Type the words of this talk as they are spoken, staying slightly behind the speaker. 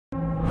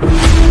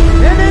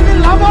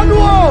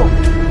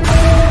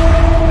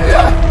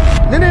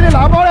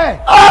làbọ́rẹ̀.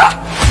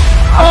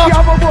 Adé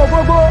afọ́gbọ́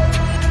gbogbo.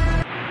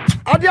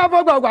 Adé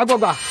afọ́gbọ́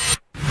gbàgbọ́gbà.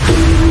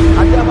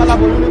 Adé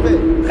abaláboyún níbẹ̀.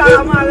 Ká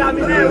máa ra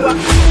mi lẹ́rù wa.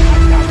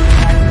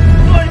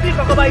 Lórí bí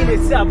kankan bá ilé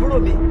sí àbúrò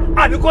mi,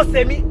 àbí kò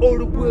sẹ́mi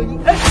orúkú oyin.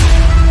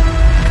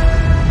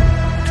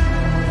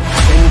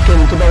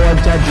 Ẹnikẹ́ni tó bá wá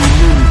jáde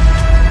ilé mi,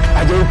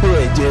 a jẹ́ pé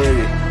ẹ̀jẹ̀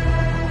rẹ̀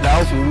làá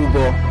fi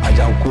rúbọ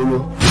àjàǹkóló.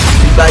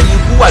 Ìgbà yìí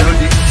ikú wà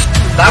lóde,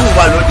 táwọn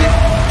wà lóde,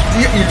 tí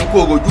ìlú kò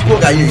rojú kò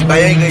ráyè ìgbà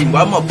yẹn rẹ̀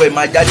ìwà mọ̀ pé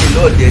máa jáde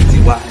lọ́ọ̀dẹ̀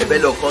tiwa ẹ̀fẹ́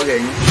lọ́kọ́ rẹ̀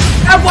yín.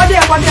 Ẹ wọlé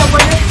ẹ wọlé ẹ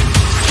wọlé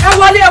ẹ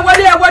wọlé ẹ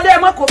wọlé ẹ wọlé ẹ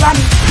mọ kò bá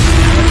mi.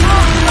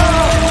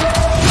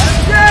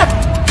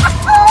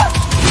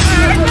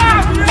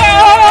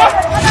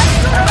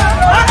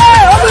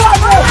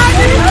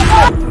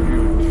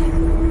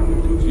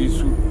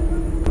 Jésù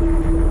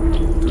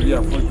torí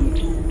àfọ́jú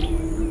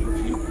lójú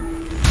fi kú.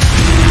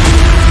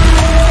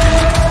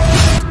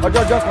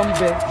 Ọjọ́jọ́ kan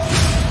bẹ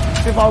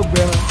fífa ó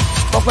gbẹran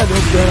tọ́pẹ̀lẹ̀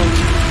ó gbẹran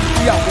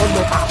tíyàwó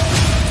lọ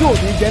tí ò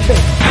ní jẹ́ bẹ́ẹ̀.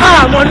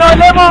 Àmọ́ náà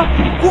lé mọ́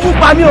kúkú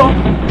pa mí o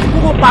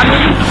kúkú pa mí.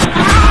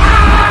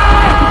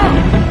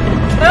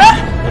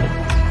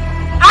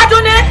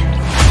 Adúní.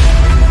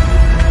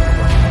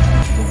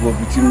 Gbogbo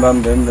ibi tí ń bá ń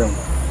bẹ̀ ń bẹ̀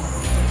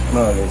wọ́n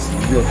náà rẹ̀ sí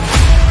bẹ́ẹ̀.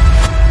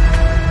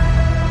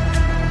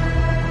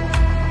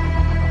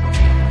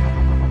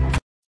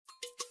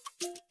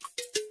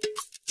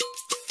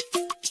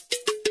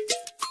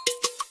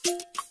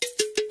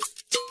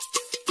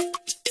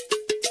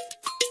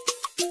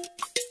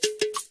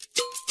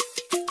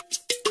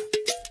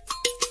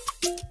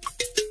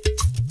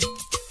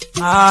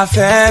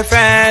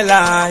 Afẹ́fẹ́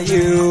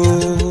láyé o.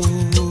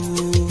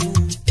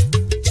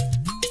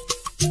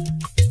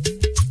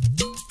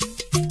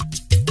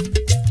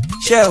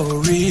 Ṣé ò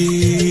rí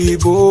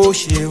bó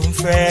ṣe ń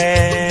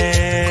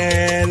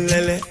fẹ́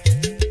lẹ́lẹ́?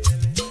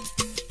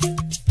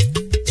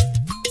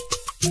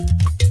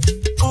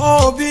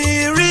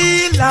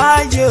 Obìnrin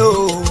láyé o.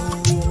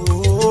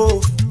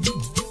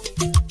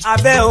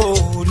 Abẹ́ ò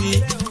rí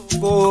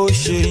bó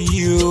ṣe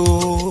yí o.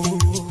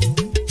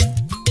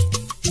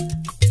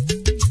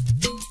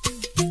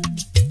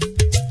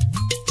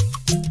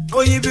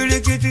 Oyi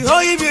birikiti,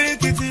 oyi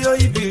birikiti,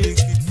 oyi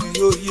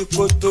birikiti, oyi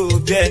koto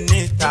bí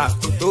ẹni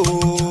takoto.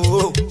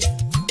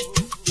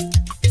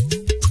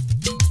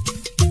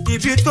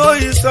 Ibi tó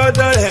yí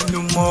sọ́dọ̀ rẹ̀ ló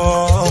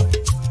mọ̀.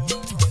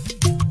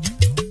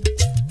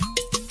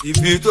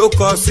 Ibi tó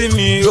kọ sí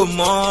mi ò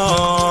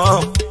mọ̀.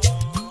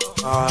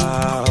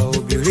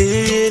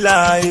 Obìnrin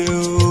láyé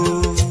o.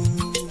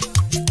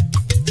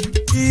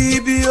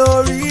 Ibi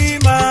orí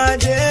máa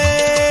dé.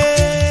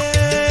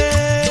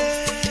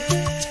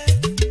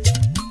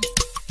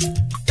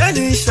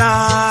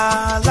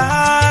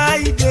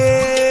 Ṣàlàyé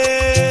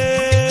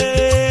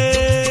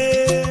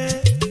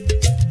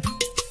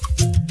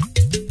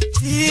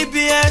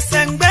ibi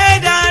ẹsẹ̀ ń gbé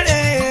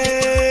dáre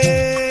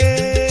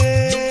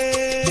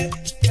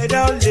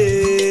ẹ̀dá ò lè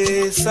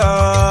sọ.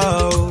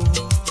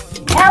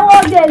 Ẹ wo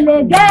gèlè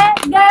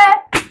gẹ́gẹ́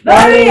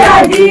lórí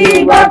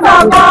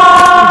àdìgbòkọ̀kọ̀.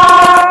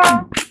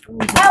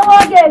 Ẹ wo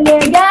gèlè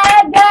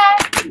gẹ́gẹ́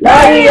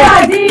lórí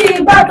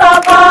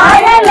àdìgbòkọ̀kọ̀.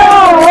 Ayé ló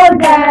ń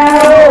jẹ́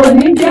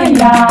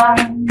oníjìyà.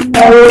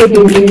 Ẹ wo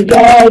gèlè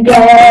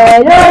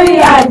gẹ́gẹ́ lórí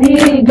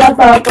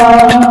àdìgbòkọ̀kọ̀.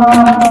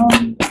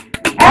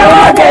 Ẹ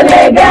wo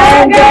gèlè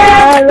gẹ́gẹ́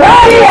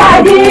lórí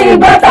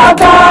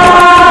àdìgbòkọ̀kọ̀.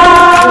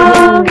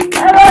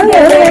 Ẹ wo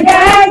gèlè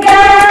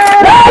gẹ́gẹ́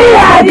lórí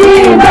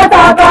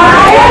àdìgbòkọ̀kọ̀.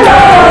 Ayé ló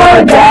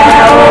jẹ́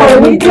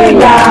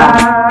oníjìyà.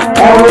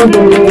 Ẹ wo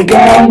gèlè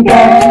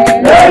gẹ́gẹ́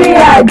lórí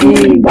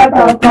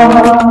àdìgbòkọ̀kọ̀.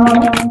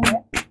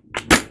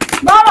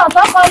 Gbọ́rọ̀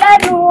sọ́kọ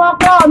lẹ́nu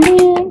ọkọ mi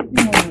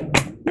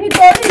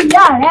nítorí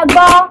ìyá rẹ̀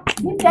gbọ́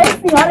nítorí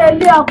fìhàn lè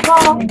lé ọkọ.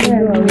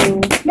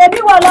 Lèmi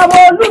wọ̀ lọ́mọ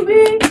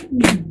olúbí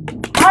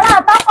ará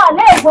tápà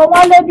léèkó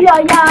wọn lé bí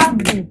ọya.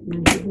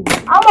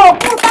 Àwọn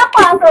òkú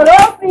tápà sòrò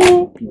fi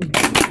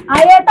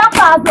àyè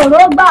tápà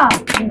sòrò gbà.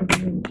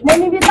 Mo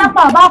ní bí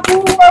tápà bá kú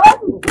owó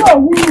tútù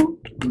òwú.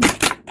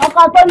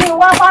 Ọkọ tó ní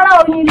wá fárá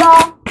oyin lọ.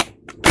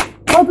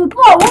 Òtútù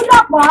òwú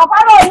dọ̀pọ̀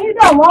afárá oyin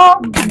dọ̀ wọ́n.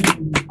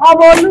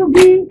 Ọmọ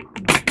olúbí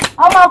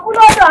ọmọ kú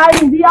lọ́dọ̀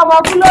àrìn bí ọmọ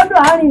kú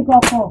lọ́dọ̀ àrìn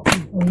kọ̀kọ̀.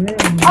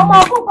 Ọmọ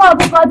kúkọ̀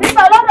kúkọ̀ tí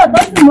sọ lọ́dọ̀ tó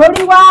sì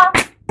mórí wá.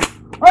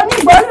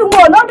 Onígbòrí mu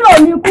olódò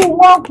òní kú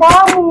wọn pọ̀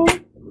mu.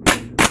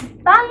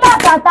 Tá ń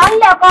lẹ̀kà tá ń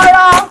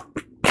lẹ̀kọ́rọ́.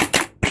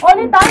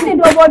 Onítàǹtì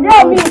dòbòdé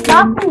omi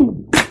ìsákùn.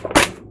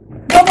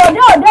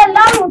 Dòbòdé òde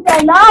lárùn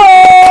tẹ̀lá o.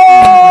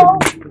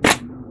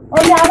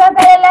 Omi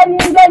afẹ́fẹ́ lẹ́ni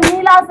ń gbé ní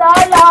lásán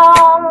lọ.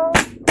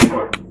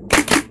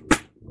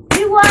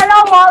 Ìwọ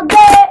ọlọ́mọ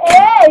gbé,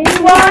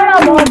 ìwọ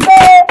ọlọ́mọ gbé.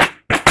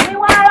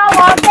 Ìwọ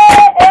ọlọ́mọ gbé,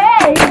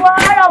 ìwọ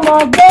ọlọ́mọ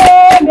gbé.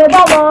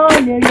 Mébọ́mọ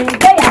lè rè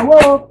gbéyàwó.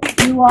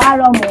 Ìwọ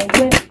ọlọ́mọ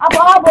gbé.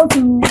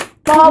 Afọwọ́bọ̀tù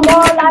tọmọ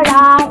lára.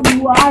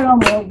 Ìwọ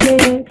ọlọ́mọ gbé.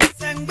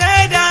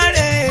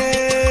 Ṣẹ̀ǹgbẹ́dàrẹ́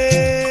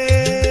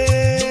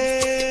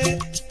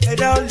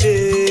ẹ̀dá ò lè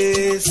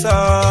sọ.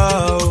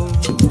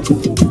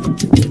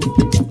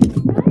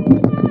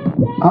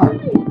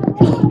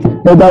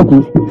 Ẹ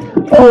dákun,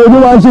 ọ̀rọ̀ ló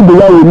wá ń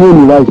ṣègbéyàwó ní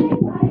òní báyìí.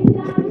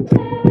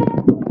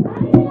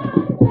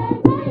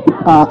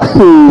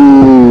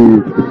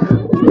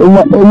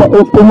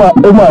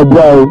 ó mà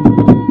gbá o.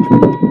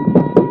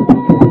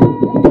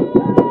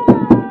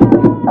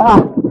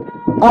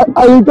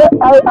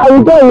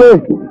 Àyíká ìwé.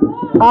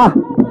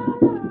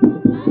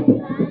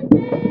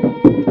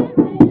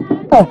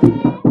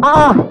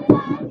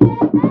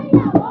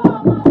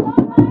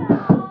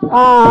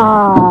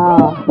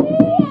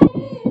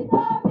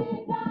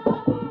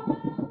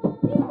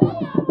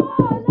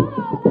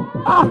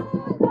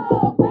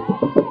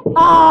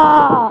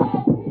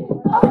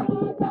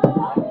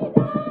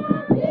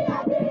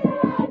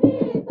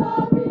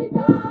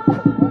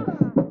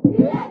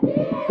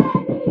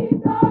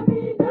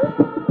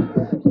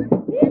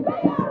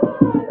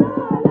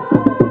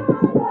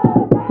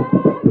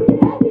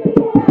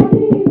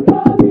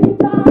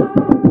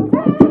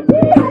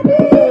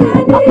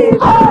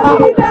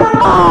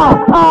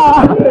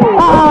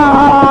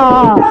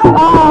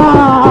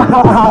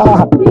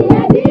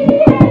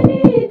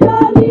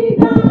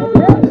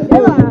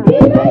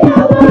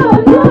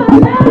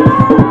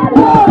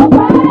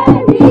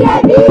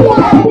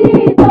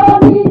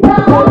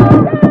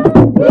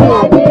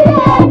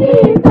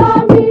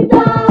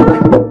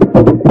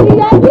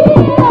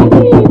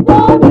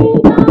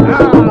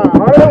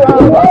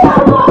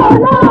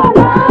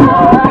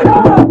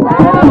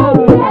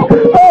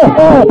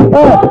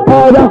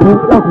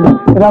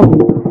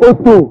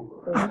 Oto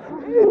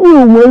mi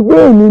ò mọ̀ ẹgbẹ́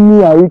èmi ni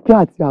Àríkẹ́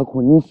àti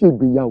Àkànní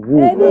ṣègbéyàwó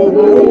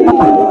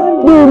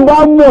bí n bá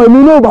mọ̀ èmi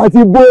náà bá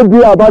ti bóde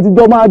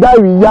àbátijọ́ máa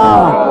dárí yá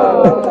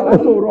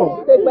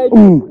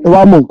ẹ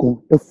wá mọ̀ nǹkan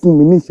ẹ fún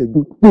mi ní ìṣẹ́jú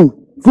pín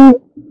fún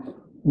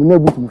mo ní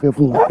ẹgbẹ́ tó fẹ́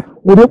fún wa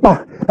mo dé pa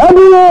ẹ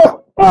dúró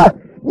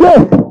yé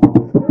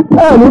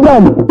ẹ ní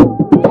dànù.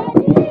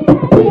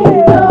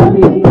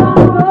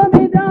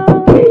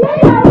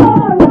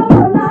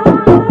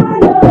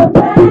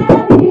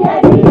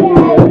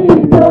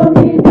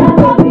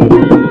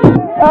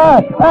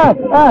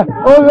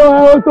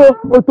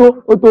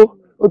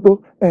 Oto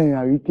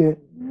Àríkẹ́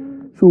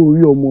ṣó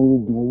orí ọmọ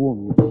ogun ọwọ́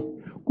mi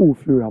kó o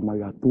fi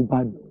ràmàyà tó bá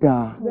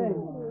dáa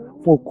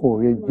fọkọ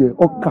rẹ jẹ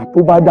ọkà tó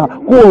bá dáa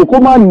kó o kó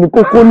má ní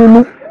kókó nínú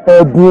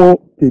ẹ̀bùn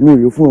tèmi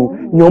rèé fún ọ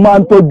ìyẹn máa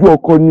ń tọ́jú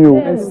ọkọ ni o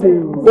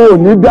ò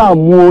ní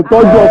dààmú o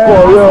tọ́jú ọkọ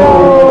rẹ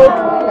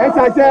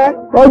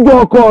o tọ́jú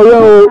ọkọ rẹ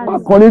o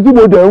Àkànní tí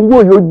mo dẹ̀ ń wò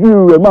lójú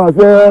rẹ̀ máa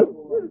fẹ́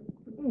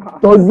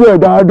tọ́jú ẹ̀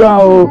dáadáa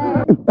o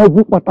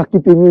ẹ̀bùn pàtàkì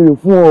tèmi rèé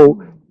fún ọ.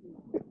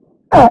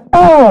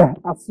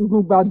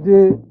 Àsùngbàdé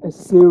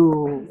ẹsẹ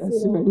o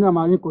ẹsẹ inú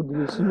àmàrin kò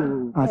dìde sí o.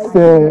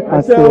 Àṣẹ.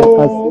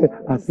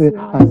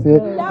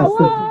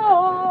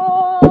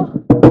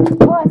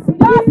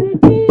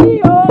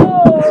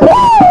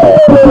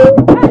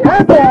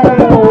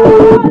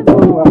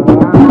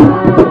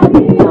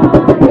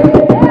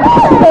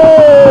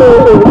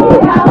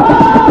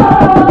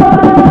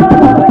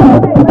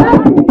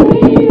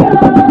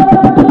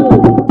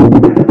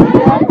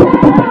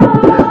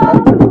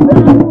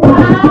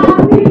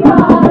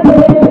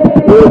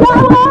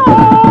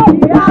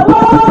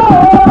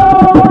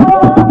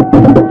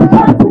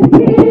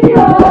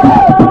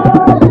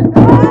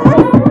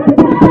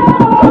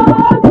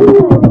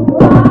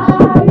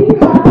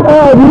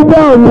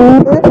 Ìyá mi.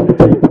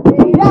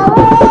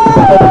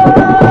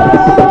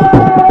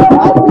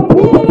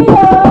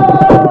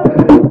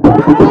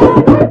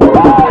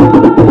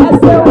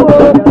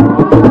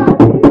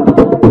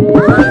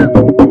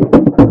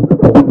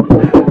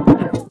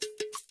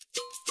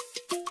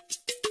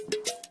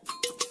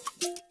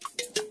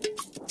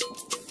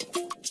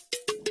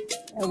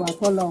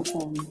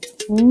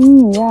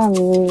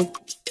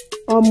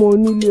 Ọmọ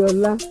onílé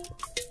ọlá.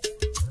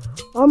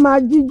 Ọmọ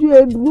ajíjú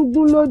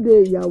egúngún lóde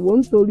ìyàwó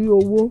nítorí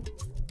owó.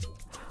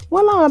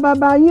 Wọ́n láwọn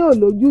bàbá yín ò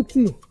lójú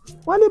tì.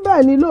 Wọ́n ní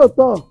bẹ́ẹ̀ ni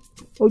lóòótọ́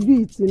ojú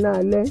ìtìná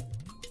alẹ́.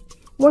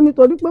 Wọ́n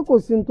nítorí pé kò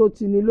sí ní tó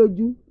tì ní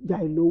lójú jà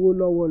ìlówó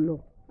lọ́wọ́ lọ.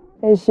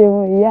 Ẹ ṣeun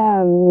ìyá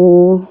mi.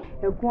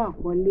 Ẹkún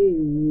àpọ́nlé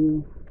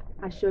mi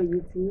aṣọ yìí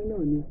ti yín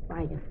náà ní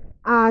fàyà.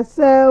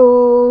 Àṣẹ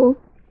o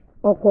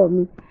ọkọ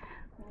mi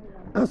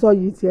aṣọ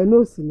yìí tiẹ̀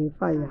náà sì ní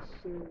fàyà.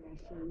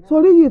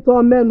 Sórí yìí tó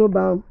mẹ́nu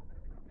bà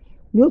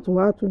ni ó tún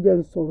wá tún jẹ́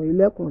sọ̀rọ̀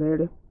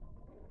ilẹ̀kùnrẹ́rẹ́.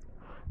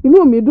 Inú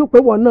mi dùn pé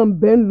wọ́n náà ń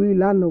bẹ ń lu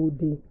ìlànà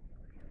òde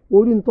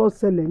orí ń tó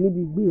ṣẹlẹ̀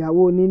níbi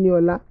ìgbéyàwó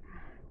Oníníọlá.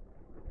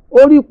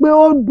 Orí pé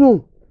ó dùn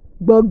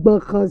gbọ̀ngbọ̀n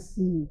kan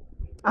sí i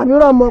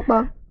àbúrò ọmọ pa.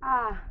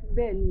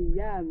 Bẹ́ẹ̀ ni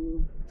ìyá mi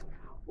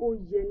ó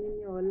yẹ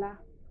Níníọlá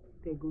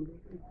tẹ̀gùn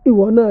lókè.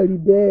 Ìwọ náà rí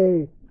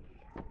bẹ́ẹ̀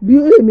bí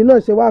èmi náà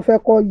ṣe wá fẹ́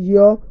kọ́ yẹ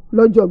ọ́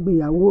lọ́jọ́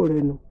ìgbéyàwó rẹ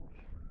nù.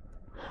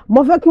 Mo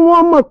fẹ́ kí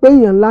wọ́n mọ̀ pé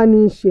èèyàn ńlá ní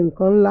í ṣe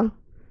nǹkan ńlá.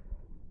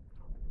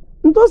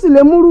 Nítòsí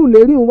lè múrù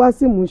lérí ń wá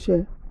sí ìmúṣẹ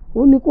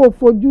ó ní kó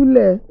fojú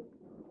lẹ̀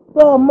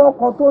tó ọmọ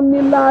kan tó ní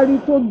láárí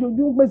tó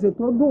jojú gbèsè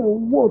tó dùn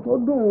ún wò tó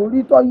dùn ún rí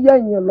tó yẹ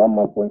èèyàn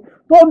lọ́mọkùnrin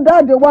tó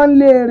dáde wá ń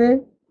léere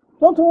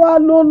tó tún wá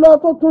ló lọ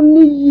tó tún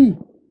níyì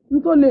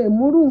nítorí lè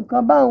múrù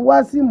nǹkan bá ń wá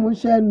sí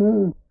ìmúṣẹ nù.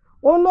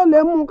 Òun ló lè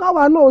mú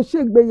káwa náà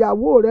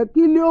ṣègbéyàwó rẹ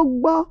kí ilé ó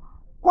gbọ́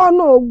kọ́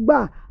náà gbà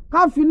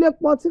ká fi lé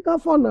pọtí ká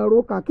fọ̀nà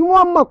roka kí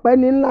wọ́n mọ̀ pé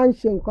ní ńlá ń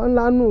ṣe nǹkan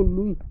ńlá nù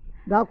lù yìí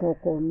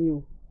dákọ̀ọ̀kọ̀ mi o.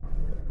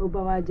 ó bá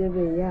wa jẹ́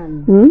bẹ́ẹ̀ ìyá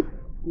mi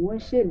wọ́n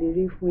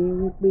ṣèlérí fún yín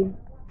wípé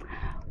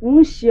ń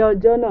ṣe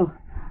ọjọ́ náà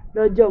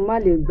lọ́jọ́ má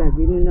lè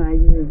gbàgbé nínú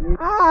ayé yìí.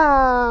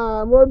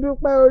 Mo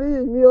dúpẹ́ orí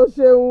mi ó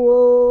ṣeun o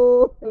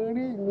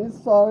orí mi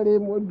sọre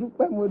mo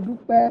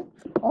dúpẹ́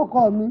ọkọ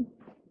mi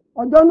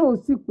ọjọ́ náà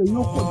sì pé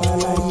yóò kó bá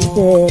láyé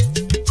jẹ́.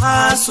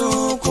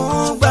 Àsùnkún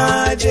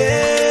gbàdé.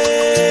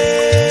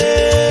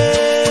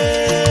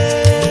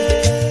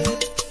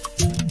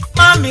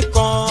 Mami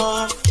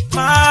kan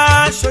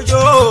máa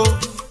ṣojo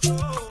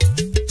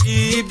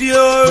ibi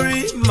orí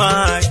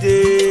máa dé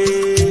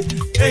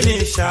ẹni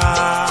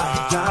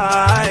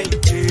ṣàlàyé.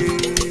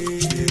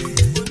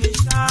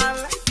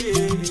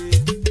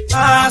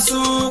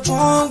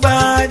 Àsùnkún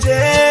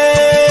gbàdé.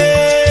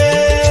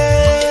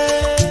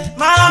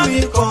 Mami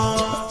kan.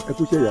 Ẹ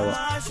kú ṣe ìyàwó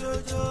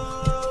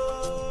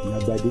ìyá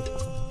gbadé.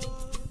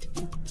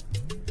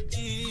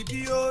 Ibi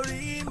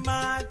orí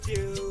máa dé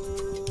o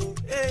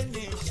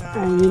ẹni ṣàlàyé.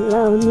 Àyìnlá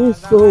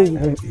oníṣòwò.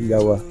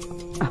 Ìyàwó.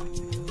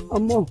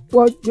 Ọmọ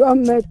pọ́jọ́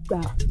mẹ́ta.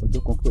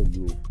 Ọjọ́ kan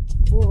pẹ̀lú o.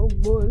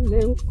 Gbogbo lè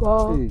ń kọ́.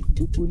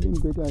 Gbogbo lè ń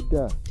bẹ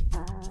dáadáa.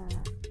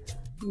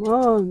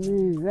 Mọ́ọ̀mí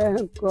rẹ̀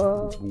ń kọ́.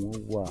 Wọ́n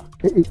wà.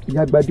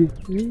 Ìyá gbadé,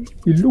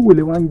 ìlú wo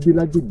lẹ wá ń gbé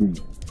lágbègbè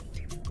yìí?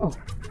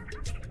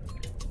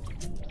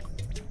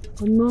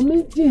 Ọ̀nà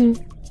méjì.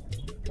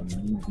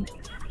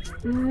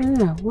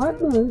 Àwa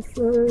náà ń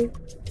sọ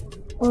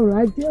ọrọ̀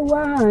ajé wá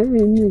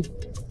àárín ni.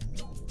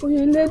 Oyè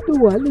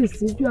Elédùwà lè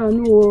síjú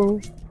àánú o.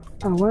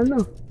 Àwa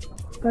náà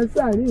ká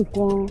sáré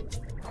nǹkan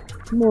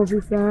mo fi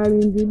sáré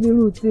di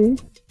nírú tí.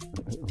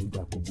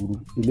 Ọjà kò burú,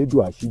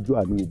 Elédùà síjú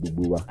àánú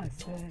gbogbo wa.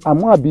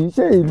 Àmọ́ àbí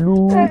iṣẹ́ ìlú.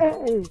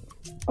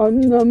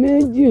 Ọ̀nà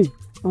méjì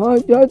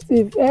ọjọ́ ti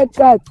fẹ́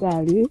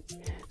kàtàrí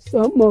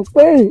sọmọ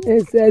pé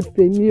ẹsẹ̀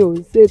tèmi ò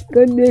ṣe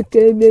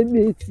kélékélé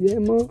bíi tiẹ̀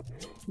mọ́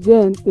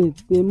jẹ́ ń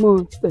tètè mọ́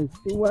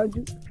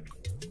tẹ̀síwájú.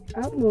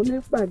 Àmọ́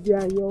nípàdé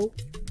ayọ̀ o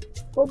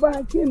ó bá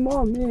kí mọ́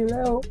mi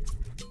rẹ o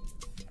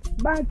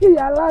bá kí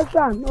ìyá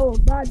lásà náà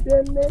bá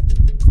délé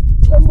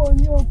pé mo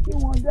ní o kí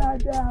wọn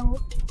dáadáa o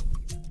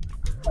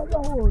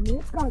Ọlọ́run ò ní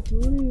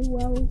kàtúrí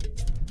wa o.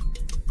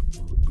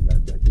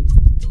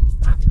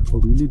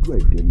 Ọ̀rọ̀ Elédùà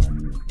ìdẹ́ màá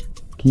ní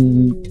kí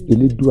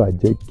Elédùà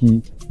jẹ́ kí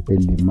ẹ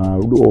lè máa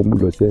ró ọmú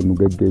lọ sẹ́nu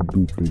gẹ́gẹ́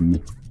bíi tèmi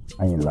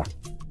Àyìnlá.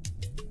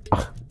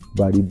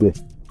 Bá rí bẹ́ẹ̀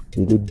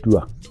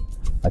Elédùà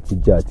àti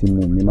jẹ àti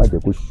mu mi má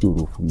jẹ́ kó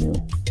ṣòro fún mi o.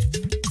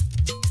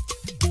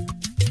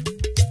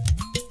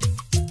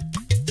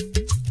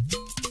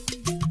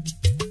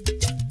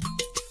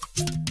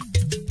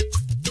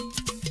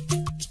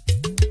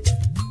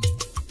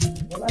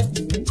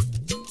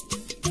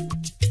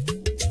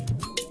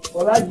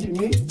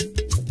 Ọlájìmí.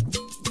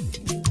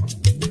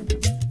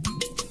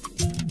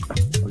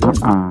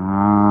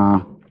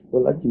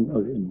 Ọlájìmí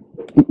ọ̀rẹ́ mi.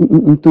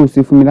 N tó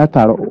ṣe fún mi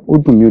látàárọ̀ ó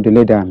dùn mí ó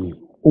dẹ́lẹ́dàá mi.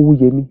 Owó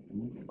yẹ mí.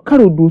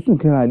 Káàrò odò sùn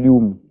kẹ́ra lé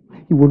òmù.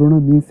 Ìwọ ló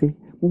rán mi ń sẹ́.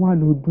 Mo wá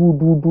lọ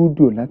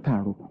dúdú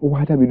látàárọ̀. Ó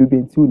wá dàbí ló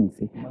bẹ́ẹ̀ tí ò ní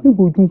sẹ́.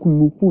 Nígbà ojú ń kú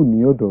mi kúrò ní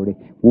ọ̀dọ̀ rẹ̀.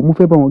 Wò mo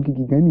fẹ́ bá wọn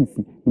gígí gan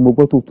nìsín. Ni mo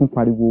gbọ́ tó tún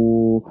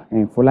pariwo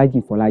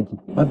Fọlájì.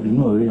 Má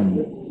bínú ọ̀rẹ́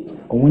mi.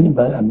 Àwọn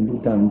oníbàárà mi ló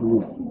dá mi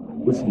dúró.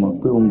 Ó sì mọ̀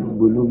pé ohun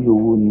gbogbo lórí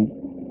owó ni.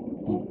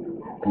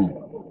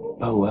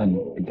 Báwo wà ní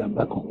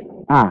ìjàmbá kan?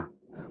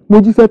 Mo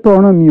jíṣẹ́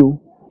tó rán mi o.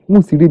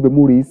 Mo sì rí ibẹ̀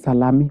mo rè é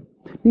sálámí.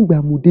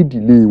 Nígbà mo dé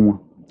ìdílé wọn,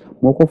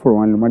 mo kọ́ fọ̀rọ̀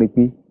wọn lọ mọ́ rí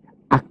pé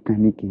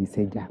akànnì kì í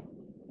ṣẹja.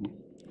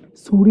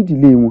 Sórí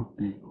ìdílé wọn,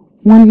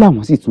 wọ́n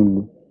làwọn sì tún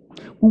lò.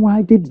 Wọ́n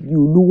wá dé ìdílé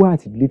olówó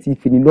àti ìdílé tí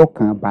fini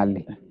lọ́kàn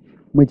balẹ̀.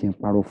 Mo jẹ́ ń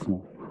parọ́ fún ọ.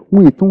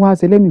 Wọ́n ètò wá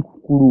ṣẹlẹ́mì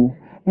kúkúrú.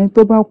 Ẹni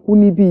tó bá kú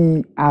ní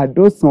bíi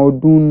 150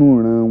 ọdún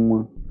nù ràn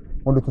wọn.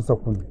 Wọ́n ló tún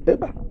sọkún ni.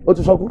 Ó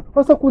ti sọkún?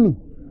 Ó sọkún ni.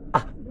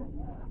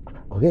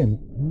 Ọ̀rẹ́ mi,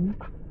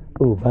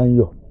 ó bá ń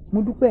yọ̀.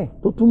 Mo dúpẹ́.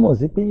 Tó túmọ̀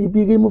sí pé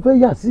ibi rẹ mo fẹ́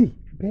yà sí.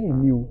 Bẹ́ẹ̀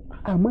ni o.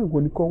 Àmọ́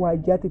ìwọ ni kọ́ wá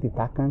já tètè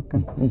ta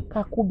kánkán.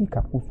 Ká kó bí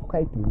kàkóso ká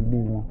ètò ilé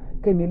wọn.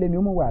 Kẹ́ni ẹlẹ́ni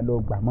ó mọ̀ wà lọ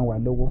gbà mọ́ wa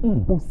lọ́wọ́.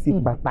 Ó ṣe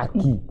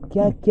pàtàkì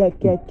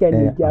kíákíá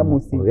ní ìjà mo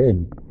ṣe. Ọ̀rẹ́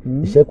mi,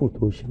 iṣẹ́ kò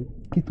tó ṣe.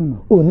 Kí tún nà?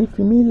 Ò ní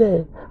fi mí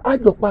lẹ̀, á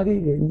jọ parí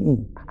rẹ̀ ni.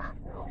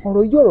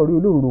 Ọ̀rọ̀ yìí ọ̀rọ̀ rí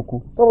olóòrò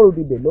ko. Tọ́wọ́ ló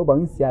débẹ̀ lọ́ba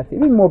ń ṣe àṣẹ.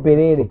 Bí mo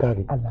bẹ̀rẹ̀ rẹ̀,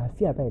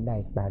 àlàáfíà báyìí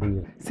láì parí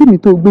rẹ̀. Sí mi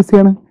tó gbé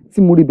sẹ́rán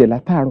tí mo rí bẹ̀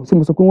látàárọ̀ sí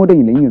mo sọ pé wọ́n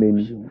dẹ̀yìn lẹ́yìn rẹ̀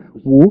ni.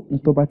 Wo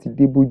ntọ́ bá ti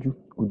dé bójú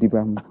òde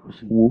bá mu.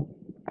 Wo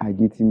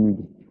àjẹ ti mu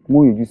yìí.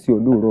 Wọ́n yọjú sí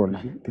olóòrò ọ̀la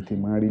tètè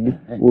máa rí lé.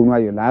 Oorun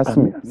ayọ̀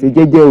lásùn. Ṣe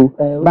jẹ́jẹ́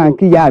o. Bá ń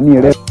kíyà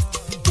mi rẹ.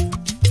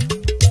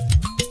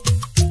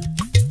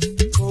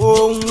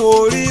 Ohun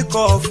orí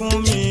kọ fún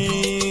mi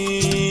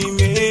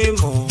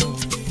mímọ́.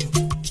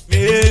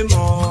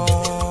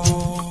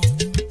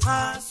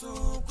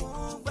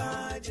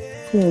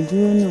 Ṣé ẹ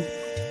dúró náà?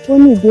 Ó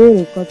ní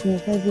ìbéèrè kan tí mo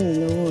fẹ́ béèrè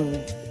lọ́wọ́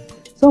rẹ̀.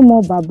 Sọ́mọ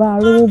bàbá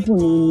arówóbùn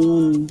ni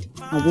wọ́n ni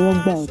àbí wọ́n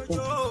gbà ọ̀tọ̀?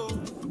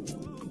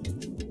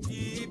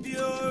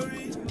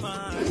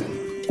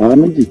 Àwa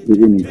méjì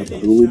péré ni bàbá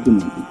arówóbùn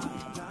mi.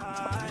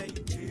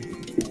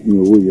 Ní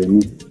owó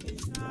yẹmí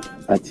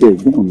àti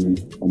ẹ̀gbọ́n mi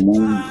ọmọ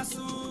wọn.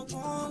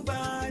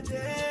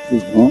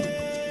 Ṣùgbọ́n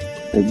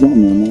ẹ̀gbọ́n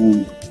mi ọmọ wọn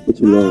ó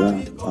ti lọ ra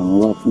àwọn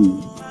wá fún mi.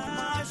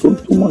 Tó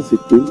túmọ̀ sí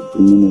pé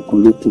èmi nìkan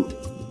ló kù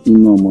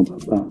nínú ọmọ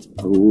bàbá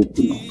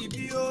Arówóbù náà.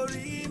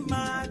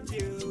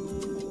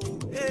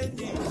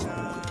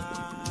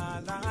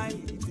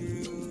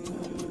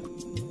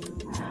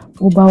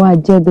 Ó bá wá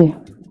jẹ́ bẹ́ẹ̀,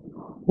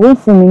 ó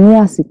fún mi ní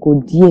àsìkò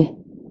díẹ̀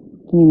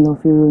kí n lọ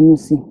fi ronú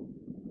sí i.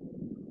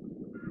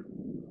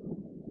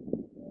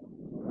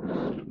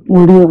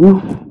 Mo rí ọ̀nà.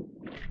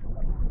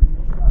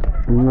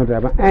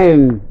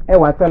 Ẹ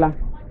wà Tọ́lá,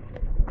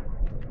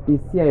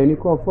 èsì ayọ̀ ní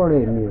kọ́ fọ́rọ̀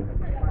ẹ̀ mi o,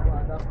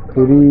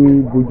 torí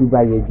bójú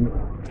bá yẹjú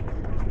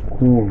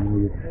kún òun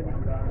rẹ̀.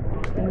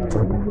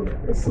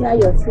 Èsì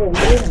ayọ̀ tí ẹ̀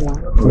lè wá.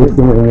 Ó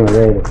ti mọ̀ ní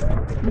ọ̀rẹ́ rẹ̀.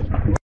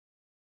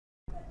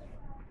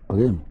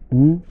 Ọ̀rẹ́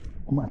mi,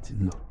 ó mà ti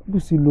lọ. Bó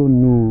ṣe lọ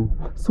nù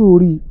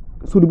sórí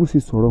bó ṣe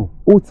sọ̀rọ̀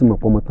ó ti mọ̀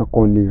pé ọmọ tán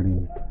kan lè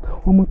rìn.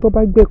 Ọmọ tó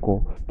bá gbẹ̀kọ́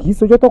kì í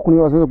sọjọ́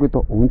tọkùnrin ọ̀sán pé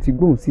tọ̀ òun ti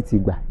gbóhùn sí ti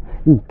gbà.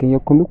 Nǹkan yẹn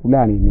kan ló kù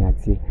láàrin mi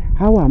àti ẹ̀.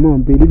 Á wà máa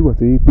bẹ lélùwà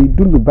tó yẹ pé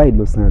dúró báyìí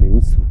lọ́sàn rẹ̀ ó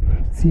sùn.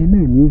 Tí ẹ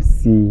náà ni ó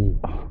ṣe é.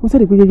 Ó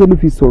sáré pé jẹ́jẹ́ ló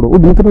fi sọ̀rọ̀.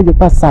 Obìnrin tó bá jẹ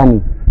pàṣà ni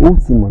ó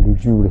ti mọ̀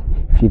lójú rẹ̀.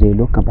 Fi rẹ̀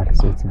lọ́kàn balẹ̀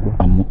sọ ti gbọ́.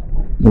 Àmọ́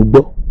mo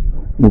gbọ́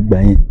mo gbà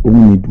yẹn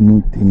ohun mi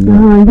dùnú tèmi.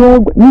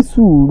 Ní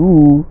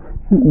sùúrù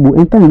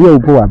ẹni táwọn ilé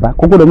ọ̀bọ wà bá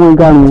kó gbọ́dọ̀ mọ́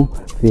gárun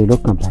fi rẹ̀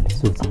lọ́kàn balẹ̀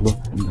sọ ti gbọ́.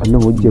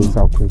 Ọlọ́run ó jẹ́ òṣà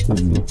ọkọ̀ ẹ̀jẹ̀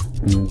sí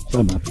i.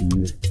 Sábà fi mí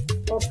rẹ̀.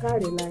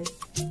 Ọ̀kàrẹ̀ láì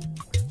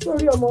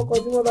sórí ọmọ ọkọ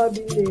tí wọ́n bá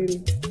bí léèrè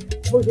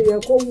bó ṣe yẹ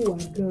kó wùwà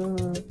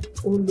gan-an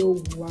ó ló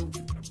wùwà.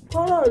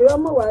 Kọ́rọ̀ rẹ̀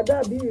ọmọ wà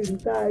dàbí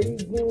ìrìntà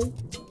arígún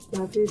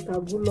láti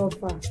tàbú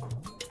lọ́fà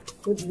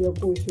ó ti yẹ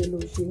kó o ṣe ló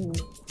ṣe wọn.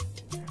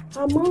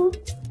 Àmọ́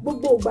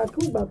gbogbo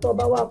ìgbàkúgbà tó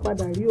bá wà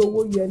padà rí owó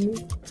yẹmí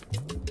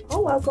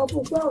wọ́n wá sọ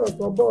fún pé ọ̀rọ̀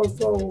tó bọ́ ọ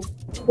sọ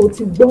o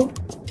ti gbọ́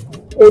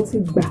o ti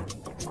gbà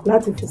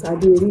láti fi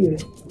sàdé orí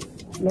rẹ̀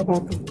lọ́ba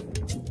tó.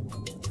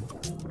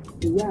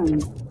 Ìyá mi,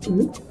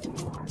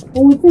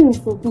 ohun tí ń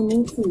sọ fún mi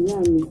sí ìyá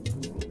mi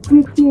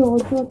wípé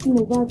ọjọ́ tí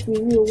mo bá ti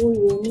rí owó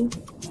yẹmí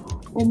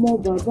ọmọ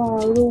bàbá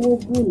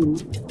Arówóbù ní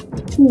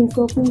kí n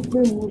sọ fún pé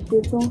mo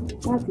ṣetán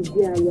láti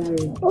jẹ́ aya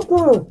rẹ̀. Ó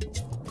tàn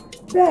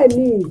bẹ́ẹ̀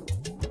ni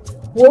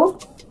wo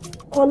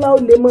kọ́lá ó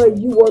lè máa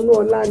yí wọnú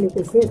ọlá ni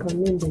kò sí nǹkan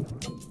níbẹ̀.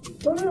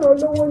 Torí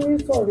olówó ní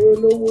sọ̀rí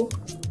olówó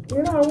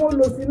ìran àwọn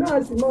olòṣì náà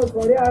sì mọ̀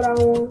sọ̀rí ara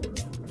wọn.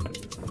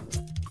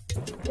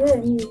 Bẹ́ẹ̀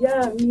ni ìyá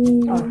mi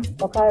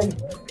Ọ̀kàrẹ̀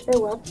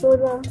ẹwà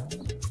Tọ́lá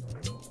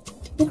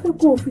mo fẹ́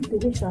kó o fi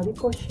tèmi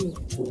ṣàríkọ́ṣe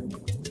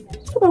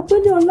tó bá pé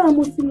ní ọlá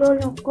mo ti lọ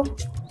rí ọkọ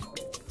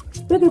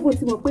gẹ́gẹ́ bó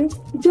ti mọ̀ pé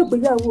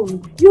ìjọgbéyàwó mi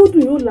yóò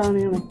dùn yóò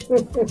lárinrin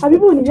àbí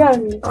bò níyà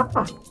mi.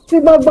 Tí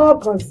gbọ́gbọ́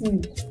ọkàn sí i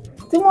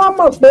tí wọ́n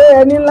mọ̀ pé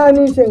ẹni ńlá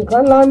ní í ṣe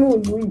nǹkan ńlá ní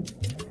ìlú yìí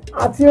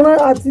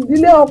àti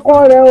ìdílé ọkọ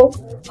rẹ o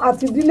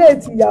àti ìdílé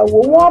tìyàwó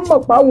wọ́n mọ̀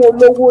páwọn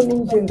olówó ní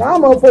í ṣe nǹkan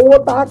àmọ́ fowó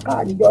tá a kà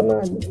àríjọ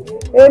náà ni.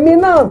 Èmi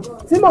náà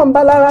tí mò ń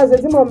bá lára ṣe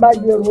tí mò ń bá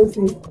di èrò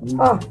ṣe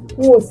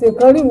n ò ṣe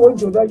kan rí ìwọ́n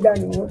òjò lọ́jà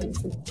ni wọ́n fi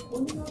ṣe.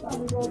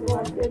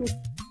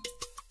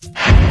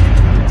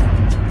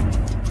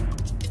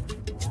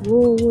 Wo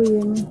owó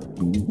yẹmí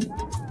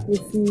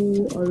èsì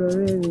ọ̀rọ̀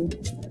rẹ̀ rèé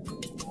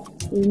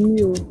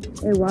èmi ò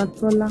ẹwà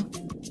Tọ́lá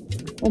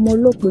ọmọ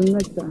olóòpè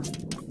mẹ́ta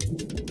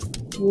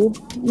wo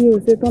mi ò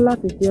ṣetán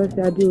láti fi ọ́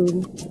ṣe adé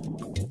orí.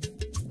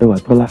 Ẹwà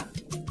Tọ́lá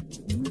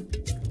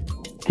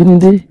kí ni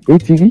dé èyí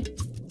ti rí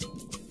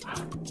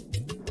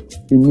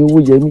èmi owó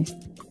yẹmí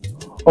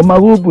ọmọ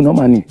Arówóbù náà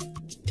mà ní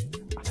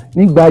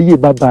nígbà ayé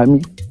bàbá mi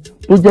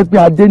tó jẹ́ pé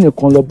adé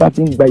nìkan lọ bá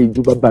fi ń gba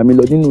ìjú bàbá mi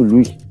lọ nínú ìlú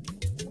yìí.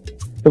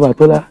 Ẹwà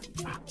Tọ́lá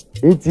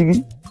èyí ti rí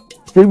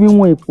ṣé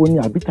wíwọ́n epo ni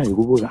àbíta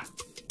ìrówó rà.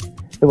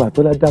 Ẹwà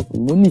Tọ́lá dákun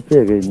mo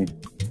nífẹ̀ẹ́ rẹ ni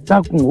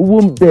dákun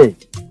owó ń bẹ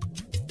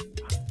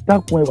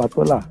dákun Ẹwà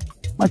Tọ́lá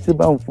má ṣe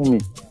báwọn fún mi.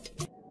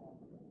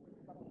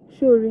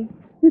 Ṣórí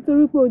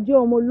nítorí pé o jẹ́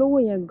ọmọ olówó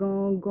yẹn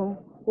gangan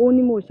òun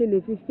ni mo ṣe lè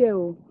fi fẹ́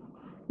o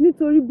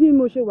nítorí bí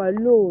mo ṣe wà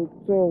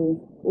lóòótọ́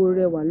o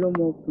rẹwà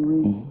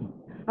lọ́mọkùnrin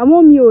àmọ́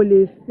mi ò lè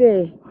fẹ́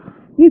ẹ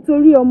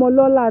nítorí ọmọ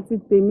lọ́lá ti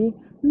tèmi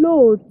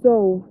lóòótọ́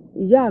o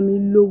ìyá mi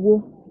lówó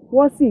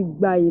wọ́n sì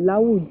gbayì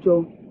láwùjọ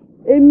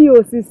èmi ò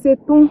sì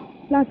ṣetán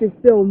láti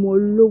fẹ́ ọmọ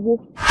olówó.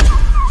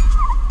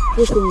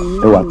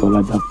 Ẹwà Tọ́lá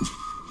dákun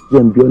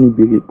jẹ́ ń bí ọ́ ní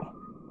ìbéèrè kan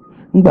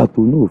nígbà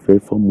tó ní òfẹ́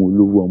fọmọ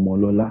olówó ọmọ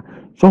ọlọ́lá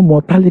sọmọ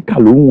tálíkà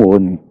ló ń wọ̀ ọ́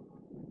ni.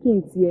 Kí n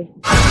tiẹ̀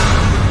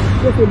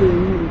ṣé kò lè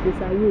rí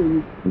ìgbésí ayé mi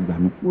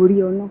mo rí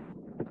ọ náà.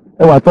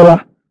 Ẹwà Tọ́lá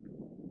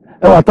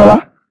Ẹwà Tọ́lá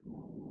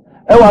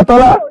Ẹwà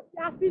Tọ́lá.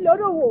 àfi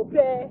lórówó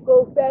kò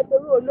fẹ́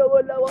torí olówó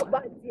lọ́wọ́ bá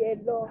tiẹ̀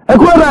lọ. Ẹ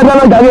kúrò náà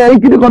dáná jàre ẹ̀yìn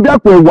kíní kan bí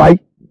àpò ẹ̀wà yìí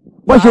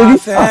wọ́n ṣe rí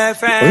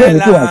ọ̀rẹ́ mi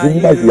tí wàá sí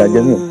nígbà ìyá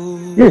jẹ mí o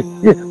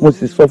yé mo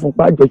sì sọ fún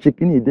pa àjọṣe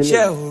kíní ìdílé.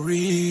 ṣé ò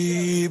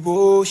rí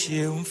bó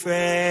ṣe ń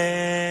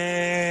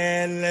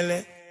fẹ́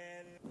lẹ́lẹ́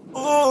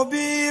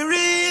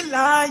obìnrin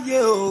láyé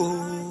o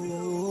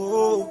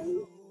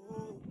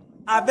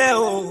abẹ́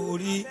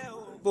orí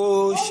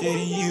bó ṣe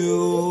yí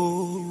o.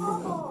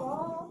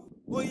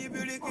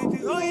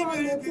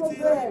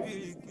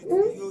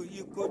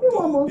 Bí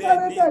wọn mọ̀ ń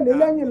sáré tẹ̀lé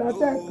lẹ́yìn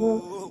látẹ̀kan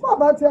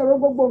bàbá tí ẹ̀rọ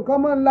gbogbo nǹkan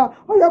máa ń la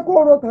ó yẹ kó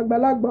ro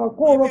tàgbàlagbà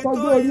kó ro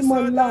tọjú orí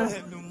máa ń la.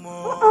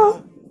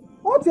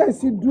 Ó tiẹ̀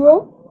sì dúró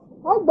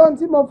ọgbọ́n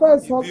tí mo fẹ́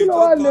sọ kí ló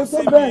wá lè tó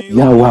bẹ́ẹ̀.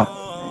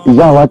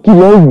 Ìyá wa kí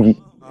ló wí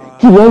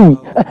kí lẹ́yìn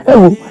ẹ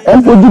wò ẹ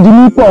ń fojú di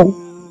mí pọ̀ o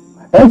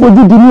ẹ ń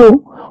fojú di mí o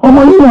ọmọ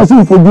yìí náà sì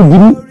ń fojú di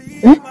mí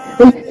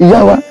ìyá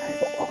wa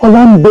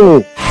ọlá ń bẹ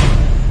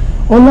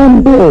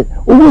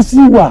owó sì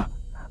wà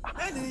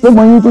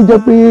lọ́mọ yín tó jẹ́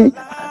pé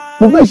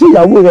mo fẹ́ ṣe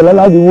ìyàwó rẹ̀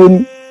láládìwọ́ ni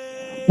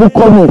mo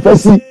kọ́ mi ìfẹ́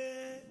sí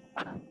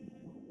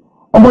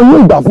ọmọ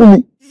yóò gbà fún mi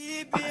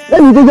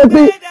lẹ́yìn tó jẹ́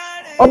pé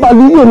ọba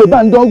ìlú yóò lè bá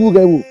ń dọ́rù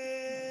rẹ̀ wò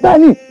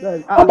bẹ́ẹ̀ni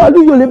ọba ìlú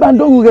yóò lè bá ń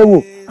dọ́rù rẹ̀ wò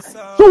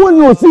sówó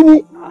ni ò sí ni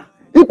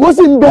ipò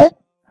sì ń bẹ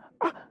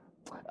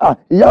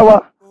ìyá wa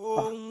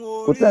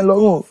kò tẹ́ ẹ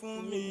lọ́rùn o.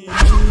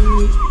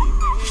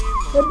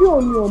 ẹbí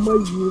òun ni ọmọ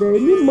yìí rẹ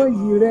mímọ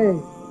yìí rẹ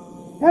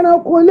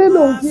ẹranko ilé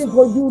lòun ti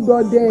fojú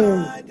dọdẹ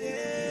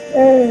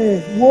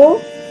wo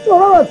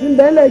sọ̀rọ̀ tí ń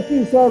bẹ́lẹ̀ kí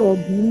n sọ̀rọ̀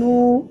bínú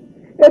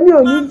èmi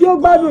ò ní jí ó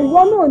gbádùn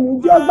ìwọ náà ò ní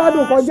jí ó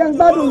gbádùn kọjá ń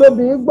gbádùn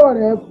lóbìnrin gbọ̀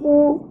rẹ̀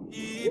fún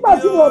nígbà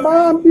tí wọ́n bá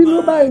ń bínú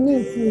báyìí ní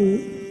ìsìn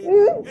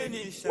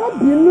wọ́n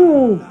bínú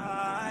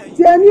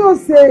tí ẹni ò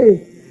ṣe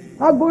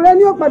àgbo rẹ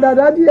ní ọ̀padà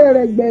dádì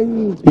rẹ̀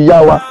gbẹ̀yìn. ìyá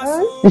wa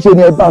níṣẹ́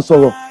ni ẹ bá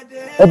sọ̀rọ̀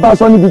ẹ bá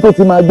sọ níbi tó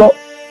ti máa gbọ́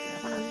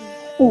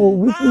ó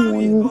wí fún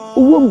wọn ni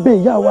owó ń bẹ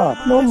ìyá wa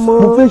mo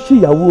fẹ́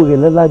ṣèyàwó rẹ̀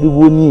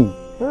láládìwọ́ ni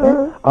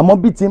àmọ́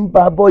bí ti ń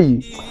bá a bọ̀ yìí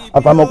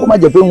àfàmọ́ kó má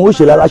jẹ́ pé wọn ó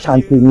ṣe lára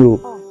ṣàǹtẹ̀ ni o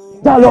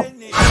já lọ.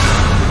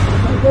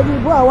 ìṣèlú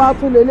ibú àwa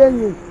tún lè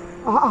lẹ́yìn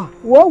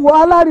wo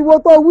aláriwo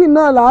tó wí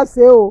náà là á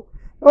ṣe o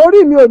orí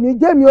mi ò ní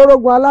jẹ́ mi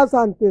orógun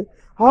aláṣàǹtẹ̀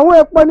àwọn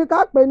epo ní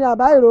ká pè ní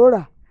àbá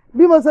ìrora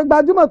bí mo ṣe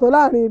gbajúmọ̀ tó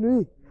láàrin ìlú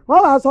yìí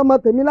wọ́n wàá sọmọ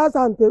tèmi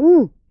láṣàǹtẹ̀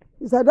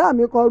ìṣẹ̀dá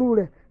mi kọrú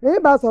rẹ̀ èyí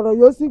bá sọ̀rọ̀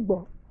yóò sì gbọ́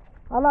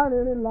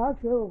alárinrin là á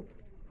ṣe o.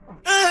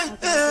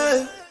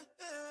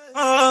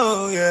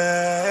 Oh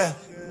yeah.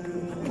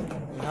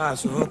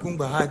 Àsokùn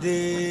gbàdé.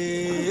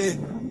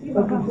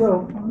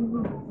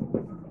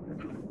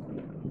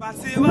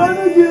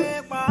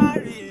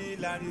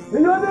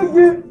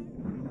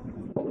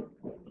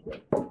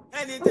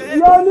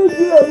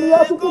 Ìyọ́nìjì èmi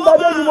asukun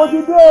gbàdé ni mo ti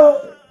dé o.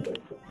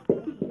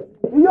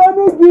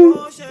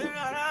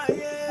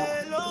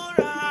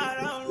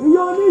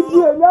 Ìyọ́nìjì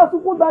èmi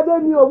asukun gbàdé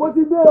ni o mo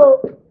ti dé o.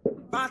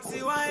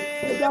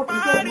 Ẹ dákun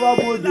tó bu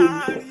abóde mi.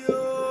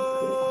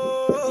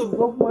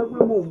 Ìgbọ́ fún ẹ pé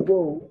mò ń bọ̀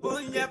o.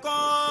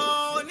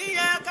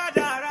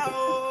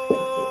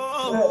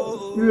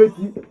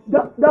 Ìrètí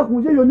dákun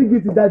ṣé Yonígi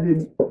ti jáde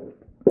ni?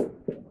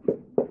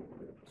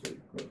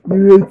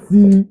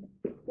 Ìrètí.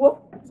 Wo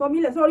sọ mi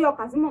lẹ̀ sórí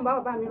ọkà tí mò ń bá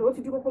bàbá mi lọ ó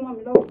ti di kókó mọ́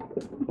mi lọ́wọ́.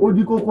 Ó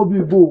di kókó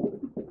bíi bò.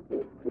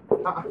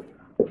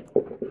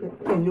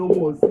 Ẹ̀yin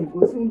ọmọ ọ̀sìn kò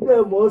sí ń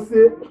tẹ́ mọ́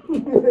ṣe.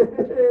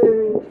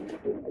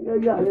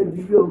 Ayẹyẹ ààrẹ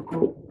ìdílé ọkọ.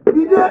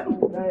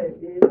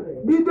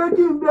 Dídé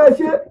kí n bẹ́ẹ̀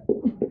ṣe.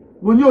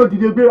 Mo ní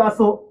òdìdè gbéra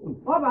sọ.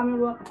 Wọ́n bá mi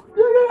lọ.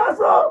 Gbéra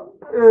sọ.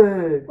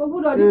 Kò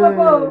gbúdọ̀ di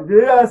kókó o.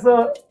 Gbéra sọ.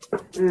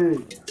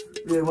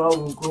 Ẹ máa wò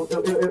nǹkan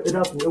ẹ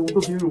dákun ẹwu tó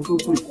fi rí ohun tó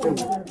tó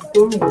ìṣẹ́wò tó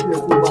rí nǹkan tí ẹ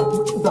kó wá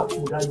nígbà kó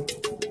dání.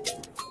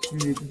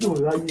 Ìrètí tó ń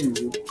ráyè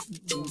rè.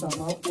 Tá a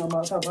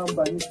máa ń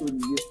ba nítorí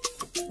yẹ.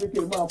 Pé kí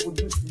ẹ máa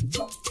fojú sí i.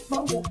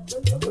 Báwo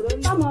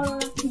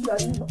ìgbà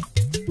yìí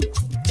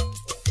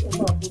ẹ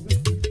máa fojú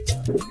sí i.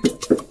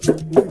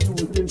 Èyí tí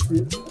mo ṣe ń ṣe.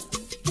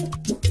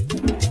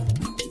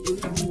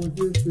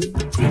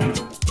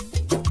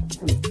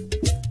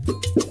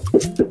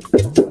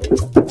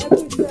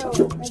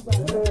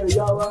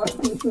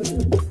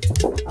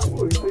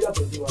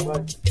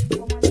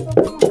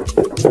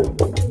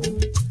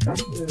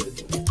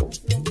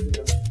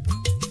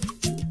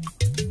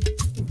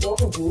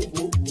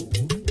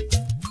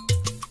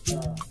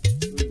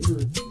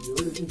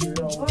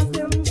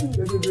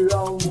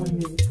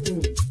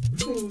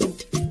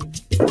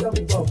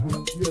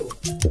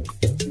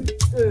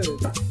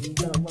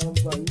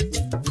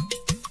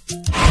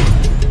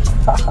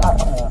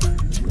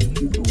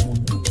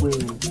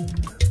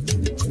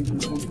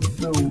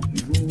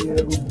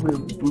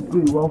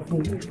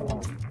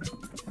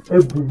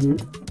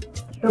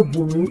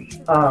 Ẹ̀bùnmi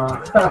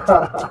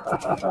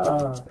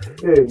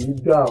ẹ̀ní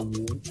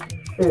dààmú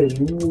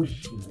ẹ̀ní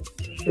mọ̀ṣì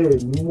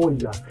ẹ̀ní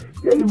mọ̀yà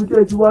kẹ́ni bí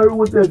tẹ́ ti wá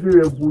rówó tẹ́ fi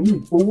rẹ̀ bù yìí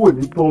owó ò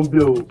ní tán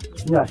bẹ́ẹ̀ o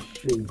ní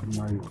àṣẹ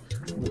ìgbìmọ̀ rẹ̀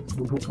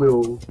mo dúpẹ́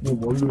o mo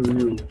mọ̀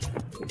lórí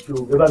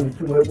o ẹ bá mi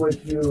tún mọ ẹgbẹ́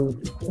ṣe o.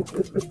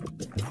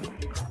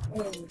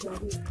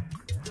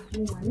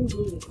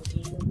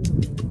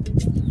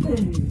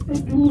 Ẹ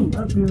dúró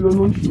láti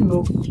lọ́nà ṣìnà.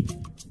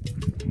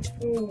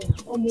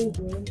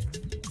 Ọmọbìnrin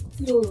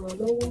tí ó ràn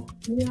lọ́wọ́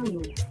ní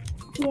àná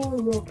tí wọ́n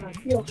rọ ọkà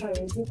sí ọkà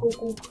rẹ̀ dé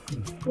kókó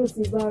tó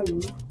ti bá rò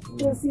ó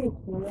tó sì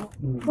kúnra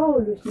báwo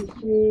ló ṣe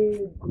ṣe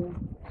é gan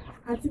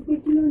àti pé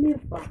kí ló lè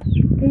fà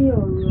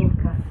kéèyàn rọ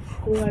ọkà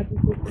kó wá dé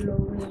kókó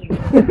lọ́wọ́ ẹ̀.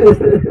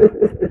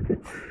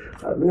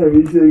 Àmì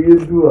ẹ̀rí ṣe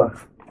rédùà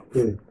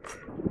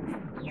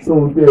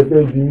sóhun pé ẹ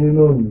fẹ́ bí yín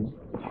náà nù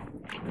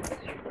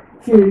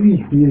kí ẹ rí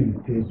ìbéèrè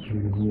tẹ́ jù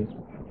yẹn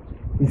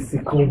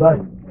ìsìnkan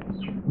báyìí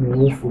ni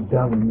wọ́n fò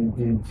dáhùn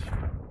méjèèjì.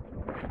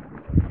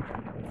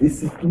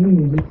 Èsì kìíní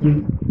ni wípé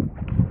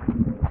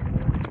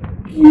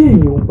kí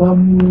èèyàn bá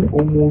mú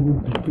ọmọ orogún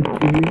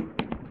kékeré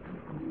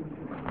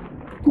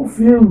tó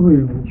fi ń ro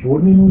èrùbọ́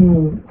nínú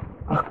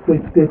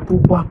apẹtẹ tó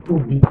bá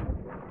tóbi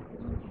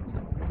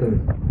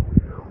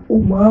ó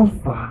máa ń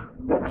fà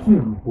á kí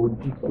èlùbọ́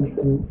dí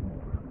kókó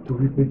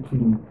torí pé kí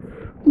ni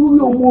torí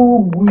ọmọ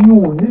ogun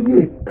yóò nílé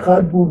ká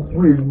gbogbo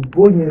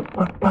èlùbọ́ yẹn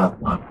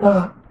pátápátá.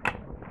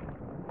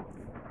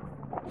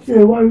 Ṣé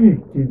ẹ wá rí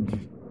ìkejì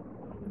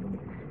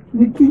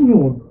ní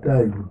kíyàn da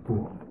èlùbọ́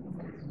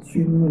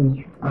sínú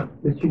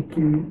apẹ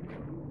kékeré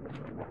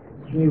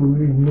ní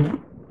orí iná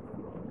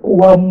kó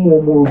wá mú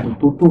ọmọ ogun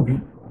tó tóbi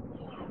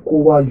kó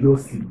wá yọ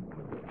sí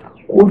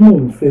kó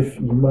lóun fẹ́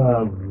fi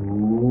máa rò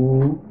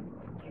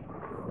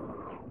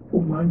ó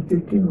máa ń jẹ́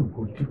kí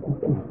èlùbọ́ dí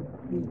kókó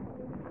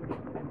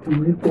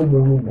torí tọmọ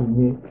ogun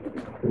yẹn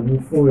òun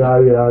fúnra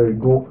rẹ̀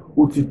gan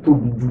ó ti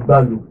tóbi jù gbá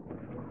lọ.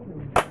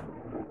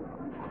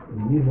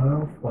 Èyí máa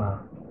ń fà á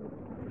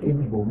kí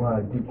èlùbọ́ máa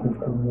dí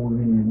kókó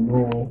mórí iná.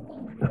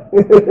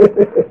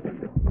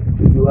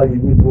 Èdè wáyé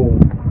nígbà òun.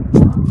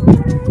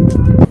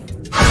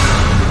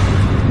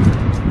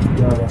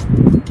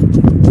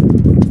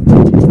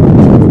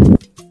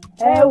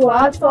 Ẹwà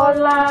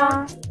Tọ́lá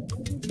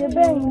ṣe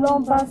bẹ́yìn ló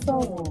ń bá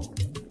sọ̀rọ̀.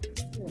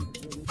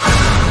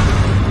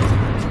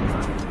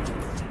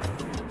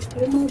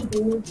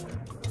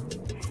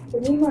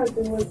 Èmi mà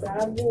tí mo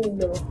sàábù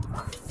lọ.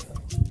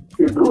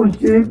 Ṣé kò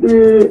ṣe pé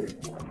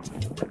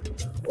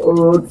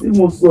ọ̀rọ̀ tí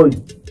mo sọ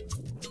yìí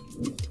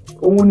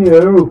òun ni ẹ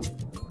rò?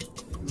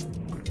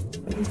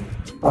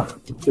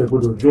 Ṣe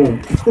gbọ́dọ̀ dùn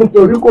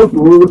nítorí kò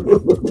tó.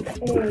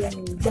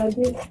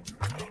 Gbadé,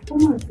 ó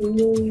mà ti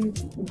ní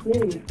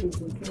ìbéèrè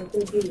kejì tí mo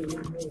fẹ́ béèrè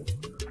lọ́wọ́ ẹ̀.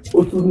 Ó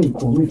tún ní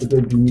nǹkan míì tó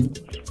fẹ́ bí mi.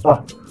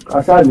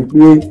 Kàṣà ni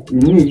pé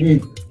èmi yìí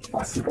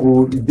àsìkò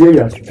ìbéèrè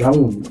àti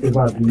ìdáhùn ní ẹ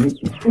máa bí mi.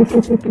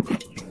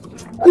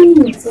 Kí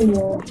ni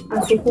ìtumọ̀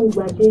àsìkò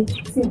Gbadé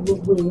tí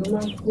gbogbo èèyàn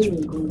máa ń pè é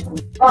gangan?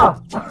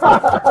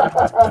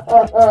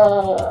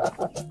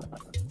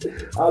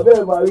 Abẹ́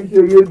ẹ̀ máa rí ṣe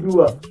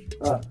rédùà.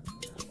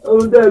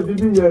 Ohun tẹ́ ẹ bí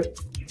nìyẹn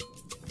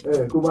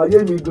kò máa yé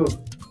mi gan.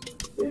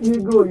 Èmi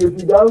gan òye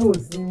fi dáhùn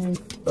sí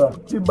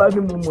tí bá ní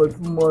mo mọ̀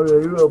tí mo rẹ̀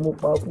irọ́ mo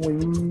pa fún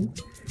yín.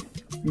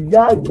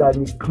 Ìyá àgbà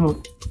nìkan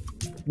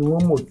ni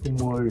wọ́n mọ̀ tí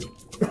mo rẹ̀.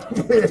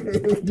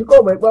 Bí kò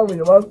mọ̀ ẹ́ pé àwọn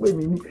èèyàn máa ń pè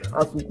mí ní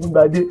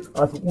Àsùnkúngbadé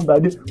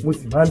mo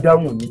sì máa ń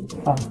dáhùn ní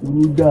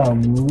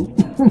Àsùnúdàmú.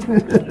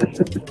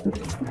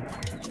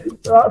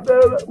 Wọ́n fẹ́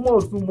mọ̀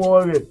túmọ̀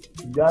rẹ̀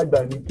ìyá àgbà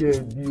ní kẹ́ ẹ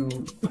bí o.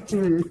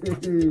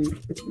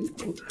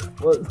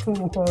 Mọ̀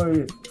túmọ̀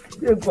rẹ̀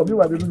ṣé nǹkan bí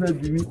wà tó fẹ́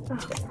bí mi.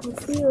 Kò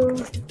sí o.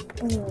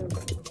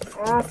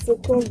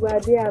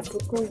 Àsùnkúngbadé.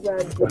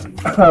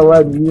 Àwa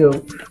nìyẹn o,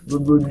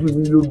 gbogbo ojú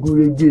mi ló gún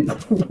régé.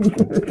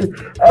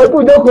 Ẹ kú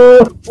jókòó.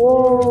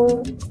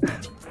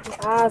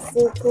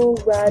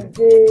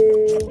 Àsùnkúngbadé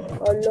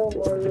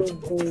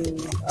ọlọ́mọrogùn.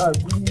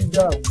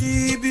 Àbíyíjà.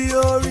 Ibi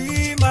orí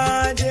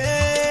máa dé.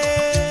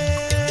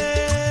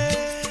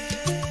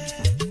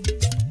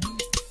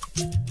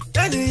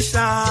 Ẹni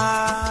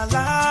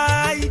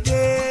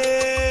ṣàlàyé.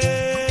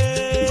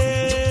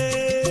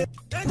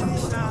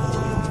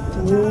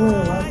 Ìwé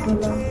ìwà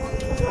Tọ́lá,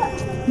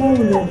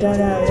 báwo lè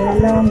dára rẹ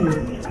láàmú?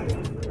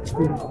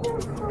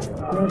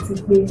 Rántí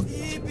pé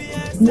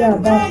bí a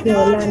bá fẹ́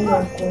ọlá ní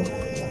ọkọ,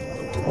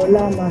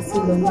 ọlá máa sí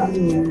lọ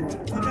nílé ẹni.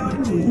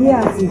 Bí a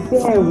ti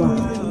fẹ́ ẹ̀wà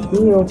ní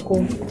ọkọ,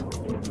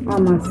 a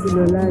máa sí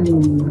lọ láàrin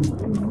ènìyàn.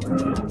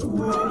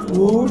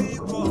 Wo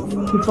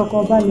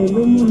ìfọkànbalẹ̀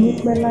ló mú ní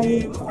pẹ́ láyé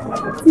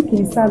tí kì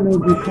í sá lọ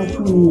ibì kan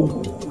fún mi.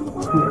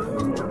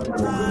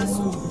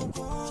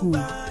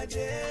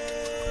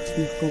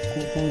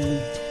 Ìfọkànbalẹ̀.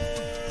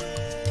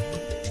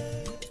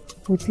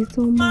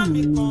 Òtítọ́ máa ń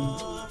ní.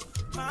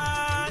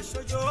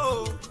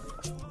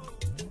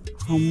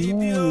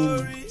 Àmọ́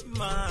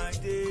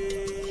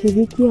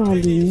ṣebí kí a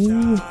lè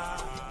níyì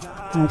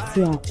àti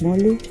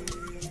àpọ́nlé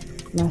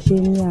la ṣe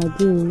ní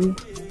adé orí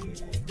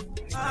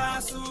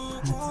àti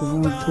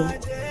wọ́n gbọ́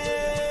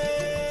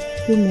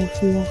tí mo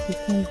fi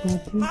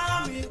Àsùnkúngbadé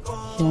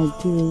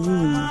ṣáájú orí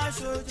mi.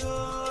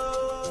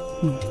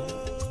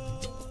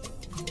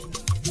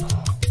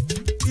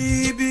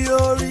 Ibi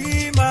orí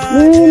máa dé.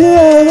 Nínú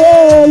eré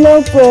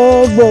olóko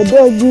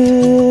gbòdògì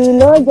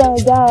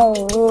lọ́jọ́jà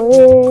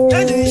òwe.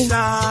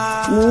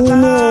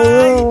 Nínú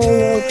eré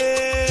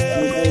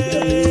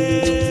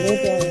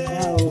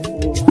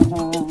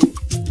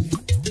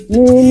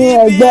nínú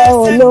ẹgbẹ́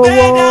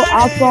olówó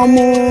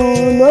afọ́mú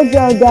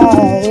lọ́jọ́jà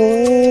òwe.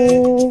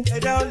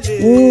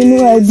 Nínú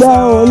ẹgbẹ́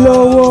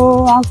olówó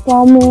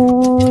afọ́mú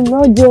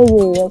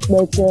lọ́jọ́yè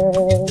rẹpẹtẹ.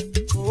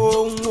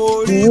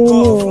 Nínú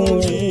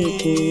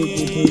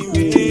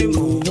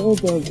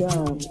lọ́jọ́jà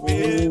òwe.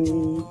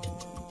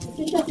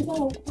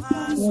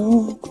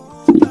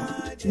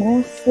 Mo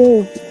ṣe.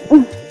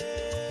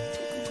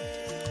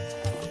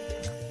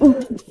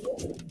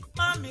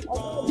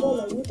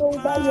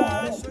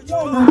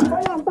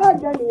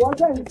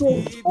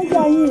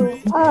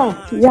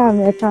 Ìyá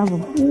mi ẹ káàbọ̀.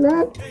 Ilé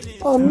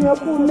ọ̀mí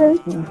ẹkúnlé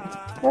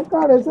ẹ̀ka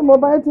rẹ̀ tí mo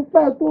bá ti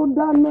pẹ́ tó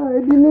dáná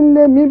ebi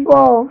nílé mi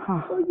bọ̀.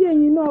 Ó yé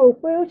ẹ̀yin náà ò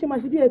pé ó ṣe máa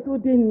ṣe bí ẹ tó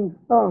dé ni.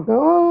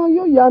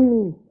 Yóò yá mi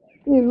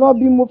ìlọ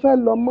bí mo fẹ́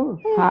lọ mọ́.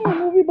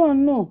 Mo bíbọ̀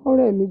náà.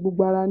 Ọ̀rẹ́ mi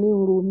gbogbo ara ní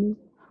ń ro mí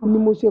ni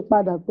mo ṣe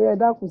padà pé ẹ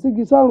dákun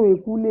sígi sọ́run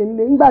èkú lé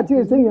nílé nígbà tí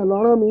èsì èèyàn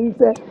lọ́rán mi ń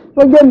fẹ́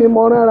tó gbé mi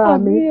mọ rárá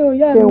mi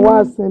kí n wá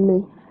sinmi.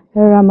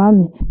 ẹ ra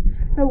màmí.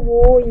 ẹ wo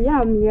ìyá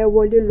mi ẹ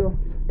wọlé lọ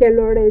kẹ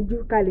lọ rẹ jú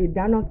ká lè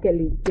dáná kẹ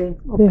lè jẹ.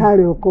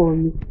 ọ̀kàrẹ̀ ọkọ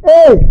mi.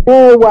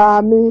 wà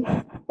mí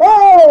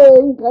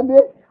nǹkan dé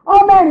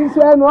ọmọ ẹ̀rìn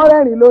sọ ẹnu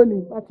ọ̀rẹ́rìn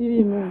lónìí. láti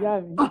rí mi ìyá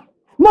mi.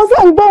 mo sọ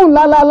ń gbóhùn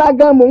lálálá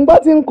gan mò ń gbọ́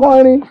tí ń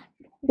kọrin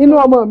inú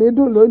ọmọ mi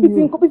dùn lónìí.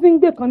 bí tí ń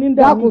gbé kan ní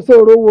dàmí. dákun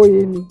sọ̀rọ̀ owó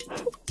yẹn ni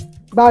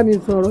bá mi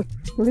sọ̀rọ̀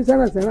orí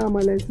sẹ́rànsẹ́ràn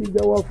àmọ́lẹ̀ sí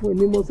jẹ́wọ́ fún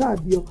èmi mo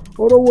sáàbí ọ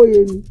orówó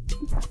yẹn ni.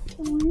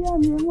 ìyá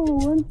mi ẹ mọ̀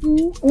wọ́n ti.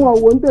 n ò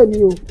wò ń tèmi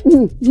o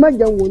má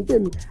jẹun wò ń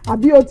tèmi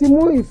àbí o ti mú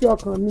ìfẹ́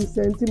ọkàn mi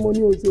sẹ́ni tí mo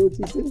ní o ṣe o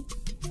ti ṣe.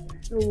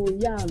 owó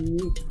ìyá mi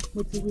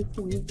mo ti rí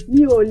fún yín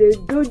mi ò lè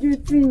dójú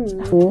tì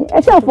yín. ẹ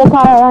ṣàfọkà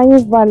ara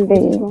yín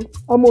balẹ̀.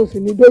 ọmọ ò sì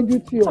ní dójú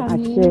tì ọ.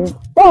 àṣẹ.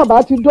 bọ́ọ̀ bá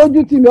ti dójú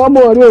tì mí ọmọ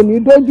rẹ ò ní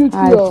dójú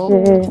tì ọ.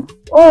 àṣẹ.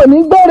 o ò ní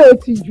gbèrè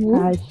tìjú.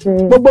 àṣẹ.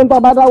 gbogbo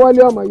nǹkan bá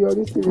dáwọ́lé ọmọ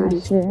yọrí sí rere.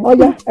 àṣẹ.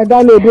 ọyá ẹ̀dá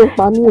lè dé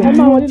pa mí o. ẹ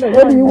máa wọlé lọ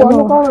ìyá èmi ìwọ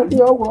ló kọ́rọ̀ sí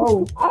ọwọ́ o.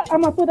 a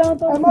máa tó dáná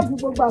tó. ẹ má fi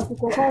gbogbo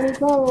àsìkò kọrin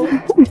tán o.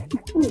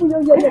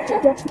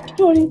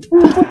 sórí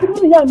mo ti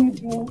múnú ìyá mi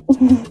dùn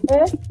ẹ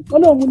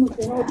ọlọ́run múnú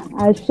tẹ̀wọ́.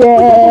 àṣẹ.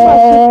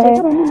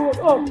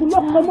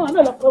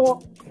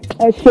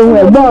 ẹ ṣeun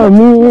ẹ̀gbọ́n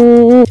mi.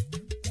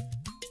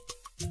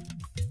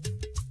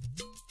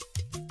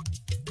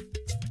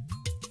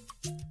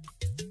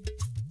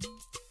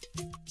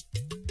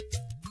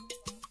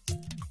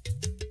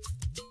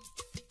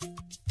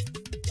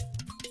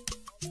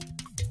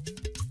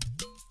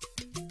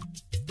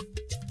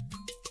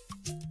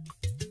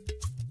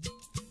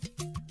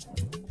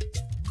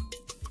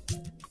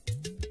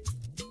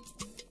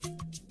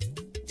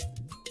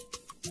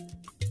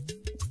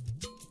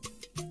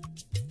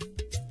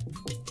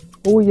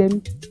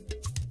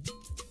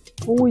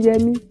 owó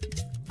yẹmí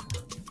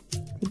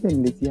síbẹ̀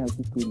nílé tí a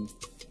ti tó ni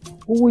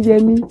owó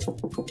yẹmí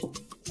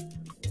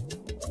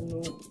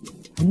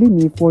ilé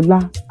mi fọlá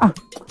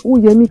owó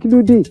yẹmí kí ló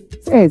dé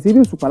ẹ̀ sí rí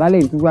òṣùpá lálẹ́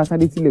yìí tó wá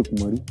sáré tilẹ̀kùn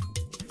mọ́rí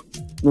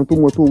náà tó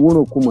mọ tó owó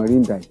náà kó mọ́rí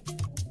ń dà yìí.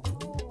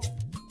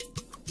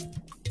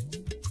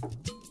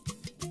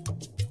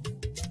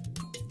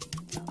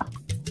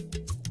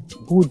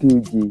 bóde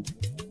oje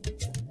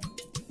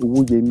owó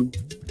yẹmí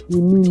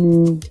èmi ni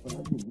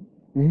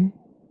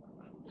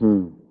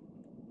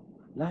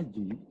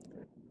láàjì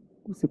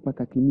ó ṣe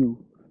pàtàkì ni o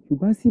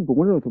ṣùgbọ́n sì bọ̀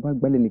wọ́n lọ́rọ̀ tó bá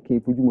gbalẹ̀ nìkan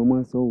ìfojúmọ́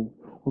máa ń sọ o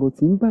ọ̀rọ̀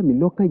tí ń bà mí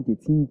lọ́kàn jẹ́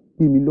tí ń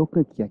gbé mi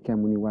lọ́kàn kíákíá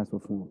mo ní wá sọ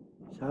fún ọ.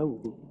 ṣáwó.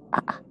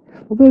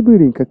 mo fẹ́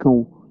béèrè nǹkan kan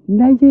o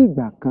láyé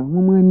ìgbà kan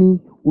wọ́n máa ń ní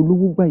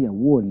olówó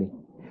gbàyàwó ọ̀lẹ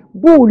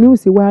bó o ní ó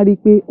ṣe wá rí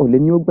pé ọ̀lẹ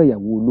ni ó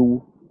gbàyàwó olówó.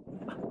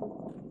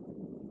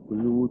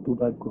 olówó tó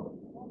bá gọ̀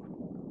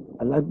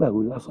alágbàro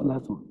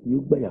lásánlásán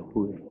yóò gbàyàwó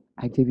rẹ̀.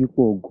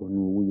 ajẹ́bípọ̀ ọgọ̀ ni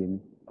owó yẹmi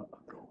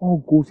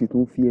ọgọ́ ó sì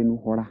tún fi ẹnu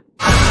họra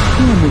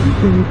kí ọmọ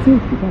ìgbẹ́ ẹni tí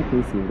èkó bá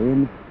tẹ̀sẹ̀ rẹ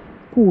nù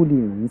tó o lè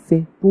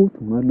ránṣẹ́ tó o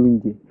tún rán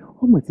lóúnjẹ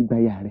ọmọ ti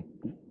gbáyà rẹ̀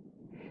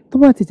tó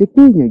bá ti ṣe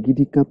pé èèyàn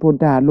gidi kan tó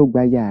dáa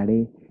lọ́gbáyà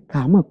rẹ̀ kà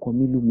á mọ̀ kọ́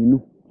mí lóminú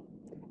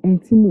ẹni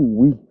tí mò ń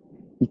wí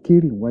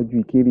ìkéré iwájú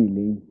ìkéré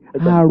lẹ́yìn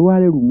àrò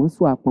arẹrù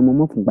mọ́sọ̀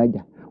apọnmọ́mọ́ fún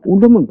gbàjà òun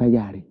ló mọ̀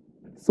gbáyà rẹ̀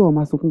sọ ọ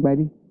máa sọ fún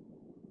gbadé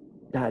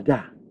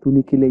dáadáa tó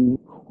ní kí lẹ́yìn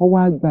ọwọ́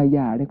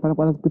àgbáyà rẹ̀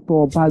pátápátá pé tó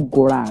o bá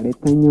gọra rẹ̀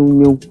tán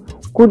yánnyán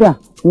kódà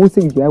wọ́n sì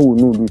gbéyàwó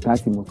náà lù tá a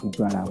ti mọ̀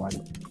fojú ara wa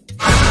lọ.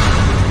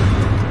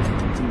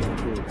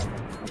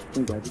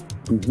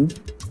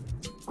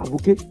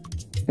 àbùké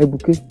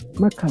ẹbùké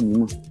má kà mí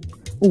mọ́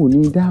ò ní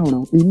dá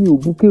ọ̀ràn èmi ò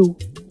bùké o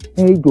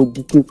ẹ jọ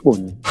bùké pọ̀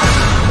ni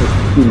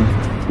ẹbùké ni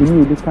èmi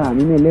ò lè kára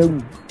mi náà lẹ́rù.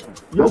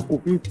 yóò kò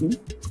fi fún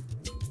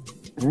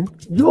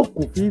yóò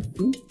kò fi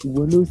fún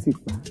ìwọ ló sì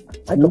pa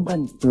àjọpá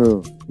ni.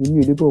 èmi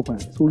ò lè bọ̀ pa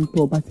sórí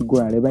tó o bá ti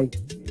gọra rẹ báyìí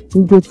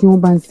níjọ́ tí wọ́n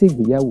bá ń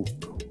ṣègbéyàwó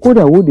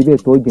kódà ó débẹ̀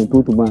tó jẹun tó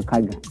tó bá ń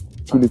kága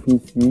kí ló fi ń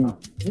sí yìí.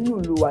 nínú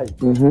ìlú wa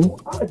yìí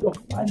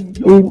àjọpá ni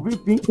yóò kò fi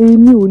fún.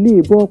 èmi ò lè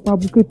bọ́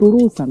pabuké toró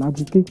òsàlà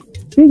buké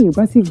béèyàn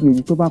bá sì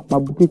gbìyànjú tó bá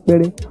pabuké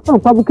pẹ́rẹ́ ọ̀n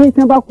pabuké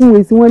tí wọ́n bá kún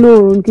èsì wọn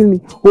lóorun kí ni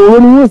òru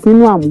ni yóò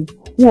sínú àmú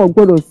wọn ò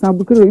gbọ́dọ̀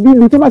sabuké rò ibi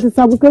ìlú tó bá ti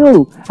sabuké rò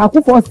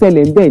àkúfọ̀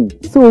ṣẹlẹ̀ ń bẹ̀ ni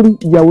sórí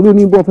ìyàwó ló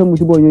ní bọ́ fẹ́ mu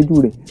ti bọ́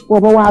yanjú rẹ̀ bọ́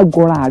bá wá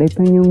gọra rẹ̀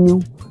tán yányán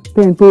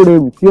tẹ́ni tó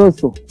rẹrù tí ó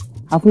sọ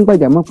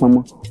afúngbàjàmọ́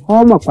pọnmọ́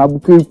ọmọ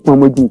pabuké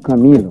pọnmọ́ ju nǹkan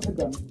míì lọ.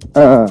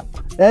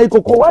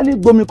 ìkòkò wá ní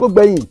gbomi kó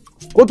gbẹ̀yìn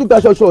kó tún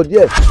gbaṣọ ṣọ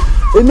díẹ̀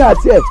èmi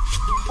àti ẹ̀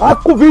á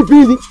kú fífi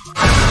ni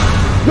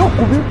yóò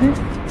kú fífi.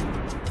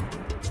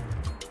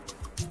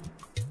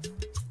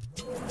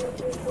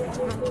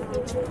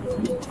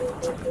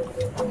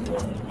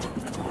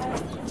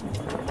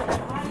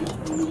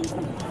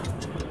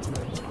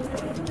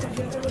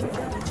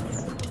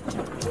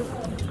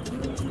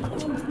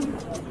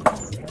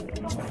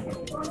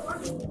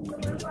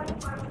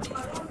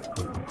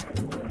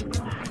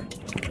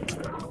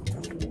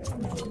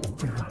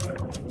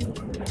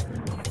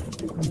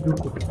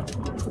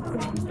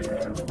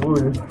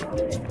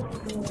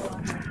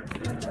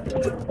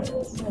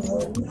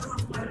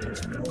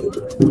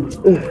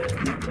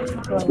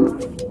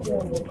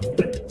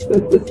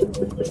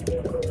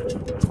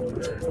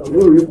 àwọn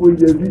òwe kò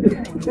jẹ bí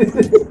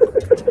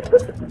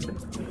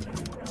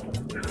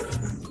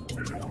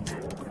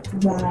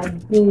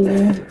Gbàgbé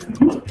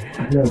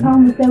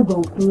káwọn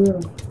tẹ̀gàn kúrò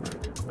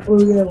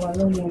orí ẹwà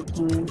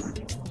lọ́mọkùnrin.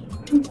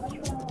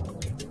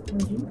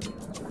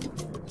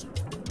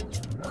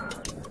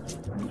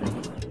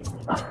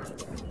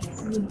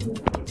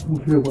 Mo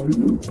fẹ́ wà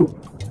lóòótọ́.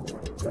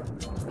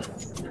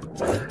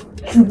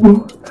 Ṣùgbọ́n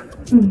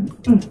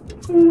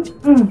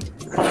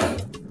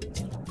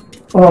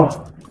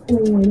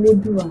ohun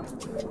Elédùà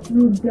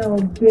ló dá ọ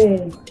bẹ́ẹ̀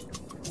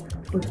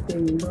ọ̀sẹ̀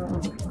ìlú.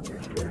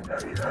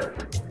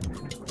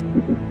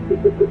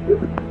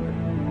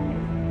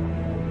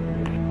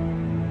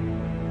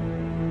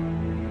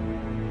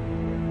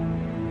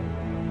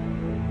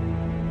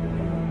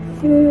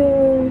 Ṣé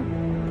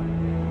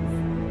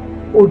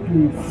odò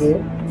ìfẹ́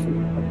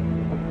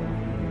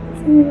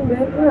tí ń bẹ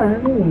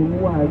láàárín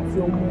ìwọ àti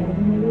ọmọ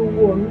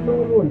olówó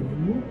ọlọ́rọ̀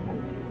yìí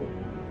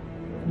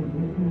kò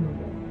ní bí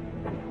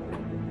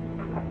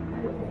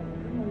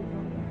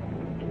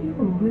kí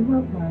ọ̀rẹ́ má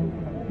bàa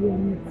dàbí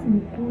ẹni tí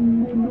tó ń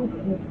lé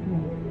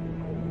lókùnkùn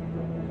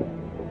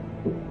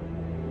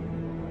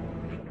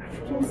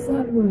tó sá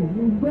lọ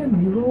ìlú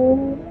gbẹ̀míró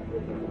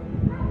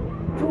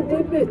tó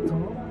débẹ̀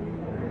tán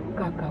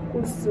kàkà kó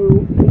so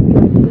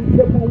ìgbà tó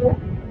jẹ́ mọ́wọ́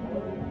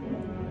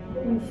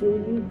ṣe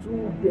lójú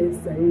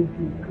ìdẹ̀sà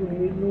èdè kan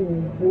inú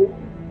igbó.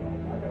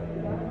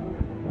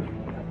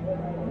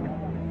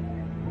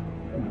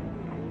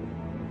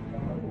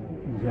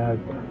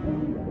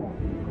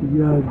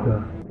 Ìyá àgbà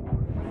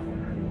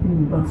bí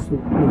n bá sọ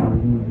pé àwọn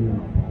ilé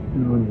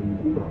irọ́ ni mo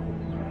gbà.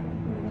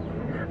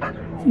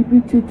 Ibi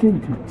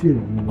jẹ́jẹ̀jẹ̀ díẹ̀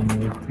ni mo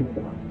fi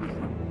pa.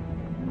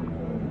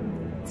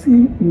 Tí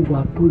ìwà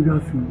tó yá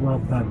fi wá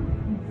bá mi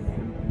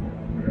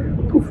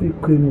tó fi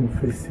kẹnu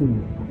ìfẹ́ sí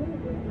mi.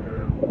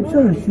 Kò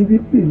ṣáà ṣe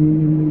wípé mi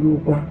ni mo ló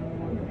bá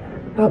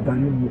tábà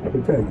ní mo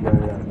kọjá ìyá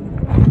ara mi.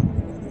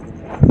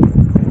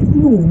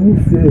 Yóò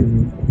nífẹ̀ẹ́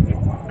mi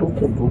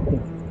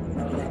tọkàntọkàn.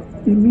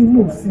 Èmi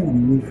náà sì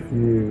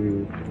nífẹ̀ẹ́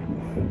rẹ̀.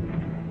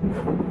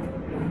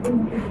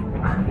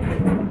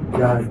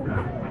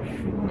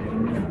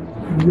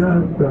 Ìyá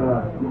àgbà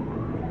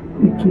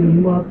ike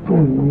má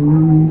tàn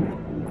ní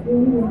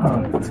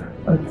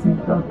àti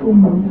ìgbà tó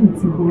mọ ní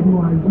ti wọnú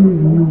ayé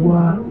mi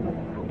wá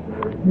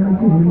ní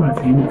ayé mi mà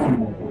ti ní ti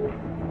wọ̀.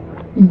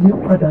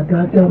 Ìyípadà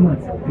dáadáa mà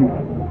ti dé.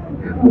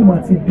 Mo mà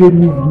ti dé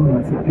ní ìlú mà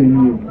ti dé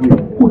ní ẹgbẹ́.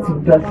 Ó ti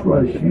daṣọ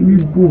àṣírí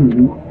bò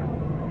mí.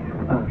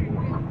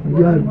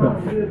 Ìyá àgbà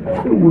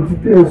ewo ti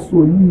tẹ́ ẹ sọ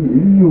yìí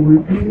èyí ò wé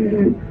pé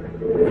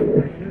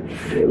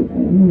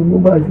mi mo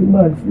bá ṣe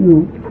máa ṣe o.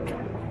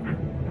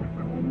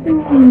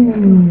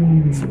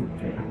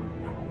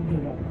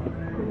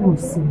 Ó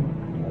sì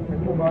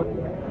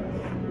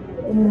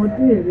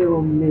ọmọdé rẹ ò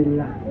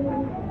mẹ́la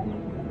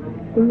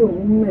ó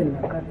lóun mẹ́la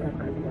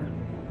kátàkátà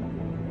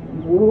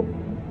wo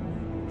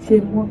ṣe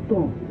mọ́tò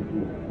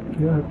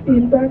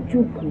ìbá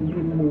jókòó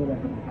bí mo rà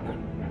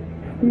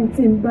ní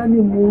tí n bá ní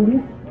mo rí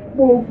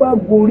bó bá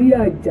gorí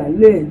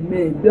àjálẹ̀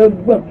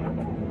mẹ́ẹ̀ẹ́dọ́gbọ̀n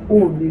ò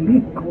lè rí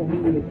kan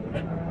rẹ̀.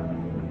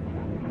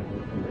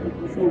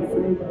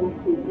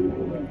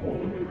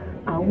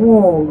 Àwọn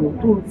ọ̀rọ̀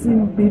tó ti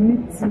ń bi mí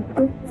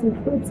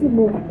tipẹ́ tí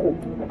mo kọ̀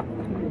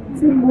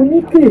tí mo ní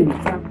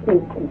kéèta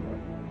kòkò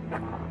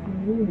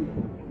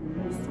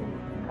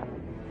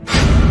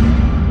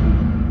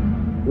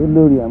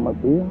olórí àmọ́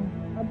pé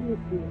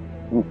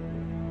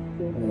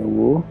ẹ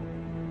wò ó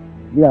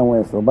bí àwọn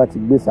ẹ̀ṣọ́ bá ti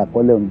gbé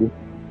sàkọ́lẹ̀ òǹdé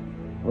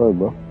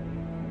ọ̀gbọ́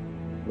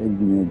ẹ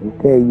gbìyànjú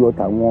kẹ́ ẹ yọ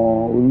tàwọn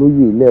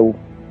olóyè ilẹ̀ o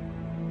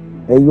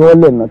ẹ yọ ọ́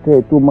lẹ̀nà kẹ́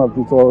ẹ tó máa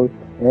fi sọ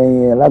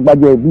ẹ̀yìn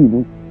lágbájá ẹbí mi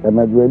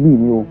tẹ̀mẹ̀dù ẹbí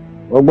mi o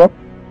ọgbọ́.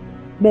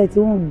 bẹ́ẹ̀ tí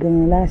wọ́n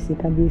gan-an láṣẹ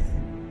kábíyèsí.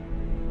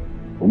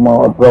 ó mọ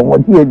ọ̀rọ̀ wọn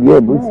díẹ̀ díẹ̀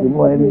bó ṣe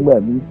mọ́ ẹ nígbà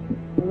bí.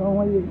 ọ̀rọ̀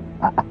wọn yé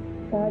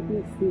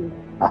kábíyèsí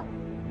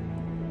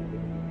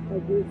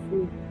kábíyèsí.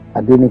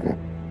 Adéníkẹ́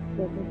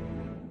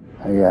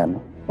àyà mi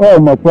ọ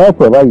mọ̀ pé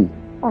ọ̀pẹ̀ báyìí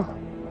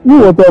ní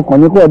ìwọ tó ọkàn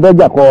ní kó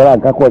ọdọ́jà kọ ọ̀rá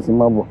nǹkan kọ̀ sí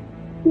mọ́ bọ̀.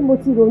 tí mo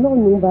ti rò náà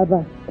nù bàbá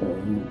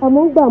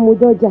àmọ́ ń gbà mú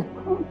dọ́jà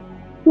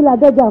kí la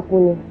dọ́jà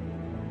fún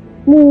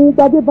ni ní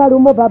gbadé bá ro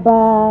mọ́ bàbá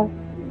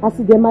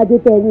Àsìdèmádé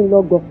tẹ̀yìn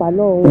lọ́gọ̀fà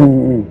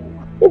lọ́hùn-ún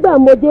nígbà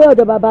mo dé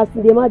ọ̀dọ̀ bàbá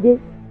Àsìdèmádé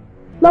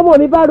lọ́mọ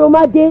mi bá ro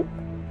mádé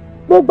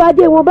gbogbo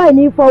adé wọn báyìí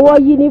ní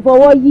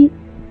fọwọ́ yí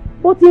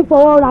ó ti ń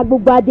fọwọ́ ra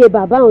gbogbo adé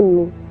bàbá òun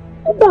nù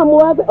nígbà mo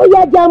wá pé ó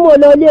yá já mọ́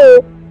lọlé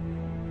o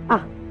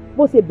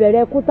bó ṣe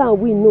bẹ̀rẹ̀ ẹkún tá à ń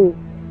wí nù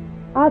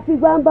àfi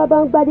gbàǹbá bá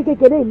ń gbádé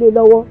kékeré ilé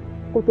lọ́wọ́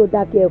kó tó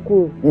dákẹ́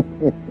ẹkún.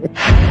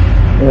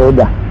 ẹ ó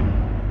dà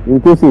èyí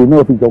tó ṣe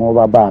náà fi jọmọ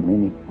bàbá mi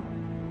ni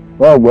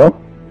ọgbọ́n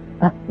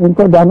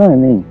nǹkan náà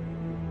ni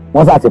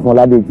wọ́n sá ti fún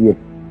ládé tiẹ̀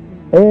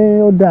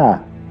ó dà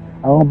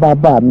àwọn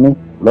bàbá mi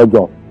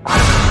lọ́jọ́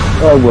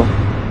ọgbọ́n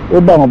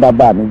ó bá àwọn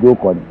bàbá mi jó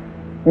kọ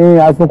ni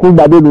asunkún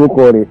gbadé ló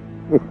kọ rẹ̀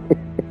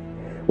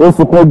ó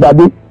sunkún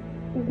gbadé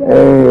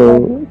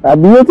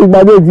àbí yóò ti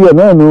gbadé tiẹ̀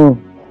náà nù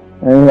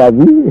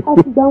àbí. a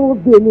ti gbá wọn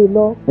gbélé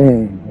lọ.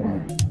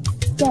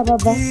 ṣé a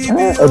bàbá.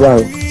 ọba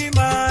o.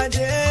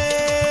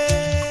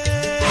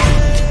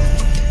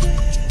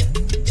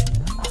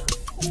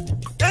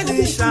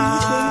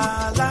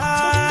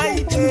 Inshallah.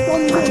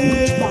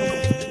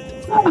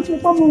 ìṣe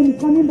fọ́mọ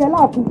nìkan níbẹ̀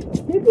láàfin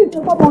kì í sì ṣe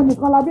fọ́mọ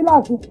nìkan labí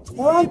láàfin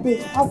ẹ wá ń pè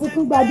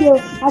àfikún gbadé o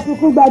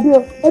àfikún gbadé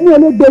o èmi ò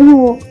lè gbẹ̀yìn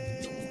o.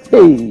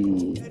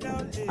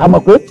 àmọ̀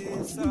pé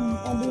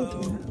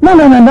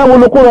náà wo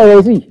ló kó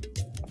rẹ̀ sí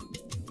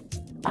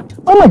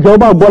wọ́n mọ̀ jẹ́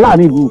ọba gbọ́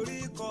láàrin ìlú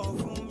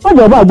wọ́n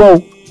jẹ́ ọba gbọ́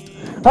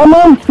o ọmọ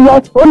ń fi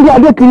oúnjẹ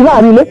adé kiri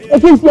láàrin ilé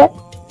etí ń tiẹ́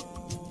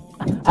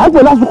àpò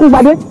lásìkò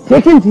gbadé ṣe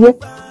kí n tiẹ́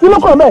kí ló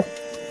kọ̀ bẹ́ẹ̀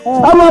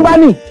ọmọ ọba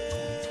ní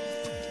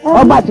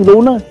ọba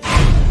tìlóhùn náà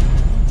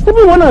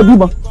síbí wọn náà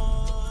bímọ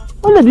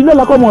ó lè dín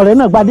lọ́la kọ́mọ rẹ̀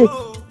náà gbadé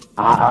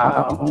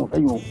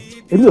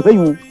èmi ò fẹ́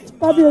yun o.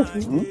 kábíyèsí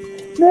ní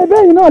ẹgbẹ́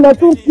yìí náà lẹ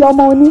tún fi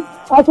ọmọ oní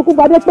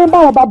àsùnkúnbadé pé ń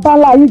báwọn bàbá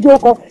ńlá yìí jó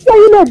kọ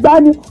lẹ́yìn lè gbá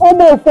ni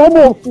ọmọ òfò ọmọ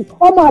òfò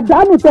ọmọ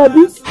àdánù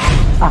tẹbí.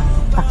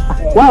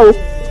 wá o.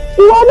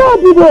 ìwọ náà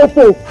bímọ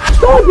òfò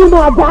tó bímọ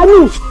àdánù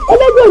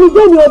ẹlẹ́gbẹ́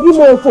oníjẹ́ ni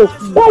òbímọ òfò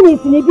bẹ́ẹ̀ ni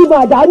ìsìn ní bímọ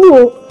àdánù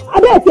o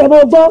abẹ́ ẹ̀sẹ̀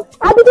mọ̀ gbọ́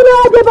àbíkí ni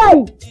wọ́n dé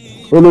báyìí.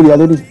 olórí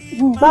alónìkẹ́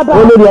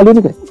olórí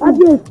alónìkẹ́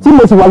tí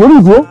mo sì wà lórí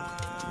ìdúró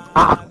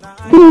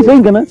kí ni ìṣe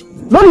nǹkan náà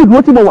lórí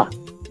ìdúró tí mo wà.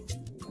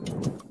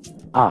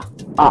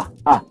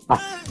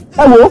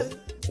 ẹ wo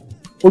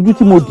ojú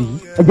tí mo dì í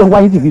ẹ jẹ́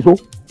wáyé sì fi so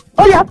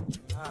ó yá.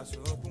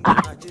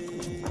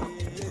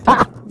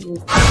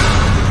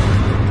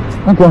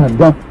 wọ́n ti hàn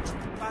gbọ́n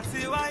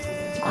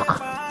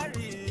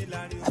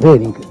abẹ́rẹ́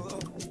nìkan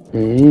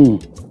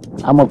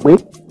a mọ̀ pé.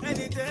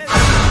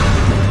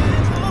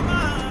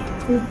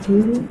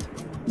 kékeré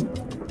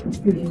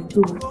èyí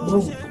tó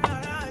gbọ́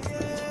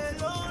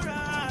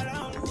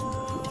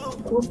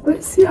kò pẹ́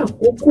sí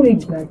àkókò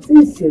ìgbà tí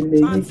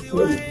ìṣẹ̀lẹ̀ yìí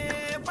ṣẹlẹ̀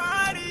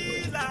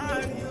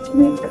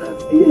ní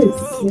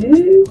kábíyèsí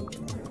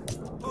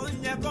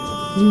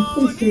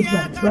ikú ṣe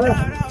bàbá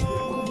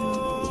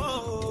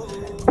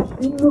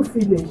nínú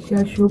filẹ̀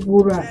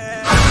ṣaṣọ́búra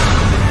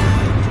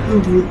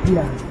lórí ibi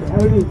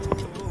àgbáre.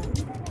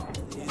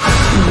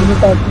 ìlú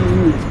ká kí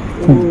yín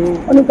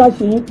wọ́n ní ká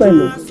ṣe yín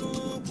pẹ̀lẹ́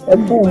ẹ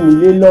kú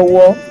òmùlé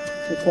lọ́wọ́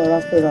ẹ̀kọ́ ara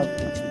fẹ́ra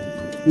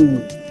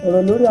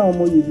ọ̀rọ̀ lórí àwọn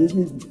ọmọ yìí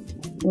méjèèjì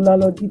ńlá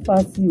lọ dí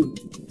fásì o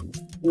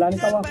ńlá ní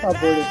ká wá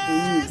fàbọ̀ rẹ̀ fún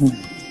yìí.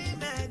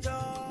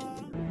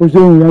 ó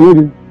ṣeun ìyá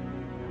lóde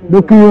ló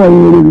kí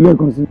ẹ̀yin olórí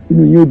lẹ́ẹ̀kan sí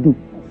inú yín ó dùn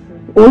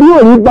orí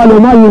òní balẹ̀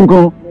má yí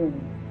nǹkan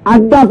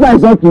adáfà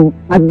ìsọ̀tún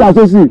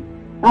adásósì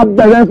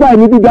abẹ̀rẹ̀ fáì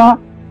ní dídá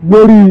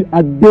lórí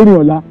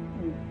adérìnọ̀lá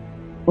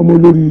ọmọ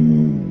olórí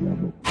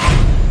ìyàbọ̀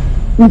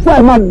ìfẹ́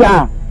ẹ̀ má dà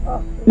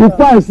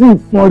ìfẹ́ ẹ̀ sì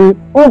fọ́nre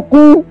ó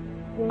kú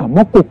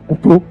àmọ́ kò kú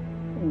tó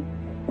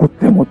kò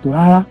tẹ̀mọ̀ tó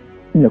rárá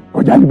ìyẹn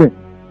kọjá níbẹ̀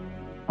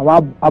àwa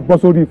abọ́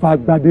sórí ifá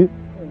gbadé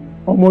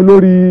ọmọ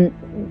olórí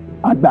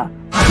àgbà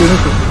àti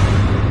oníṣẹ́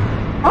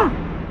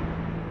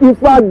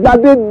ifá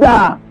gbadé dà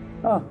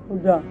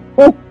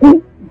ó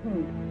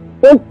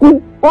kú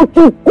ó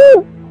tún kú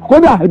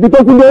kódà ibi tó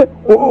tún dé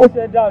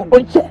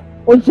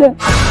ó ṣe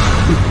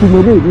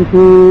ìtumọ̀ lè ní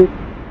pé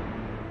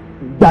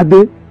gbadé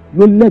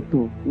ló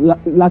lẹ́tọ̀ọ́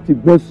láti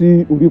gbọ́ sí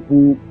orípo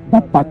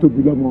bàbá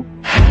tóbi lọ́mọ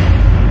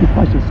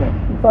ifá ṣe sọ.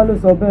 ifá ló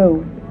sọ bẹ́ẹ̀ o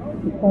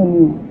ifá ni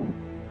o.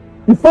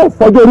 ifá ò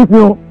fọjọ́ orí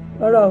fún ọ.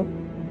 rárá o.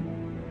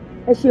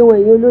 ẹ ṣe wọ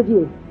èyí olódì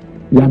ẹ.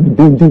 ìyá mi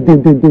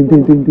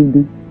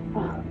déndéndéndéndéndéndé.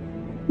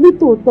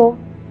 nítòótọ́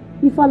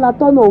ifá la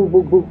tọ́nà ohun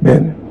gbogbo.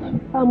 bẹ́ẹ̀ni.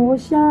 àmọ́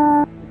ṣá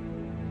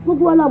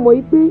gbogbo wa la mọ̀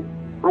yìí pé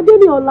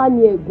adéníọlá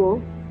ni ẹ̀gbọ́n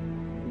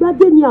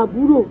gbadé ni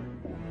àbúrò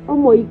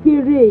ọmọ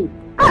ìkéré.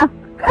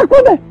 ẹ kú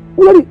bẹ́ẹ̀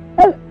olórí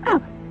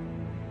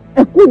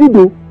ẹ kú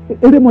dídò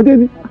erémọdé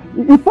ni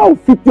ifá ò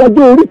fi ti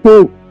ọjọ́ orí tó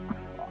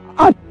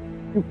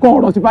ikọ̀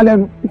ọ̀rọ̀ sífà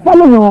lẹ́nu ifá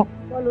ló yàn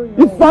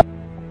ifá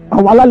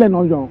àwọn alálẹ̀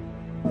náà yàn.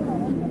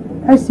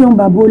 ẹ ṣeun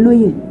bàbá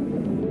olóyè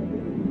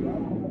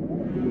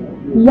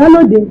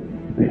ìyálòde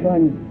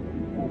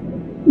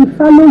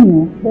ifá ló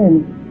yàn bẹ́ẹ̀ ni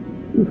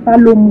ifá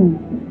ló mú un.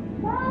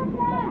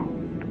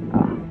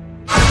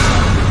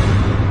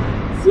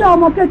 tí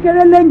ọmọ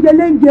kékeré léńjẹ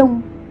ń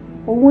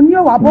òun ni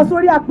ó wá bọ́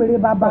sórí àpèrè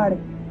bàbá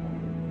rẹ̀.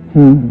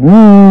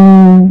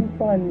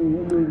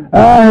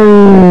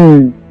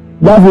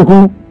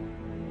 láfikún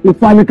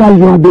ifá ní ká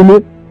yan abẹ́lé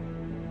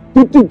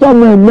títí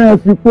tọ́mọ ẹ̀mẹ́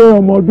fi pé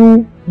ọmọ ọdún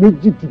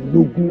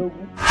méjìdínlógún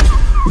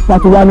ifá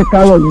tó wá ní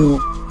kárọ̀ ni o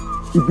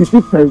ibi tí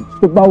fẹ̀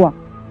tó bá wà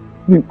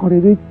ní nǹkan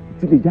rere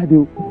ti lè jáde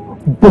o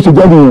bó ṣe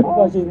jáde yẹn.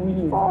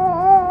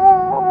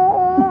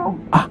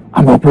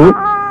 àmọ̀ pé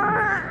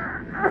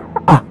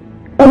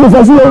ẹ lè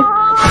fẹ́ sí o.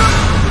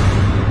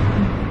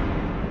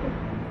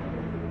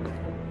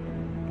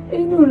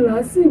 inú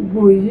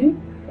lásìgbò yìí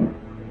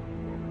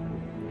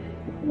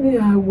ni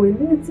àwẹ̀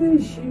ní tí ń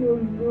ṣe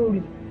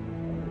olórí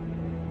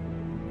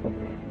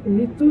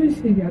èyí tó ń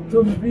ṣèyà tó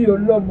bí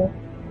ọlọ́mọ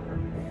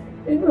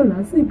inú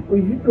lásìgbò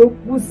yìí ló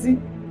kú sí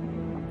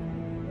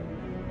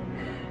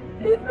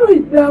inú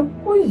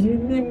ìdààmú yìí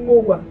ni mo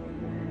wà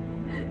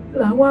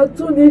làwọn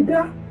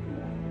atúnidá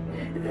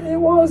ni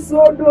wọ́n sọ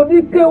ọdún ní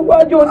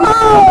kéwájú ní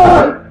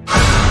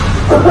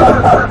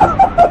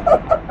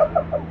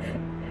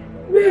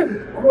bẹ́ẹ̀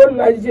kọ́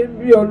la ṣe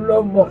bí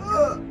ọlọ́mọ.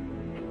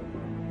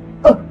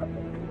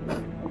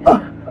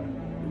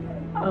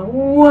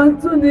 Àwọn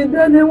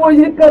atúnidá ni wọ́n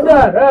yí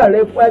kádàrá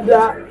rẹ̀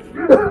padà.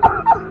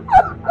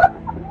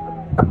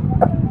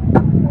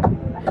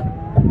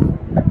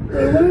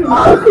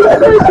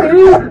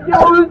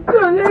 ohun tí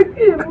ò yẹ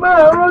kí n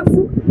máa rántí.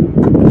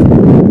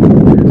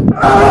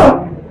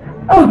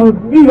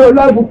 Bí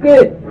Ọlábùkẹ́.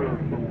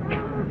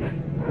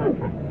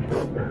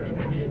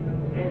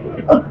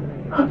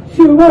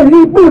 Ṣé wọ́n rí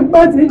pé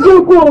bá ti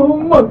jókòó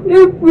òun mọ̀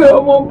pé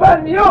ọmọ bá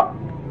ní ọ́?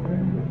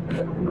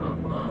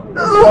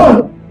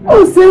 Ó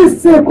ṣeé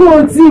ṣe kó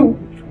o ti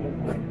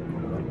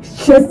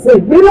ṣẹ̀ṣẹ̀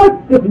gbé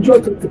láti ọjọ́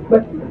tó ti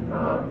pẹ́.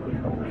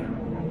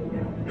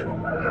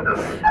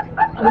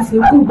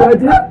 Àsìkò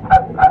gbadé.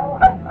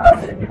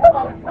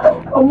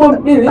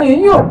 Ọmọbìnrin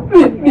yóò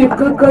bìbì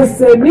kankan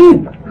sẹ́ni.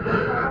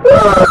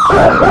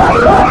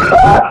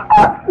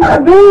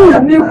 Bẹ́ẹ̀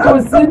ni kò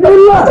sí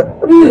nílà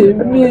bí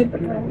mi.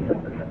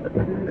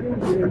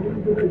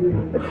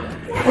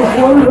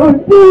 Ọ̀rọ̀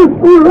ní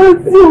ìkúrò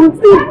tí o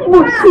ti mú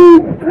sí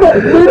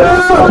gbẹ̀gbẹ́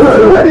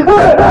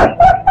náà.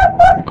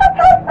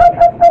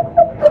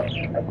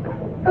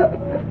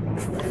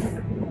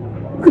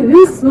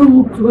 Kìí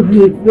sọ̀rọ̀ tó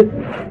lè fẹ́.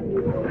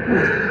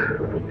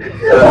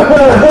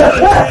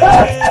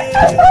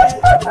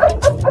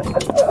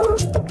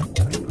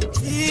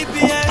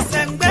 Ibi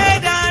ẹsẹ̀ ń gbé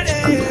dáre.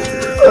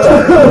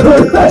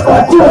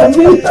 Ọkọ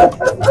mi.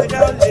 Ẹ̀dá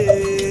ò lè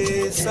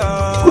sọ.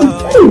 Kò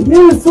tí ì ní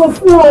sọ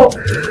fún ọ.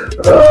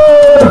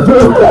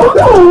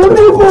 Òun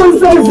ní kò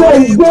ṣẹ̀ṣẹ̀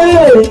gbé.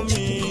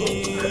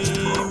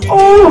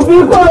 Òun fi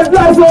kọ́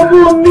dáṣọ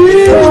fún mi.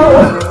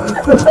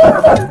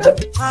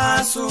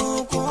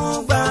 Àsùnkún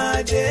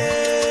gbàdé.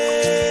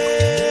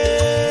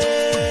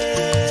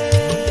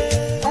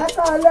 Ẹ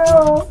kálẹ́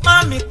o.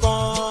 Mami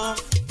kan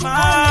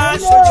máa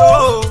ṣojo.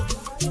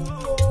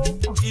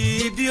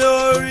 Ibi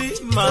orí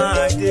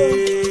máa dé.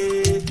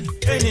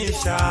 Ẹni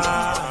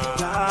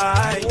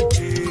ṣàlàyé.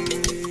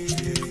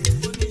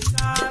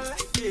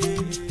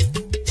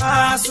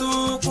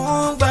 Àsùnkún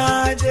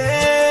gbàdé.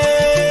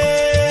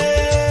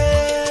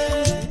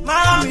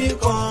 Mami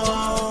kan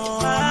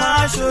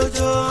máa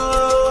ṣojo.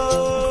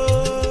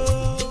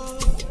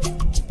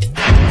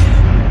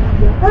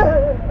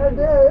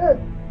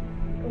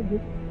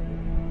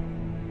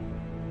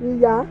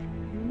 Ìyá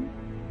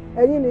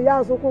ẹ̀yin nìyá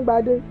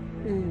Asunkúngbadé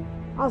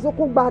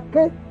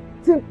Asunkúngbàké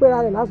tí ń pera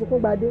rẹ̀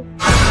lásùnkúngbadé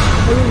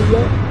ẹ̀yin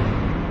nìyẹn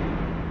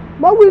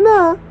mo wí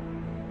náà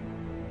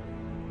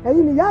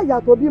ẹ̀yin nìyá ìyá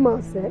tó bímọ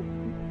ọ̀sẹ́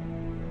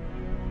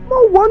mo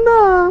wò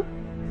náà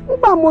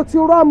nígbà mo ti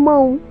rọ́mọ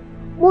òun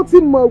mo ti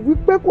mọ̀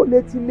wípé kò lè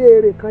ti lé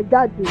èrè kan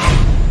jáde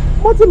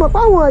mo ti mọ̀ pé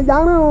àwọn ìyá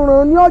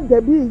ránran ní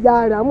ọ̀jẹ̀ bí ìyá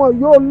rẹ̀ àwọn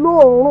yóò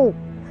lóòórùn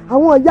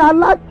àwọn ìyá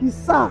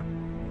alákìísà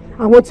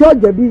àwọn tí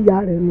ọ̀jẹ̀ bí ìyá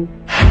rẹ̀ ni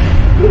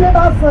ilé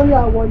bá san ni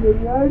àwọn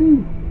èèyàn rí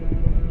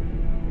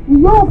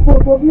ìyá òfò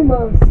tó bímọ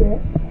ọ̀sẹ́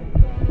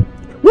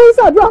ní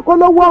ìṣàdúrà kó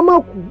lówó ọmọ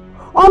kù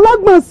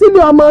ọlọ́gbọ̀n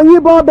sílẹ̀ ọmọ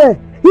yín bọ́ bẹ̀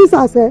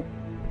ìṣàṣẹ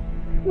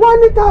wọ́n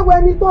ní káwọ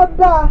ẹni tó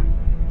dáa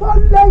tó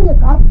lẹ́yìn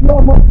ká fi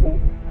ọmọ fún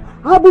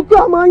àbùkù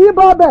ọmọ yín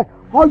bọ́ bẹ̀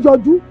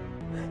ọyọ̀jú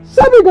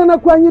ṣebí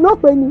gànàkú ẹ̀yìn ló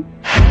pè ní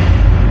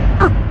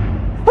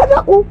ẹ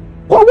dẹ́kun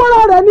kò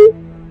wọ́rọ̀ rẹ̀ ní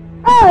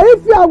ẹ̀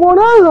fi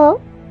àwòrán hàn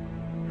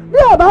bí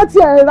ẹ bá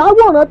tiẹ̀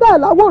ráwòrán tẹ̀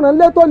láwòrán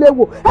lé tó lè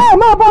wò ẹ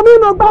máa bọ mí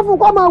inú gbá fún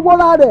kó máa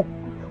wọra rẹ̀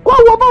kó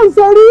wo bó ń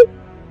ṣe rí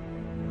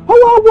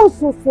ọwọ́ wo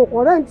sùnsùn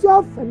ọ̀rẹ́ tí ó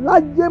fẹ́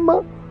láyé mọ́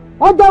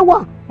ọjọ́ wà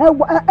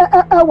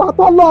ẹwà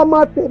tó lọ ọmọ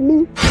tèmi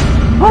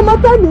ọmọ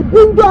tèmi bí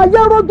ń jọ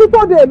ayé rójú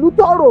tó dé ìlú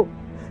tọrọ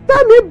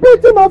tèmi bí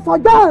tí mo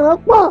fọjá ẹ̀rán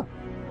pọ̀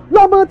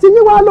lọmọ tí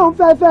yín wá ló ń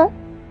fẹ́fẹ́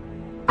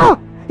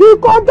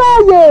ìkọjá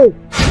ààyè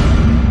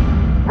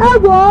ẹ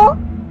wò ó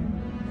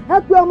ẹ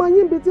pe ọmọ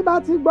yín bí tí bá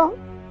ti gbọ́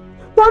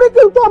torí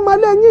kí n tó ọmọ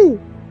lẹ́yìn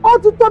ó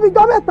ti tóbi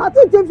jọ mẹ́ta tí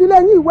n ti fi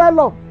lẹ́yìn ìwẹ́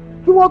lọ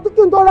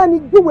kí n tó rẹ́ni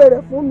júwe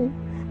rẹ̀ fún mi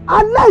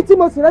alẹ́ tí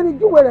mo sì rẹ́ni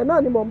júwe rẹ̀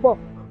náà ni mò ń bọ̀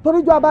torí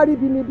jọ abárí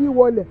ibi ni bí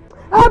wọlé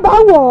ẹ bá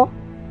wọ̀ ọ́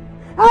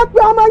ẹ pe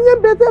ọmọ yín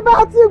bí tí bá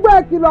ti gbọ́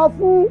ìkìlọ̀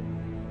fún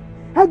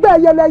ẹgbẹ́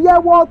yẹlẹyẹ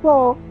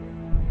wọ́tọ̀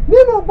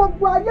nínú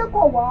gbogbo ayé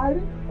kò wá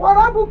rí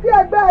kọ̀ọ̀rọ̀ bukí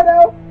ẹgbẹ́ rẹ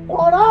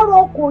kọ̀ọ̀rọ̀ àrò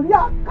kò rí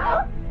àká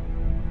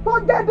tó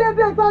jẹ́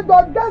déédéé tó jọ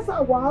gẹ́sà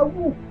wàá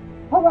wù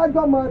ọwọ́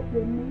ẹjọ́ máa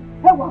tèmi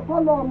ẹwà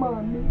fọ́lọ́ ọmọ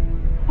mi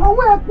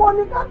àwọn epo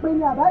ní kápẹ́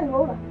ní àbá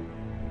ìrora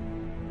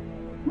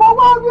mo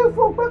wá wí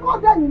fún un pé kó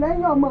dẹ̀yìn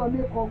lẹ́yìn ọmọ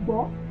mi kò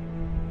gbọ́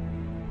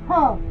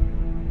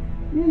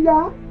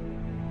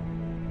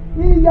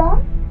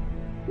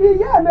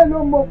ìyá mi ló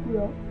mọ̀ pé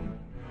ọ́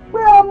pé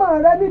ọmọ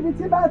rẹ níbi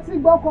tí bá ti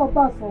gbọ́ kó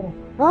bá sọ̀rọ̀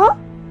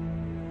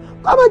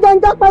kọ́mọ jẹ́ ń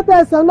jẹ́ pẹ́tẹ́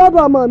ẹsẹ̀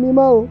lọ́dọ̀ ọmọ mi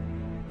mọ́ o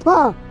tá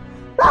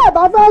ẹ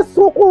bá fẹ́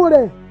sunkún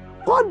rẹ̀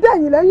kó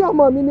dẹ̀yìn lẹ́yìn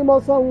ọmọ mi ni mo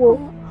sọ wọn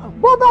o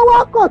bó bá wá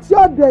kọ̀ tí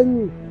ó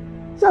dẹ̀yìn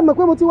ṣé mọ̀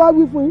pé mo ti wá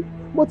wí fún yín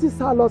mo ti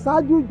sàlọ̀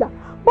ṣáájú ìjà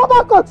bó bá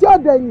kọ̀ tí ó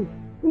dẹ̀yìn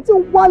n ti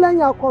wá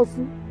lẹ́yìn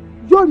akọ̀sù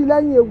yóò rí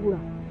lẹ́yìn ewùrà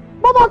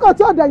bó bá kọ̀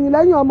tí ó dẹ̀yìn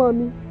lẹ́yìn ọmọ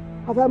mi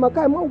àfàìmọ̀ká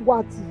ẹ̀ mọ̀ wà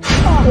tì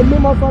èmi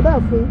mo sọ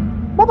bẹ́ẹ̀ fún yín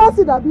bó bá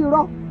sì dàbí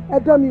irọ́ ẹ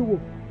dán mi wò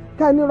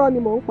ká ẹni irọ́ ni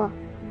mò ń pa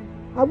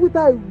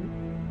àwítà ìwú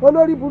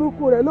olórí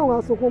burúkú rẹ̀ lóun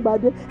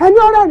Asunkúngbadé ẹni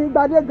ọ̀rẹ́ ní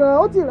gbadé gan-an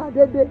ó ti rà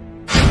déédéé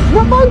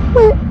wọ́n bá ń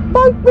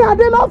pín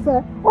adé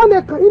lọ́fẹ̀ẹ́ ó lè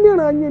kàn yín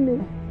níran yín ni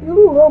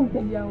irú ìró ń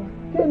bọ̀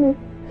kí ni.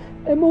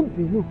 ẹ mọ̀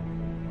bínú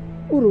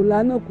òrò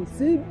lánàá kò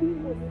sí bí.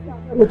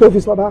 mo tó fi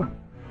sọ bá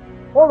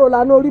orò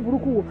lànà orí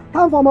burúkú wò tá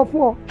ń fọmọ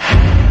fún ọ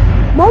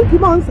mọ̀ ń kí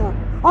mọ̀ ń sà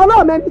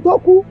ọlọ́ọ̀mẹ́ni tó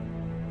kú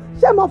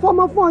ṣé mo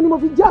fọmọ fún ọ ni mo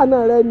fi jẹ́ àná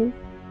rẹ ni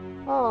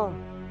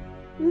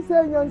iṣẹ́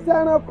èèyàn ń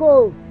sẹ́ranko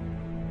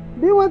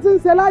bí wọ́n ti ń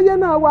ṣe láyé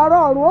náà wà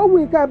rọrùn ó wù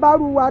ìkẹ́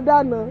ìbárù wa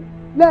dáná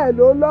lẹ́ẹ̀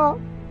ló lọ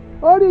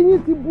orí yín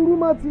ti burú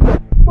mọ́ tilẹ̀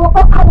mo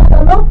kọ́ àwọn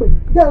ọ̀dọ́ lọ́pẹ́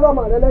jẹ́ ẹ̀rọ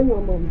ọmọ rẹ lẹ́yìn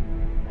ọmọ mi.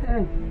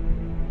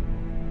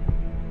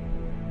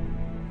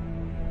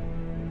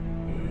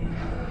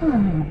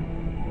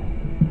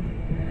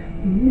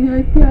 Èmi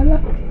ẹgbẹ́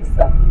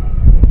alákìísà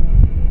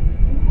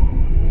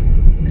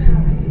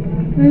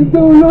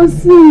ẹgbẹ́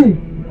olóṣì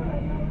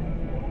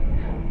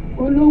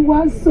olówó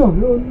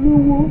sọ̀rọ̀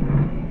olówó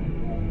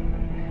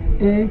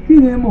kí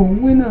ni mò ń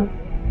wí náà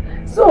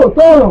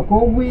sóòótọ́ ọ̀rọ̀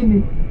kan wí ni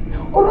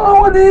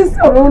olówó ní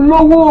sọ̀rọ̀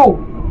olówó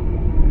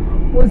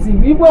mo sì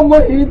wí gbọ́mọ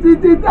èyí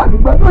títí tàbí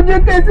gbà tó jẹ́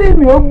kétí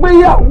mi ó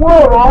gbéyàwó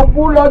ọ̀rọ̀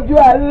ọkú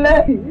lọ́jọ́ alẹ́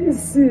yìí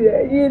sì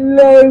ẹ̀yìn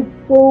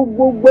lẹ́ẹ̀kọ́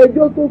gbogbo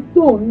ẹjọ́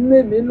tó ń lé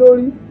mi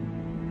lórí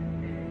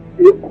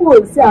bí kò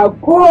sí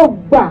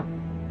àkọ́ọ̀gbà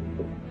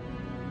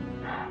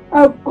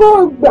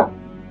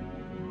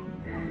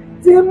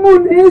tí mú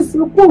ní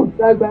sunkún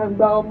ìta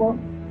gbangba ọmọ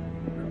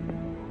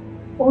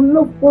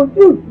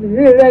olófojú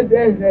ìrírí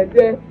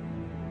rẹ́dẹ̀rẹ́dẹ́.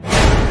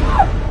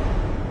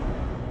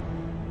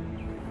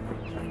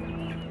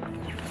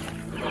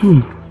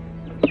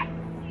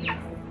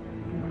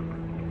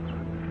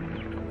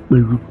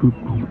 Pẹ̀lú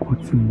gbogbo nǹkan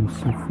tí mo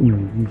sọ fún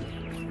ẹ yìí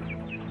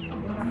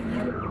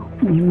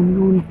òun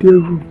ló ń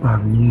dẹ́rù bà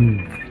mí.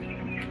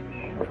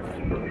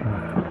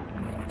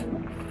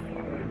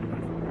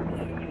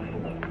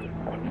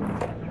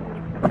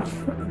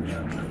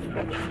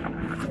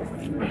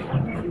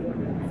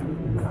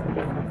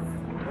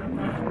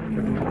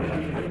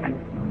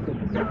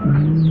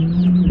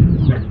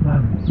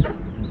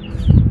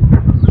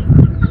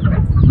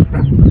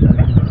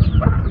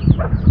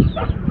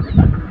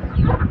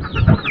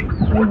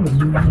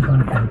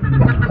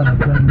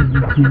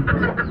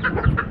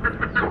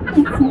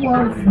 Ó tún wá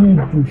fi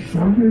ìdùn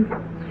sọ́lé.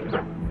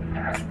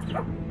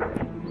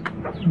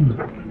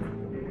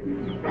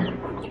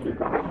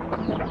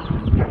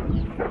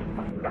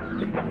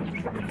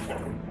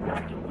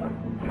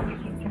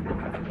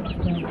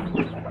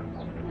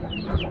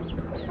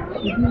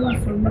 Ìdí wá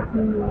sọ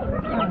wípé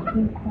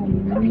káàkiri kan mi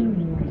ní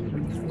ìrìn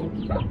àjò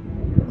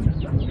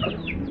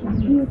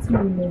bí ó ti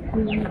lè pé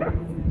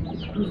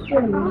ìfẹ́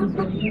ìlú ń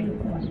bẹ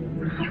lẹ́ẹ̀kan.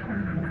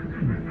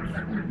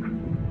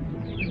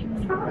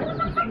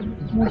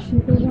 Mo ṣe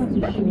tó láti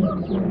ṣe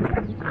ọjọ́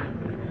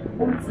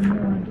láti mú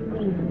àdúrà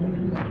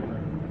ìrírí.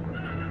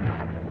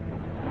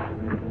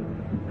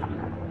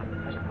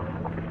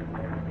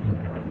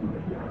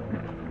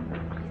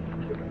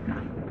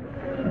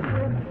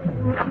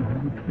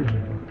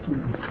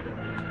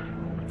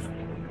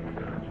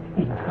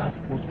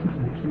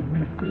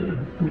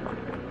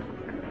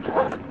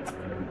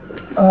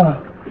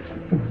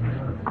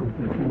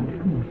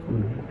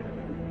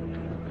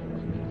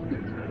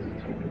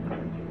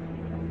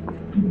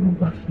 Bí wọ́n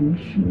bá ṣe ń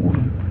ṣe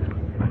wọ́n,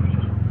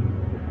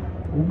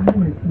 owó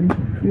ẹgbẹ́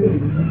ìfẹ́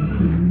rẹ̀ ń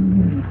gbé nínú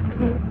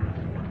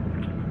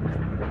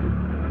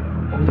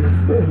ọ̀rọ̀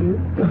ìfẹ́ rẹ̀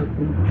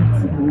dàgbà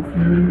tí mo fi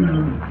ń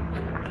rìn.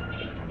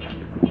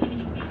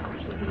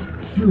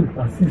 Bí ò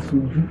bá sì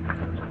sojú,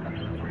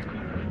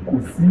 kò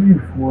sí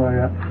ìfún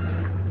ara.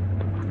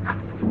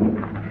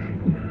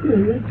 Ìfẹ́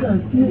rẹ̀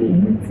dàbí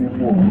èyí tí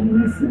mò ń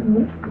rí sínú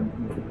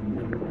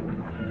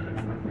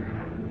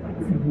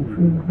tí mo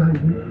fi ń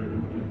gbáyé.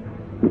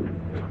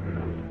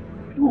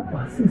 Bí ò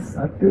bá sì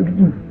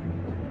sátẹ́gùn,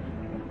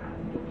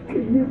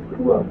 kéye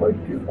tó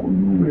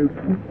àbájẹ́kọ̀ọ́ rẹ̀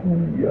kúkú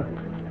yá.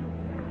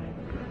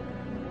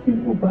 Bí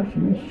mo bá ṣe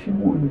ń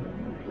ṣíwò ni,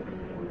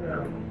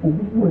 òun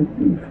mọ̀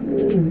pé ìfẹ́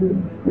rẹ̀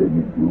ń fẹ́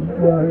ní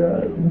gbogbo ara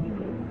mi.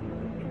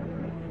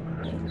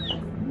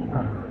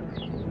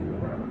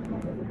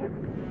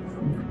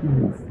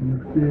 Mo fi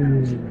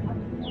bẹ́ẹ̀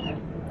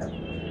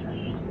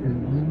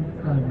ẹ̀rù ń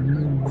bà mí.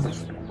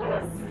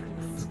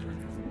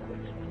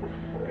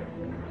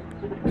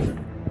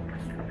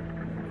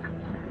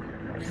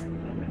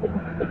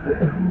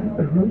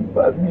 Ẹ̀rù ń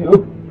bà mí o.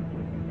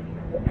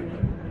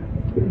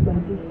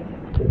 Ìgbàdé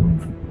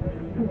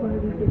tó bá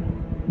rí bẹ́ẹ̀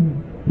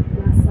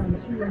lásán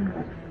kí wọ́n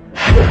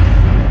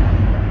mọ̀.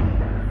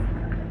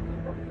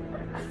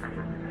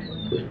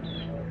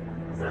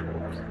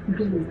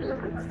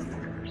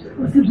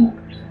 Ó sì bú.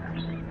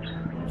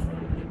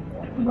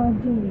 Tó bá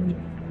jẹ́ ìrìn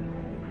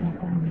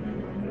bàbá mi.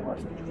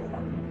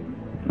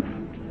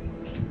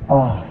 Ó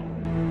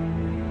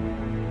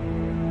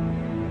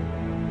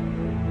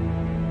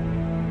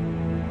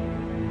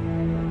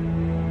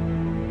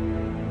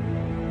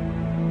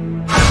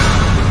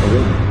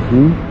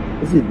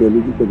sì dẹ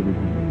lójú pẹ̀lú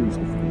gbogbo ìgbà tó ń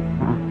sọ fún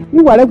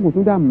mi. Níwà rẹ́gùn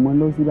tó dààmú mọ́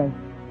lọ sí báyìí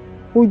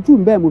ojú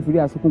ń bẹ́ẹ̀ mo fi rí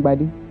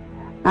Asúnkúngbadé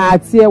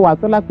àti ẹwà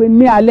tọ́lá pé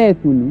ní alẹ́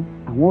ètò ní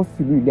àwọn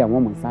sílùú ilé àwọn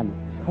ọmọ sálọ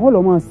àwọn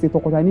lọ́ọ́ máa ṣe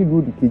tọkọtaya nílùú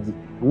òdì kejì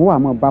àwọn wà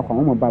máa bá kọ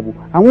àwọn máa bá bò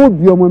àwọn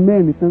òbí ọmọ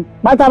mẹ́rin tán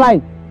pátá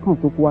báyìí kàn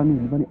tó kó wá ní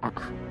ìlú bá ní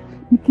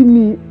ní kí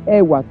ni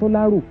ẹwà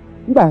tọ́lá rò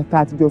nígbà tá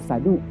a ti jọ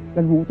sàdéhùn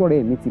lẹ́nu owó tọ́rẹ́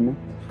ẹ̀mí ti ná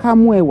ká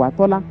mú ẹwà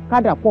tọ́lá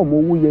ká dà pọ̀ mọ́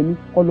owó yẹmí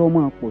kọ́ lọ́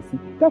máa pọ̀ sí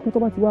dákun tó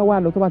bá ti wá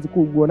lọ tó bá ti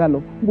kó gbọ́ ọlá lọ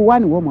níbo wá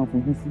nìwọ́ máa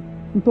fojú sí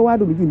nítorí wá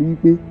dòmíjì ní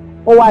wípé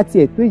ó wá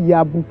tiẹ̀ tó ìyá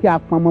abúkẹ́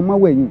apamọ́mọ́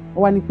wẹ̀yìn ó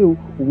wá ní pé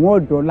òun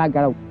ọ̀dọ́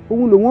lágara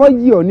òun lòun ó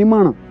yí ọ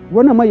nímọ̀ràn ìwọ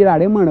náà mọ̀ yẹra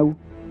rẹ mọ̀ràn o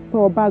tó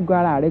o bá gba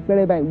ara rẹ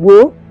pẹ́rẹ́ báyìí wo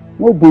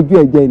wọn ò bójú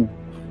ẹ̀ jẹ ni.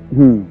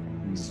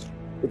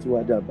 ó ti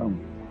wá dà báwọn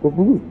kò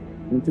burú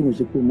ní tí mo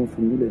ṣe pé mo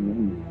fún nílẹ̀ náà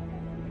mi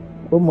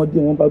ọmọdé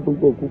wọn bá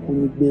gbogbo òkúkú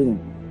ní gbẹ̀rùn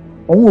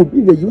àwọn òbí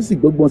rẹ̀ yóò sì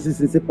gbọ́gbọ́n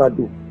sísin sí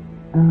padò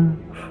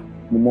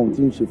mo mọ ohun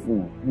tí ń ṣe fún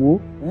wọn. wo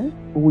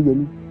owó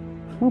yẹmi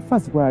wọn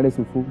fàṣìkò ara rẹ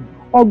ṣòfò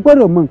o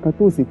gbọ́dọ̀ mọ nǹkan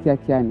tó ṣe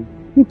kíákíá ni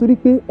nítorí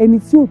pé ẹni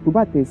tí ò tó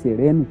bá tẹsẹ̀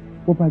rẹ nù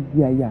wọ́n bá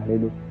gbé aya rẹ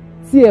lọ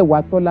tí ẹwà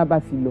tọ́lá bá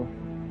fi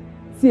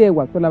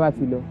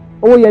lọ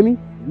owó yẹmi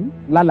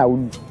lálàá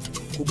olù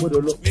kò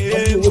gbọ́dọ̀ lọ.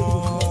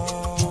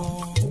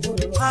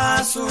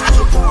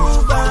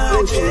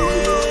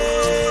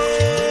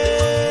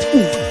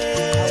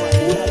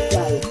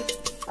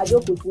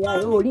 àjókòó sí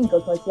àyè orí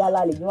nǹkan kan sí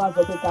alálejò wọn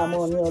sọ pé ká mọ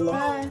ní ọlọ.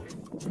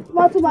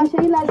 wọ́n tún máa ṣe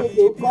yín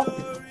lálejò kọ́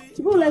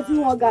ṣùgbọ́n lẹ tí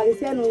wọn gàrí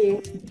sẹ́nu yẹn.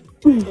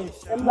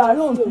 ẹgbà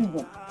lóhùn ti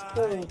dùn.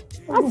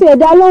 a sì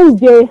ẹ̀dá lóhùn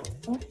jẹ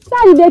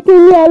ṣáàdìdẹ kí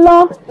n ní ẹ lọ.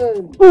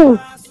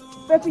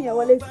 fẹ́ fi yẹn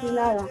wọlé sí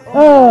lára.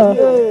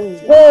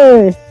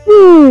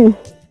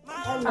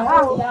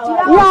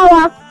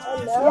 Yáwa.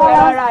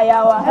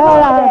 Yáwa.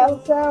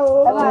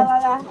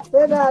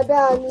 Ṣé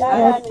dáadáa ni?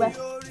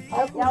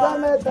 Ẹkùnjọ́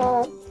mẹ́ta.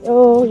 Ó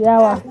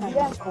yáwa.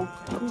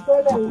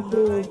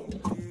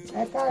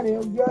 Ẹ káàrin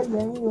ojú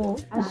ọ̀yẹ́ ń wọ̀.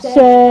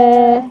 Àṣẹ.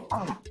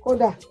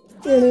 Kódà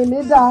ìrìn mi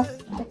dáa.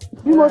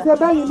 Bí mo ṣe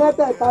bẹ́yìn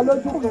mẹ́tẹ̀ẹ̀ta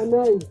lójú kan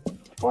náà yìí,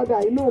 kódà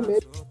inú mi.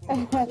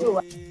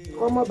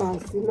 Ọmọ bàá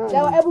sí náà.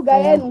 Yàwá ẹ bùgà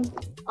yẹn nu.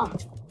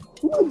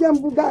 Mo jẹ́ ń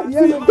bùgà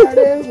yẹn nu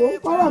bẹ̀rẹ̀ o.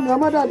 Kọ́rọ̀ mi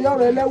ọmọ dàbí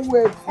ọ̀rọ̀ ẹlẹ́wù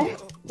ẹ̀.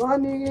 Wọ́n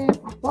ní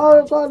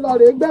kọ́ lọ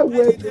rè gbẹ̀wù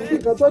ẹ̀tù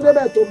nìkan tó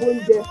débẹ̀ tó bó ń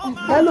jẹ.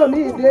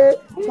 Ẹlòmíì dé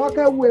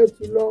kọ́kẹ́wù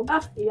ẹ̀tù lọ.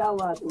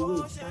 Ìyàwó àtòwé.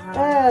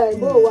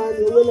 Bó wa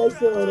ni owó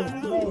lẹ́sìn ọ̀rọ̀.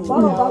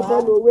 Bọ́rọ̀ bá sọ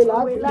ní òwe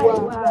láti wá.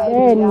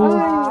 Bẹ́ẹ̀ni.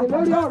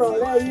 Lórí ọ̀rọ̀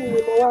rẹ̀ yìí ni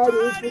mo wá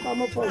rí fún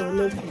kámọ́fọ̀rọ̀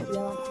lẹ́sìn.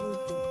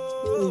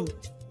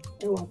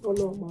 Ẹwà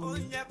tọ́lọ́ máa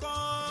ń.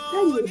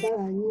 Lẹ́yìn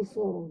ìbára yín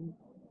sọ̀rọ̀ ni.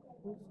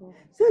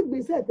 Ṣé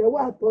gbèsè tẹ́wọ́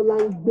àtọ́lá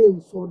ń gbé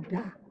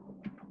ìsọdá?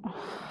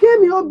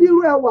 Kémi ó bírú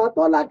ẹwà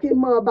tọ́lá kí n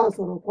máa bá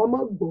sọ̀rọ̀ kọ́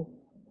mọ́ gbọ́.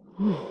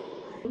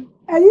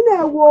 Ẹ̀yin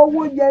náà wo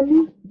owó yẹmí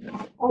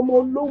ọmọ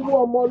olówó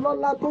ọmọ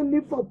ọlọ́lá tó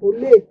nífọ̀ tó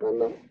léèkan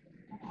náà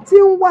tí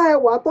ń wá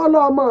ẹwà tọ́lá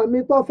ọmọ mi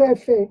tó fẹ́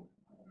fẹ́.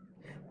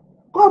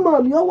 Kọ́mọ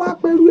mi ó wá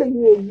pẹ̀lú èyí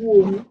òwú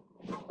òun.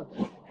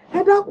 Ẹ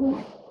dákun,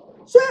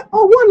 ṣé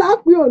owó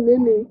làápẹ́ òní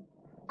ni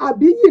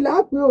àbí yìí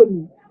làápẹ́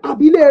òní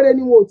àbí léere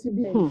ni wọn ò ti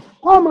bí.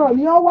 Kọ́mọ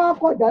mi ó wá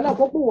kọjá náà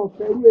kó pò wọ́n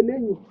fẹ́rú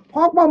eléyìí.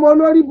 Kọ́pọ̀ mọ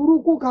olórí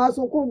burúkú kan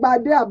sunkún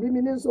gbadé àbí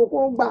mi ní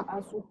sunkún gbà.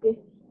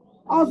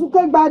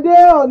 Àsùnké gbadé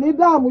òní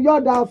dààmú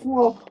yọ̀dà fún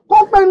ọ.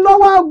 Kọ́pẹ́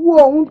ńlọ́wọ́ wu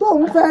òun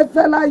tóun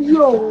fẹ́ láyé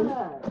òun.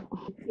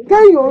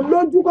 Kéèyàn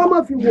lójú kọ́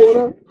mọ̀ fi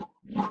wòran.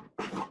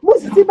 Mo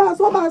sì ti bá a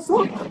sọ.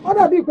 Ó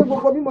dàbí pé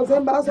gbogbo bí mo ṣe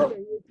ń bá a sọ̀rọ̀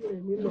ẹ̀yìn tí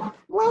rẹ̀ nílò.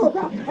 Wọ́n ò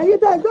ká ẹ̀yin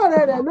tẹ́ ẹjọ́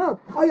rẹ̀ náà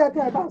ó yẹ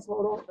kẹ́ ẹ bá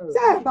sọ̀rọ̀.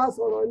 Ṣé ẹ bá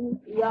sọ̀rọ̀ ni?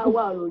 Ìyá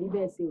wa ò rí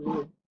bẹ́ẹ̀ ṣe rò.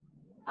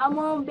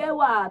 Àmọ́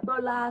bẹ́wà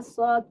tọ́lá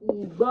sọ kì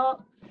í gbọ́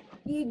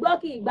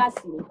kì í gbà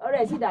sí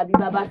ọ̀rẹ́ sì dàbí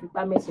bàbá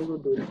fipá mẹ́sìn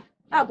rodò ni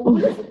àkókò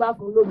lè fipá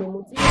fún lómi mu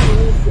tí ìlú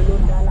ní ìṣe ló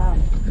ń dá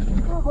láàmú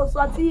mo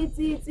sọ tí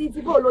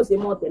bó ló ṣe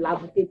mọ tẹ̀lé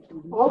abúké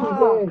kiri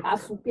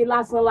àsùnké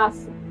lásán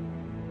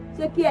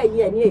ṣé kí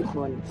ẹ̀yin ẹ̀ ní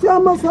èèpọ̀ ni. Ṣé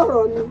ọmọ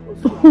sọ̀rọ̀ ni?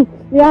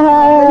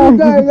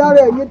 Ìyá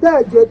rẹ̀ yìí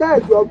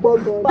tẹ́ẹ̀jọ́ ọgbọ́n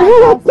gan.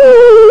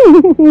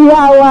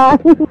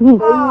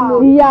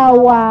 Ìyá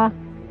wa.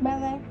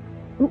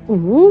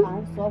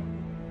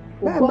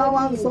 Bẹ́ẹ̀ bá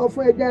wá ń sọ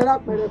fún ẹjẹ́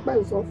rápẹ̀rẹ̀ pẹ́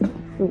ń sọ fún.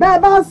 Bẹ́ẹ̀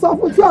bá ń sọ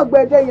fún tí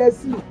ọ̀gbẹ́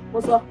ẹdẹ́yẹsí.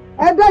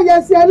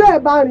 Ẹdẹ́yẹsí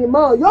ẹlẹ́ẹ̀bárìn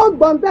mọ́ yóò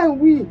gbọ́n tẹ̀ ń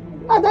wí.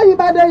 Adéyìn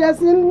bá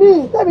dẹ́yẹsí ní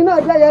tẹ́mi náà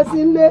dẹ́yẹsí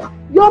ńlé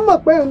yóò mọ̀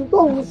pé ohun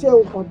tóun ṣe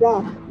nǹkan dáa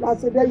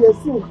láti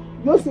dẹ́yẹsí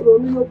yóò sì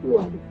ronú yóò pè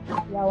wà ní.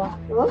 Yàwá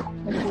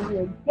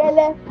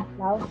gẹ́lẹ́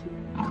là ó ṣe.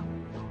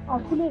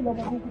 Àkúlé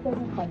ìlọ́mọ fún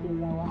kúkẹ́kùn pàdé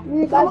ìyàwá.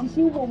 Láti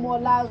ṣí wò mọ́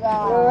lára.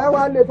 Ẹ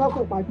wá lè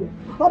fọ́kùn pàdé.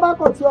 Tó bá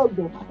kọ̀ tí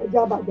ọ̀gbọ̀n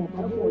ẹja bàjẹ́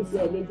tàbí òsì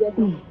ẹ̀ lè jẹ́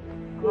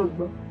tó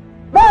gbọ́.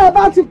 Bẹ́ẹ̀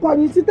bá ti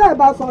kọ̀yìn tí tẹ́ ẹ̀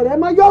bá sọ̀rọ̀ ẹ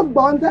mọ́ yóò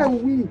gbọ́ ń tẹ̀ ń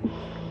wí.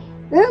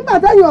 Nígbà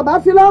tẹ́yìn ọ̀bá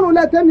fi lọ́rùn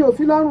lẹ̀ tẹ́mi ò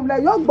fi lọ́rùn lẹ̀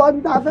yóò gbọ́ ń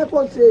tà fẹ́ kó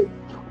ṣe.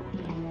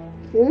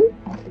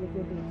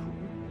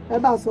 Ẹ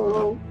bá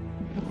sọ̀rọ̀ o.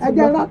 Ẹ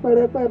jẹ́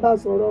lápẹ̀rẹ̀ pé ẹ bá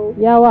sọ̀rọ̀ o.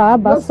 Yàwá a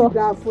bá sọ. Yóò sì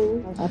dáa fún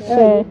yín.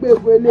 Àṣẹ.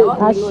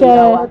 Àṣẹ.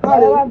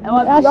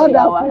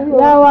 Yọ̀dà fún yín.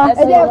 Yàwá.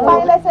 Ẹ jẹ́ pa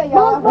ilé ẹsẹ̀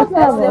yàwá.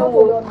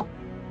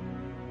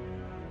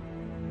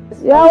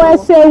 Yàwá ẹ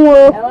ṣeun o.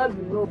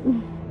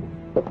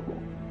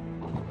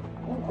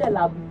 Tẹ̀lé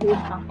àbùké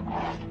ha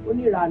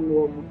oníranù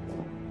ọmọ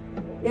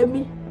èmi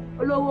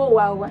olówó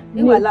wa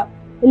níwà lá.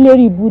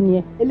 Eléri ibu ni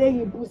ẹ.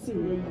 Eléyìí ibú sí i.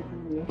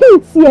 Kí n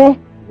tiẹ̀.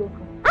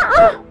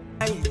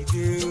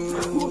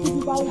 Mo ti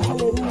bá ń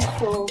kalẹ̀ ní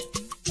sọ.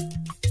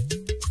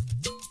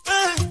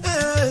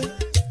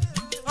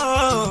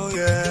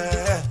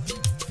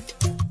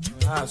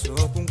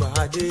 Àsokùn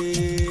gbàdé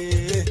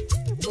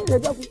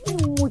ẹ̀dá kò sí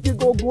mo ṣe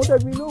gangan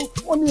tẹ̀mí ló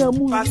wọ́n ní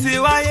ẹ̀mú mi.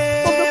 Pàṣíwáyé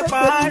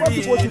parí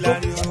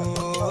ìlànà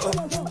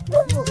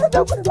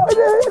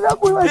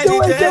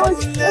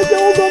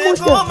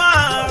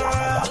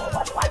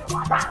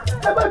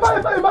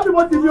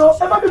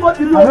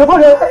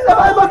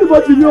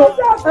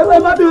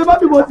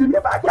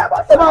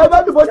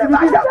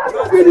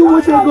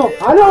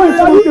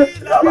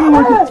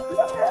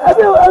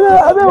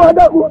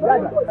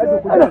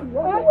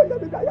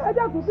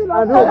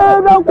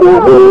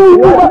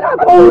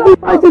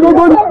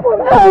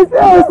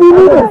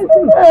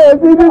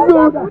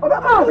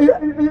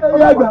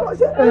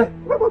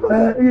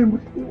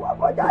ìwọ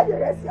kọjá ayé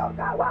rẹ sí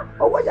ọ̀gá wa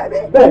owó yẹmi.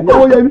 bẹ́ẹ̀ni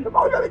owó yẹmi.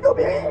 owó yẹmi tó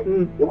bí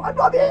ìwọ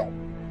tó bí.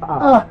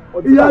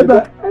 ìyá àgbà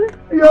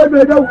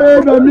ẹ̀dá fún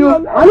ẹ̀dá mi o.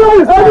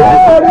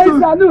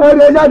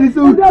 ẹ̀dá jáde sí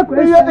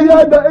ìyá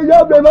àgbà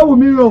ẹ̀ má wù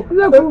mí o.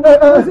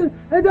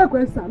 ẹ̀dá kò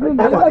sànú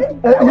mi.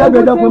 ìyá àgbà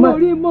ẹ̀dá kò má.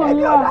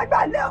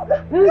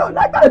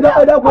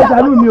 ẹ̀dá kò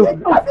sànú mi o.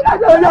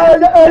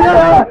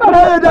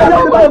 ẹ̀dá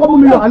bá yẹ kó mú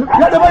mi lọ.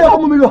 ẹ̀dá bá yẹ kó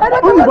mú mi lọ.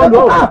 ó ní ìbọn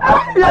lọ.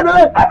 ìyá àgbà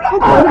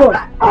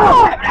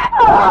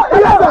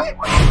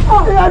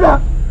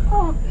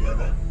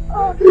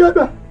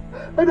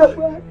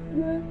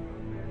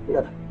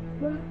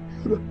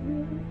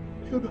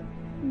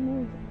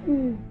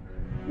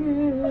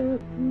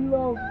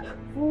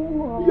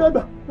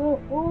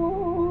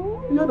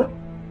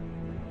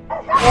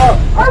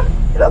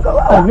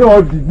Àní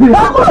ọ̀dìdí.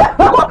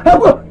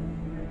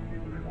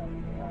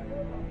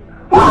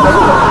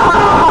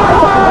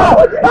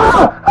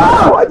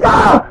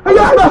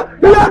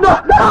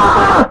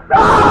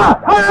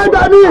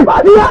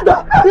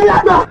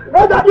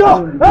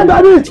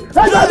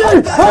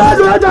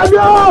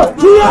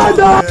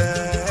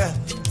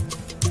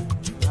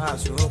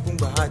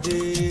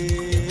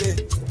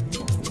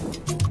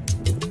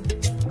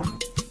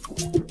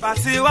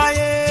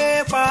 Pàṣíwáyé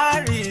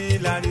parí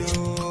ìlànà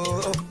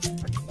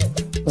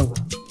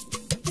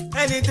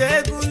ẹni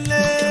tẹ́gùn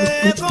lé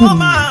kó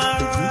máa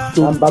rà.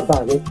 tó ń bàbá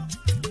rẹ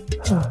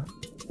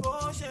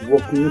ìwọ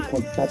kìíní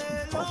kan láti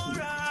pàṣẹ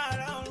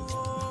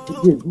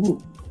ìdí ìdúró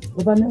tó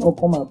bá ní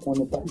ọkàn máa kàn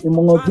nípa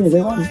ìmọ̀ràn ọdún rẹ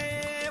wà ní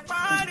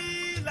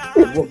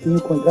ìwọ kìíní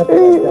kan láti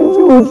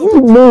pàṣẹ.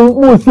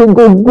 mo ṣe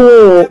gbogbo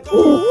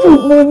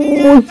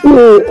mo ṣe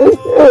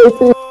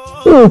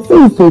èsì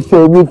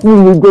ìṣẹ̀ṣẹ̀ mi fún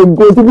mi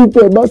gbogbo títí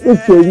tẹ̀ bá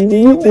ṣẹ̀ṣẹ̀ mi ní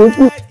mo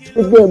sì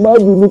kẹ́ ẹ̀ má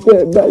bínú kẹ́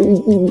ẹ̀ bá rí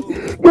jì mí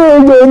kẹ́ ẹ̀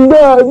lè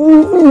dá mi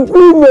sí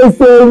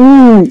ìmẹ̀sẹ̀ mi.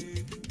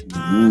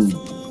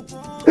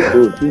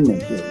 o tí ì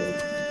mẹ̀sẹ̀ rẹ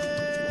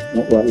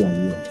wọ́n wá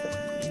láyé ọ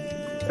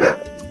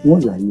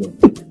wọ́n láyé ọ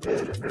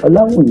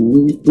ọláwọ̀n ní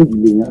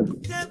ìdílé yẹn àbí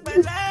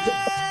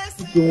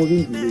ṣé wọ́n rí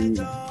ìdílé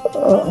yẹn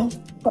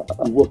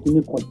ìwọ kí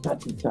ní kan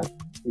jáde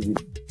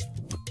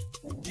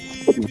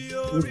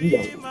níbi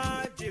ìyàwó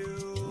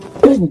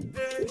bẹ́ẹ̀ni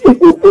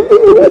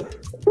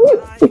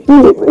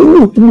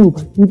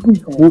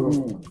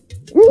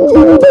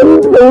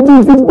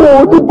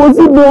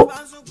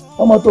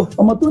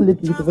ọmọ tó lè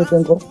kiri tó fẹ́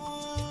sẹ́ńkọ́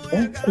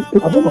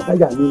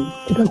abọ́mọ̀kájà ni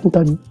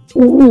kíkàkúta ni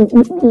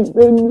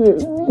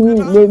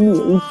lẹ́ni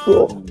ẹ̀ ń sọ.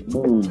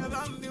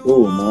 o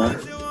mọ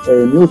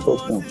ẹ̀mí ò sọ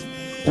fún ọ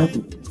láti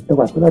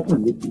ẹwà tó láti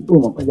létí o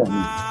mọ kájà ni.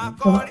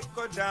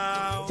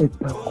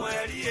 ẹ̀dá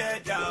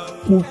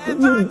mo fẹ́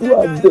lójú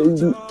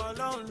àbẹ̀yìn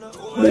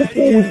mo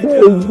fóun tẹ́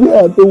ẹ jẹ́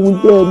àtòun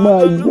tẹ́ ẹ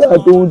máa jẹ́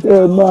àtòun tẹ́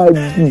ẹ máa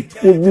dì mo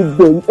fi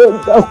bẹ̀yìn ẹ̀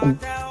dákun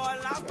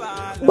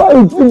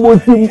báyìí tí mo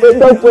ti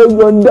dákun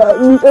ẹ̀yọ̀ǹda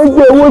ní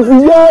ẹgbẹ́ owó ti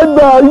yá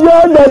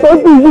àgbà tó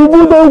ti ṣubú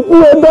tó kú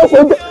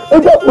ẹ̀dákun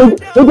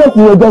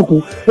ẹ̀yọ̀ǹda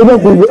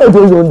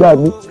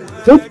mi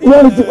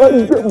wọ́n ti wá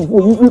gbé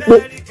fún mi wípé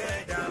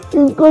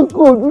nǹkan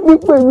kan ò ní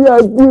pè mí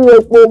àti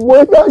rẹ̀ pọ̀ mọ́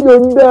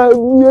ẹ̀yọ̀ǹda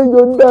mi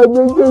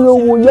ẹgbẹ́ yóò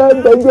wò yá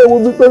àgbà jẹ́ wo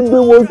bí tó gbé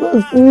wọn sọ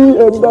sí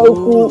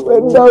ẹ̀dákun.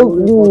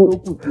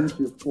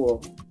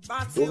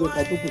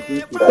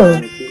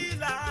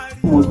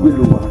 mo gbé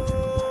lò wá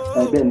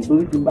ẹgbẹ́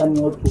nítorí tí n bá ní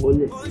ọtún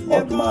ọlẹ̀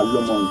ọtún máa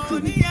lọ́mọ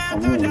ìṣòro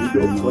àwọn òun níjọ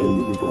ìkọlẹ̀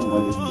níbi tó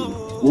wọ́n lè ṣe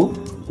wo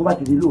tó bá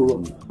ti di lóòrọ̀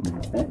mi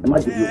ẹ má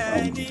jẹ̀bi òkú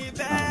àwọn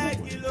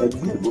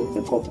ẹgbẹ́ ìbò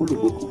ẹ̀kọ́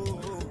kólòbó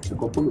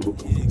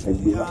kan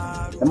ẹgbẹ́ wa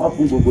ẹ má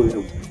fún gbogbo rẹ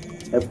o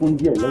ẹ fún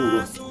díẹ̀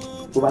lọ́wọ́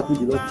tó bá tún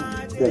di lọ́sùn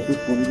kẹ́ ẹ tó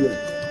fún díẹ̀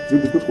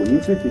níbi tó kò ní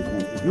tètè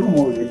kù yóò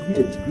mọ rẹ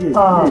díẹ̀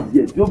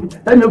tí ó fi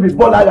ẹni ó fi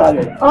bọ́ lára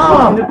rẹ̀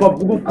ní kan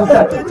burúkú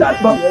jáde.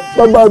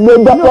 bàbá mi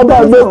dá ẹ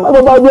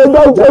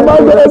má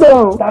bẹ̀rẹ̀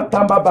bẹ́ẹ̀. tá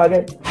bàbá rẹ.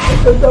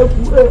 ẹ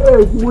dákun ẹ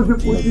mo ti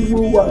kò tí mo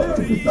wà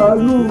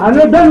ìtàlù.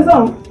 àná bẹ́ẹ̀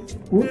sàn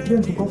ó ṣe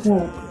ń tukọ̀ fún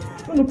ọ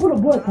ó ní kóló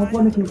bọ́ọ̀ kan fọ́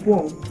ní kí n fún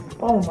ọ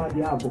báwọn máa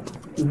di ààbò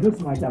ìlú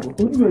sì máa jàbọ̀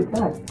ojú ẹ̀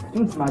táì tí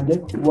ó sì máa jẹ́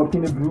ìwọ kí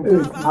ni burúkú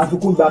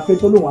àsùnkún gba pé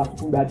tó lòun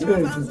àsùnkún gba dé.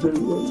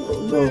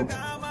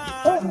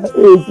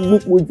 èsì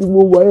nípò tí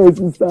mo wà ẹ̀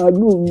sì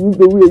ṣàánú mi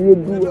nítorí eyé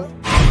dúró.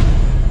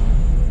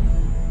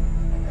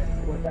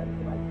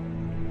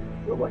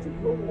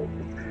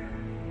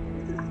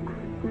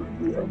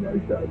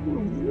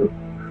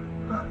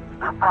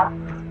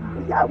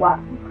 ìyá wa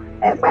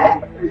ẹgbẹ́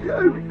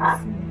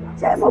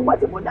ṣe é mọ́gbọ́n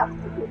tí mo dá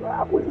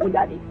àpò ìmú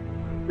jáde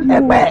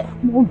ẹgbẹ́.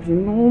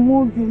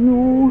 mo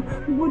bínú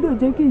gbọ́dọ̀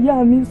jẹ́ kí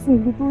ìyá mi sùn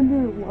kí tó lè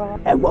wá.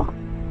 ẹ gbọ́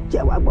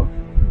jẹ́ wá gbọ́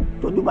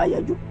tójú bá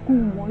yẹjú.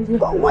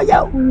 kò wọ́n yẹ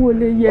o. òun ò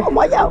lè yẹ.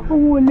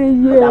 òun ò lè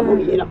yẹ. ọ̀dà mo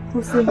yìí lọ.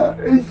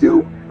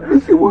 ẹ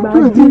ṣe wọ́n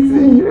tó ti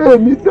sí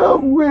ẹ̀mí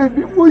dáhùn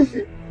ẹ̀mí mo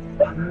ṣe.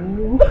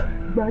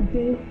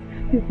 Gbadé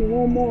tètè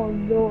wọ́n mọ́ ọ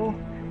lọ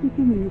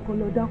kíkì mi nìkan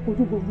lọ dá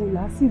kojú gbogbo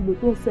làásìgbò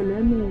tó ń ṣẹlẹ̀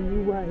ní ìlú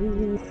wa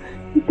yìí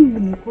kíkì mi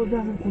nìkan dá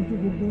kojú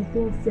gbogbo tó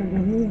ń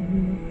ṣẹlẹ̀ ní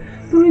ìlú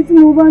torí tí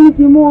mo bá ní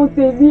kí n mọ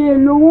tèmi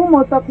èlò owó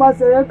mọ̀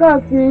tapasẹ̀ rẹ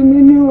káàkiri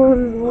nínú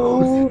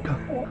òòlù.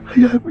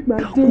 àyà mi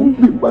dákun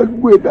mi máa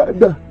gbọ́ ẹ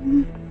dáadáa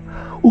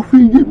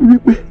òfin yé mi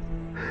wípé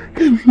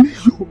kẹ́mi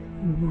níṣó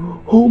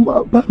ó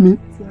máa bá mi.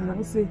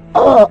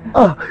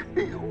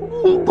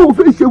 ohun tó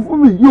fẹ́ ṣe fún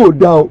mi yóò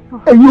dáa o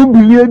ẹ̀yin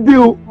obìnrin ẹ dé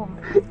o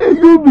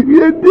ẹ̀yin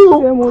obìnrin ẹ dé o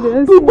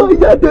tó bá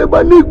yá tẹ́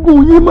bá ní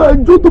gùn yín máa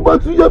jó tó bá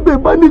tún yá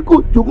bẹ́ẹ̀ bá ní kò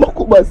jó má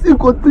kò bá sí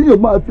nǹkan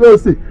téèyàn máa fi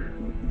ọ̀sẹ̀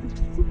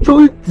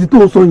sórí tí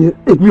tó sọ yẹn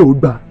èmi ò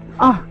gbà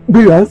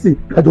gbéra ń sìn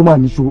kájọ máa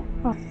níṣó.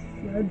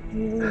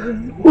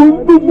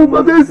 ohun tó mo bá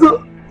fẹ́ sọ.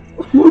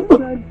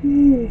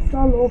 Gbadé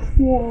sálọ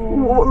fún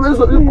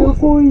ọ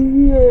kó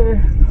yẹ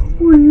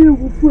ó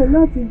léwu fún ẹ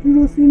láti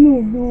dúró sínú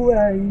ìlú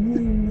àyè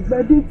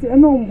Gbadé tiẹ̀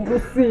náà mọ̀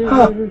sí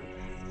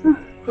i.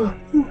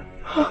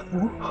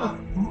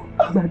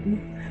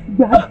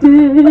 Gbadé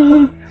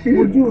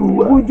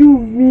ojú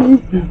mi.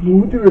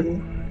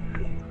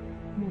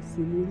 mo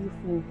sì lérí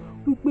fún ọ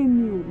wípé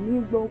mi ò ní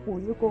gbọ́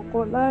ọkùnrin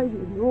kankan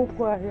láàyè ló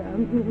kọ àyà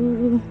mi.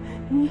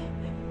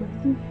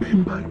 bí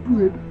n bá dùn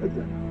ẹ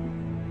dáadáa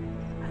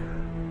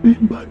bí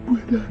n bá dùn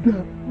ẹ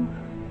dáadáa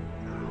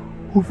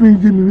òfin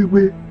yé mi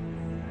wípé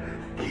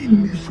kí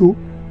n níṣó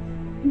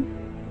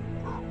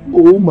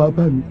òun máa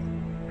bá mi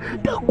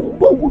dákun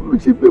báwo ló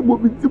ṣe fẹ́ mọ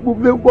mi tí mo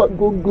fẹ́ wà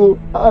gangan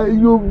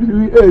ayé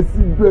obìnrin ẹ̀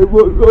sì bẹ̀rẹ̀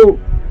lọ́wọ́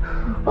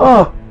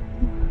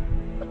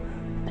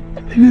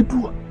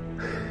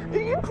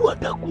Elédùà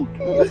dákun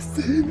kí ẹ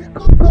ṣe é ní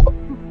kankan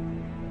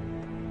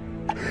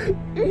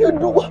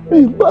Elédùà mi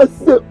bá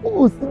ṣe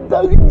ó sì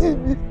dáríjì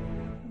mi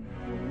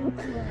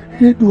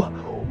Elédùà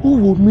ó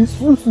wò mí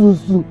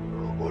sùsùsù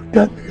ó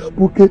dá mi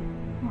àbókẹ́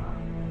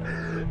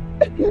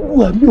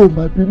Elédùà mi ò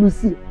máa bínú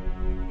sí ẹ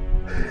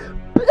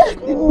bẹ́ẹ̀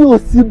ni mi ò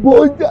sì bọ́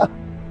ọjà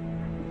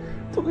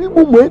torí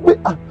mo mọ̀ pé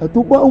àgbà tó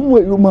bá ń mú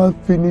ẹ ló máa ń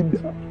fi ní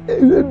dá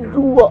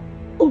Elédùà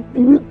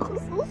obìnrin kan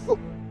ṣoṣo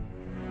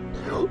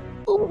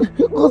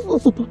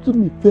tó tún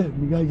nífẹ̀ẹ́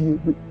mi láyé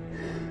mi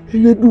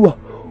Elédùà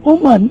ó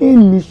mà ní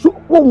ìníṣó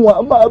òun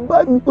á máa bá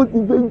mi tó ti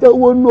fẹ́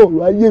jáwọ́ náà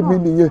láyé mi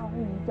nìyẹn.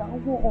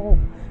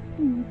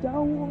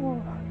 ìjáwọ́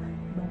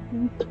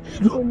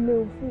ó lè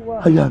fún wa.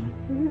 àyà mi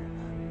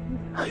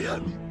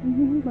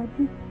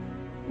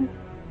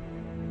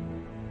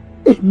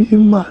èmi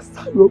máa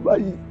sá lọ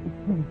báyìí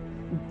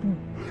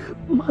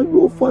máa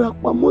lọ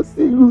farapamọ́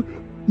sí ìlú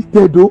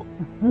Ìtẹ̀dó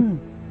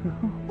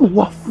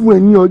wá fún ẹ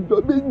ní ọjọ́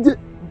méje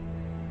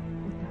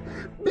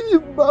bí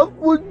n bá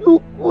fojú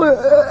kún ẹ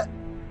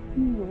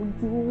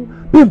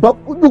bí n bá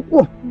fojú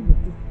kún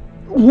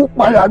mo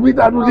para mi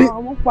dànù ni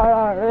mo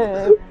para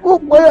rẹ mo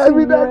para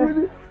mi dànù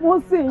ni mo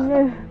sì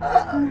yẹn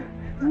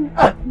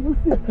mo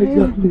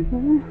sì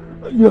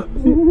ayọ̀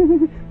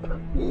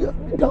mi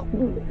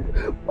dákun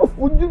má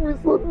fojú mi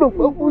sọ́nà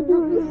má fojú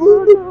mi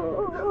sọ́nà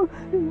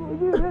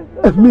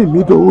ẹ̀mí mi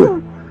dọ̀wọ́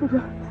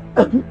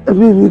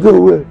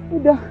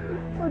ẹ̀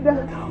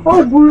ó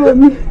búrò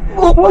mi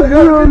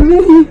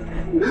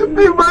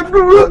bí bá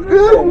dúró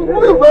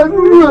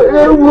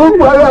ẹ wò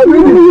para mi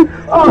ni.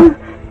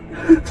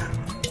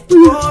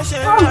 bó ṣe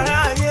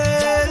rárá yé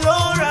ló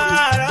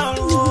rárá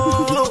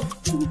o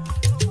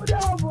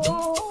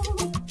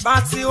bá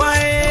ti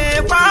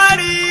wáyé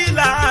parí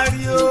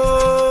láàrí o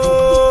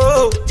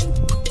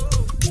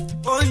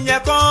oúnjẹ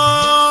kan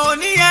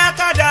oníyẹ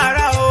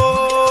kádàrá o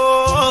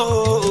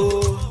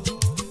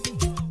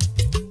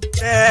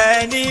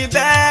ẹni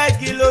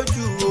bẹ́ẹ̀gì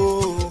lójú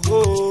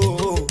o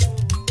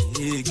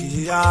igi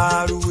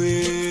arúwé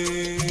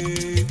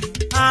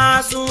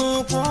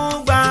asunkún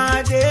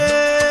Gbadé.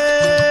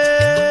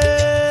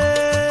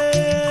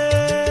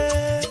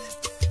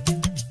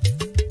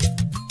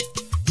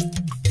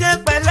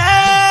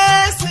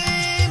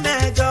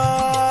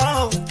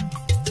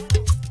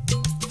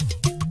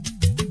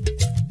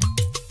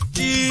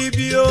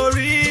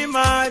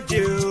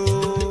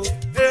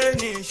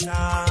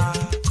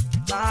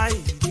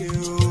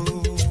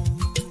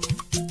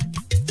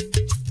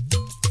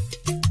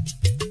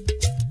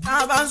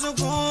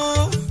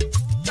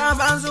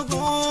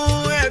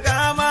 Tabansunkun ẹ̀ka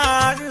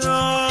máa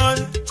dìran.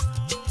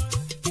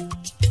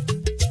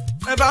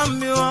 Ẹ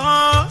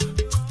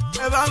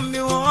bá mi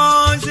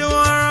wọ́n ṣé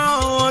wọ́n rán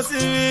wọn sí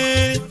mi.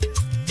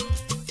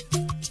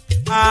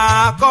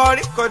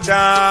 Àkọ́rí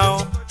kọjá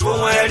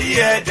ohun ẹ̀rí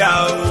ẹ̀dá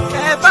o.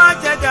 Ẹ bá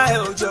jẹ́dá ẹ̀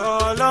òjò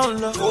ọlọ́run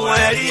lọ. Ohun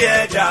ẹ̀rí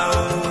ẹ̀dá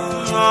o.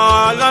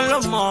 Ọlọ́run ló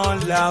mọ̀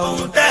ọ́la o.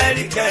 Ohun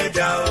tẹ́rí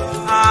kẹ̀dá o.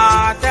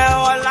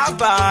 Àtẹ̀wọ́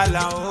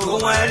lábàálà o.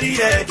 Ohun ẹ̀rí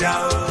ẹ̀dá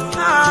o.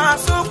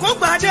 Àsunkún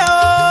Gbadé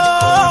o.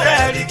 Ohun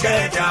tẹ́rí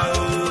kẹ̀dá o.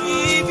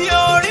 Ibi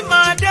orí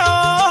máa dé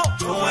o.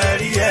 Ohun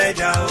ẹ̀rí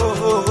ẹ̀dá o.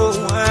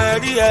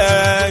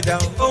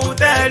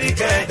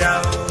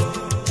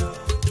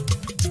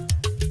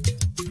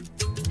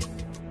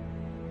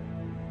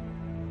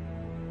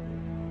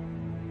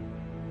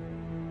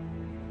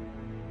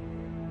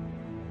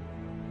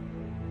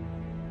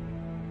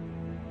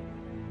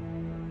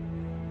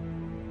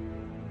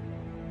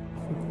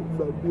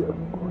 gbàgbé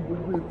àkókò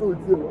gbogbo ètò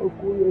tí ẹ wá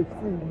kó rẹ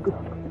sí ìgbà.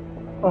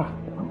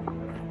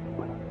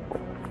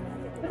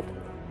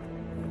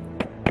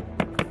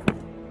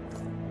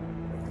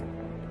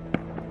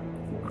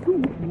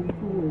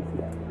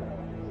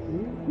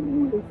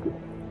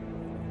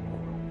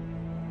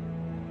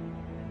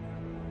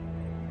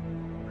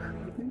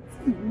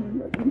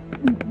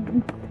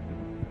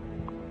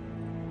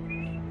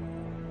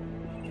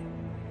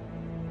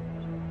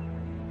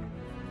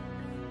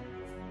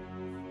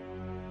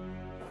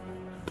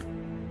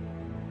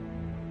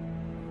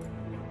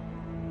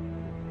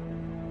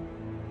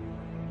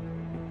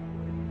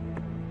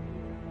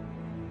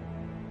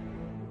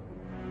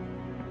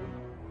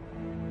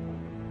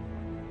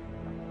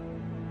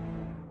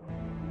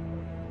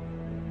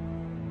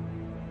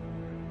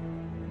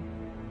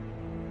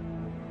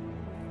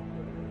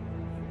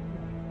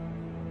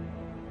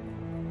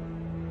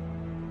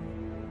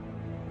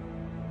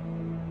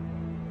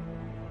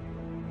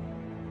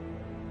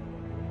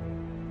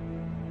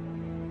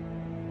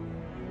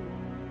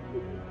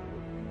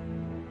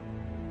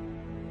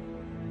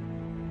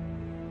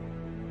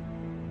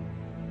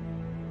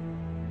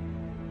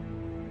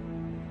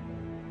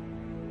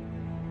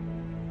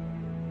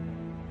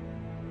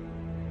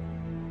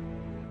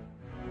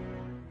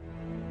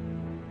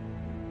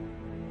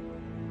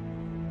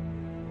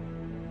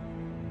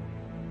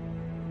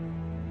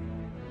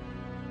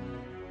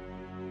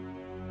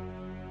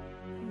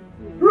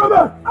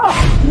 Robert!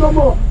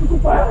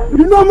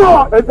 Iná mọ̀!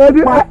 Ẹ̀fẹ̀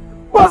dé!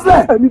 Pọ́sẹ̀!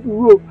 Ẹni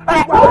sùúrù o!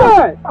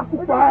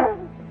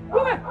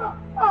 Robert!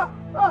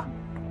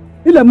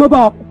 Ilẹ̀ mọ́ bá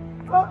ọ.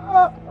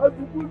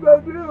 Àtùkù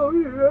gbàgbé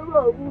orí rẹ̀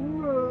máa burú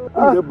o.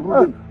 Ilẹ̀ burú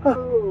lè.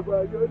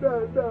 Bàjọ́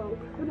dáadáa o.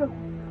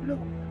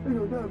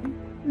 Èèyàn dàbí.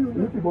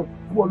 Èyí ti bọ̀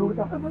fún ọ lórí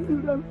ká.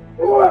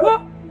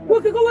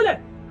 Wọ́n kí kó wọlé.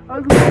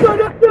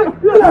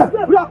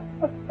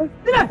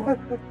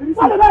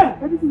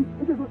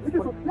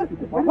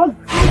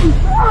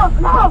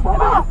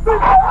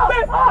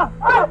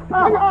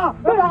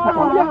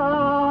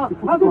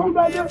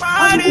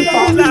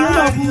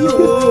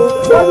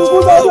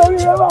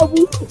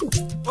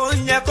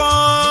 Oúnjẹ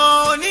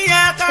kan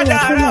níyà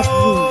kádàrá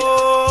o.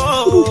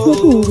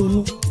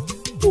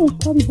 Ó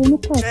kárí bonú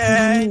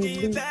káàkiri ní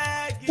ilé.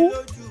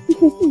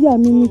 Ìfẹ́ sí ìyá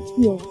mi ní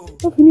sí ọ,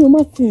 wọ́n fi ní o má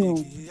sí yàn.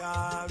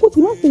 Kó sì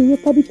má ṣe ìwé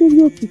kábí tó rí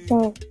òtí ta.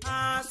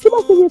 Tó bá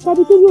ṣe ìwé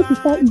kábí tó rí òtí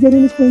ta, ìjẹni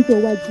ní fún oúnjẹ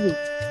iwájú ẹ̀.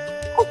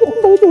 Àfikún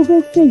bẹ̀rẹ̀ tó fẹ́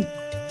fẹ́ yìí.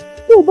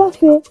 Tó o bá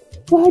fẹ́,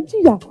 wàá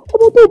jìyà.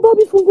 Ọmọ tó o bá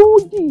bí fún gbọ́n ó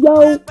jìyà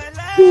o.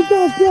 Ṣé o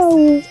dáadáa o?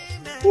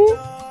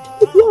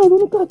 Ó ti àrùn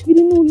ní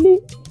káàkiri ní ilé.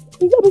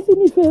 Ìyá mi sì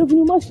nífẹ̀ẹ́ rẹ̀ fún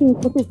mi má ṣe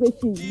nǹkan tó fẹ́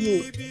ṣe yìí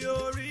o.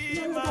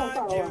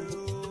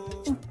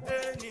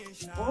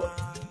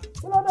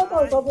 Kí ló dé tó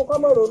ń sọ fún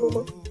kọ́mọ̀ ronú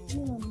mọ́?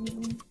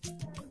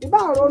 Ìbá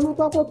ronú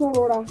tó kó tún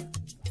rọra.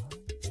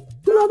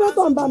 Kí ló dé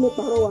tó ń bá mi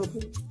pàrọwà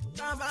fún?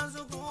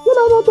 Kí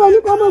ló dé tó ní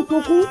kọ́mọ̀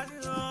sunkún?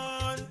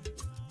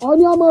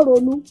 Ọ̀ní ọmọ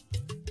ronú.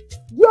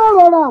 Jí ó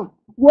rọra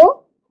wò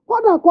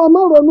kódà kó ọmọ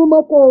ronú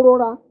mọ́ kó o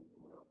rọra.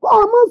 Kó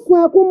ọmọ sun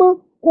ẹkún mọ́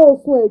kó o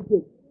sun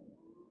ẹ̀jẹ̀.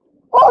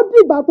 Ó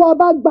dìgbà tó o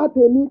bá gba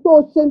tèmi tó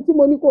o ṣe tí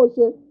mo ní kó o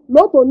ṣe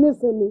lóòótọ́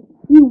nísìnyí.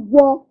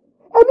 Ìwọ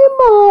èmi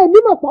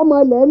mọ̀ pọ̀ ọmọ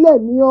lẹ́lẹ̀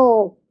ní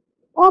ọ.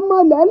 Ọmọ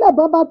lẹ́lẹ̀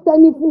bá bá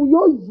tẹni fún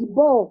yóò yí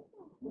bọ̀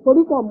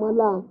torí kò mọ́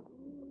la.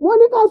 Wọ́n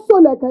ní ká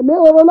sọlẹ̀kẹ̀ mé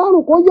oró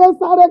lọ́rùn kó yé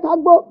sáré ká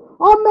gbó.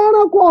 Ọmọ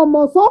ẹranko ọmọ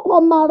sọ́kọ̀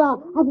mara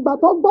àfìgbà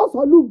tó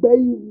gbọ́sọ̀ lùgbẹ́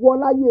ìwọ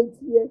láyé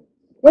tiẹ̀.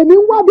 Èmi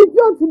ń wábi tí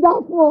ó ti dá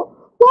fún ọ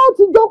tó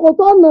ti jókòó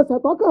tó ọ̀nà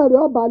ṣẹ̀tọ́kàn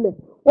rẹ̀ ọ̀balẹ̀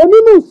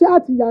onínú iṣẹ́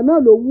àtìyà náà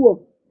ló wù ọ́.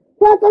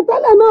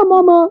 Pẹ̀kẹ̀tẹ́lẹ̀ náà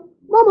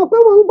mọ̀mọ́ pé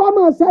wọ́n ń gbọ́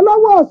ọmọ ọ̀sẹ̀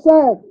lọ́wọ́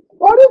ọ̀sẹ̀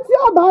orí tí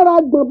ọba ara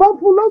gbọ̀nbọ́n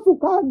fún lóṣù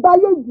ká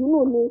gbáyé jùnú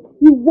ni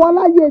ìwọ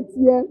láyé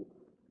tiẹ̀.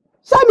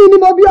 Sẹ́mi ni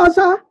mo bí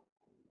ọṣá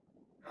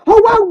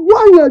ọwọ́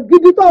wọ̀nyàn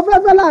gidi tó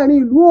fẹ́fẹ́ láàrin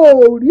ìlú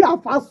òòrí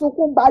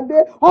àfàsókún gbadé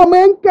ọmọ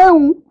ẹ̀ ń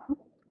kẹ́hùn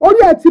orí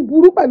ẹ̀ ti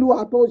burú pẹ̀lú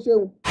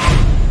àtúnṣeun.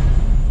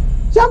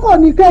 Ṣé kò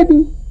ní kéde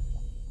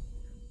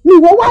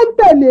nìwọ wá ń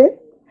tẹ̀lé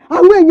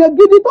àwọn èèyàn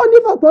gidi tó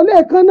nífẹ̀ẹ́ tó lè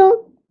kan náà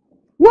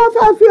wọ́n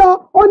fẹ́ fi ọ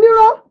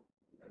onírọ́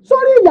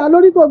sórí ìyá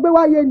lórí tó gbé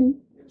wáyé ni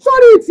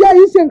sórí ìtì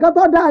ẹ̀yìn ṣe nǹkan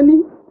tó dáa ni.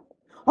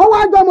 Ọwọ́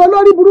àjọmọ̀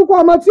lórí burúkú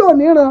ọmọ tí ò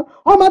ní ran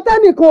ọmọ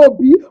tẹ́nìkan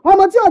òbí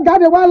ọmọ tí ò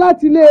jáde wá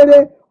láti léere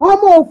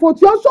ọmọ òfò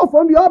tí ó ṣòfò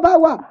mi ọba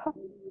wà.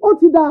 Ó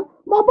ti da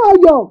mo bá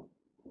yọ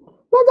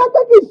tó jẹ́ pé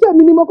kì í ṣe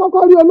mi ni mo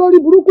kọ́kọ́ rí olórí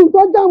burúkú tó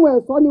jáwọn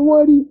ẹ̀sọ́ ni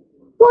wọ́n rí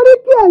torí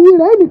kí ẹ̀yìn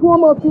rẹ̀ ní kí wọ́n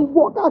máa fi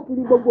wọ́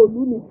káàkiri gbogbo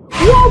ìlú ni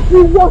wọ́n fi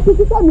wọ́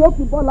títí tẹ̀mí ó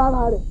fi bọ́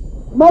lára rẹ̀.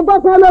 Mo gbọ́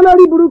pé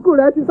lórí burúkú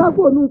rẹ̀ ti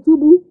sápò ní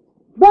túbú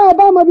bẹ́ẹ̀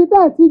bá mọ ibi tá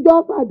ẹ̀ ti jọ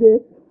pàdé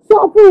sọ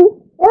fún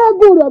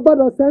eégún rẹ̀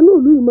gbọ́dọ̀ sẹ́nu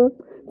ìlú ìmọ̀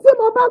tí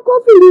mo bá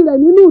kófìrí rẹ̀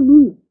nínú ìlú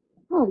yìí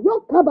yóò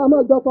kábàámọ̀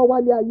ọjọ́ tó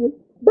wálé ayé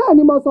bẹ́ẹ̀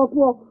ni mo sọ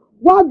fún ọ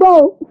wá gbọ́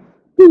o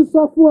kí n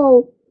sọ fún ọ o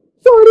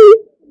sórí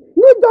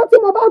níjọ́ tí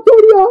mo bá tó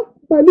rí ọ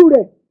pẹ̀lú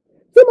rẹ̀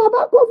tí mo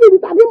bá kófìrí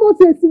tàbí mo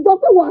ṣe èsì gbọ́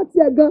pé wọ́n àti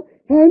ẹ̀gan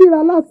ẹ̀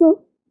ríra lásán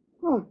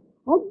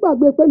ọ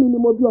gbàgbé pé mi ni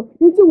mo bí ọ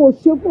ní tí wọ́n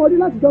ṣe fún ọ rí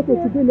láti jọ́ tó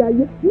ti délé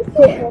ayé ní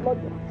sọ fún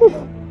ọlọ́dún.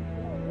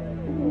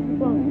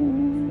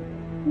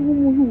 Àwọn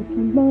ọmọ yóò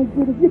tún máa ń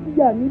gbọ́dọ̀ jẹ́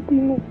kíyà mi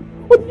bínú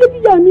ó ti jẹ́ kí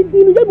ìyá mi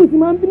bínú jẹ́ gbèsè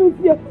máa ń bínú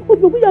sí ẹ ó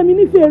ti sọ fún ìyá mi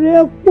nífẹ̀ẹ́ rẹ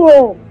pọ̀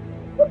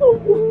ó tó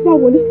já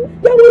wọlé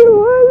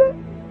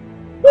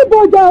níbo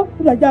ọjà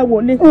já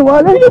wọlé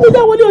níbo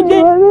já wọlé òjé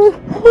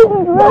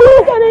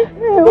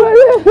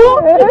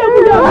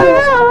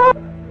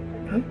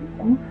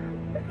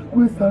Kò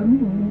sàánú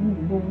mi ní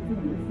ìmọ̀ ohun tí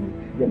mo ṣe.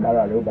 Jẹ́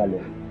kára rẹ̀ ó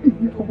balẹ̀.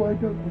 Ìyá ọmọ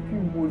ajá kò kí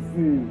n mo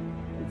ṣe.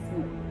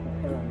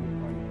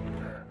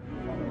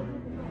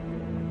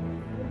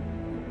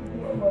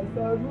 Màmá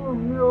sàánú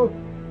mi o.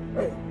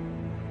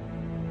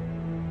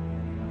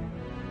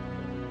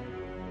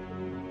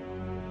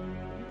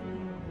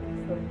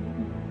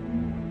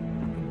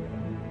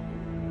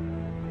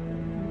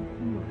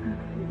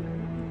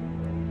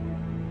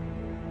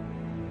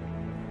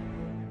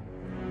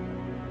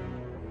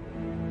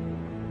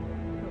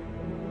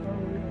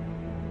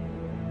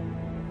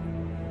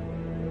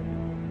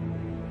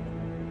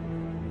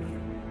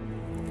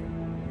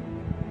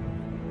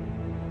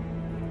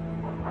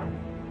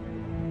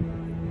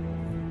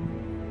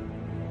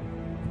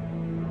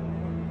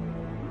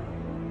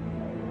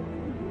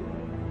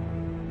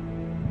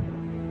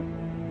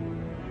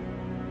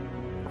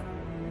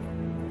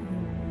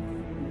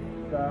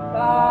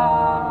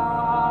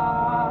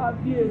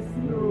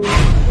 Kábíyèsí o.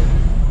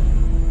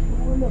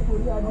 Owó lè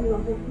forí adé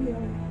ọkọ kí ẹ.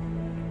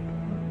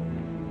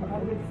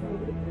 Kábíyèsí o.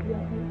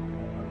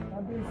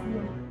 Kábíyèsí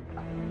o.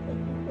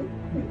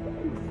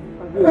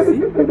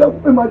 Ẹ̀dá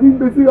pé màá ti ń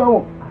gbé síra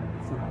wọn.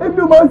 Èmi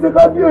ò máa ń ṣe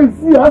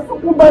kábíyèsí,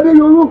 Àsùnkúnbadé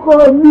lorúkọ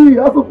mi,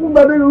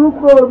 Àsùnkúnbadé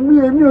lorúkọ mi,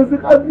 èmi ò ṣe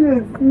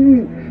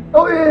kábíyèsí.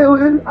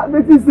 Adé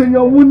ti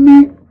ṣèyàn mú ní.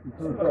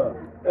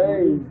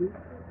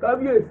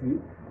 Kábíyèsí,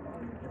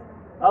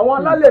 àwọn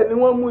alálẹ̀ ni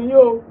wọ́n mú yín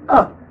o.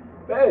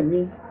 Bẹ́ẹ̀ ni,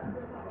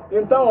 ní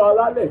táwọn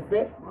alálẹ̀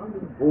fẹ́,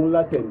 òun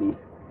la tẹ̀lé.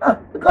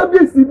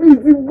 Kábíyèsí bíi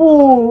ti bò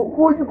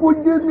ó, kò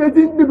jẹ́ ní ẹ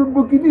ti ń gbé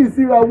gbogbo kìíní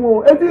síra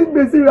wọn, ẹ ti ń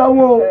gbé síra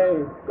wọn.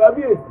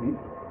 Kábíyèsí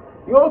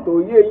yóò tó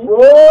yé yín.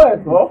 Ó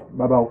ẹ̀tọ́.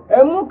 Bàbá o.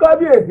 Ẹ mú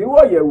kábíyèsí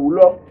wọ̀yẹ̀wù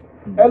lọ.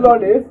 Ẹ lọ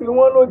lè fi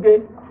wọ́n lóge.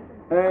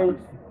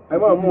 Ẹ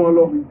máa mú wọn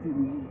lọ.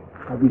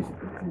 Kábíyèsí.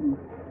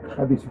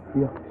 Kábíyèsí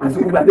kúyà.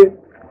 Àsùnkúnbadé,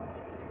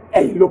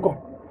 ẹ̀yin ló kàn.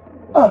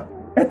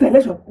 Ẹ tẹ̀lé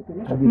ṣọ.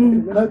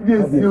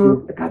 Kábíyèsí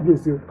o.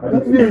 Kábíyèsí o.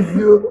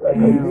 Kábíyèsí o.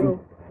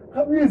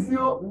 Kábíyèsí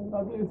o.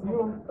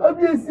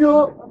 Kábíyèsí o.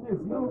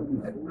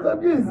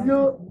 Kábíyèsí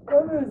o.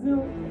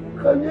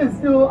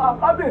 Kábíyèsí o.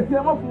 Kábíyèsí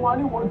ẹ má fún wa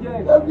ní wọ́n jẹ.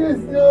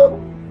 Kábíyèsí o.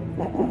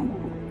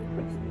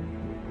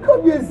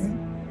 Kábíyèsí.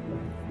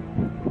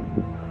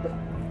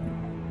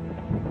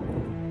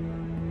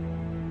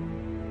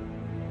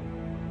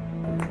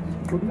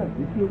 Orí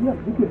àgbékè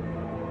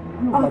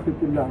yóò bá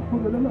tètè là kó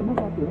lọ lọ́nà má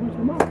bàa bẹ̀rù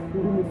ṣe má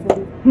torí mi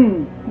sọ́rí.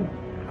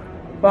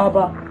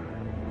 Bàbá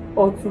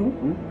ọ̀tún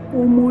ó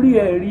mórí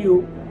ẹ̀ rí o.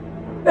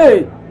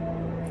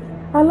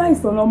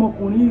 Aláìsàn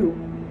lọmọkùnrin yìí o,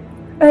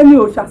 ẹni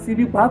ò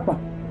ṣàṣírí pàápàá.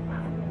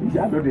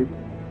 Ìyálóde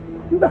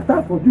nígbà tá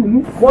a fọjú inú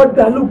wọ́n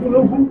dá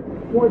lógúnlógún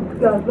wọ́n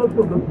dá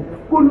lọ́gbọ̀gbọ̀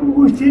kó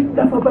lówó ṣe ń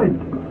dá bàbá yìí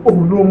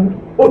òun ló mú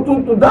ó tún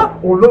tún dá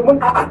òun ló mú.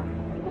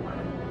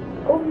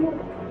 Ó mú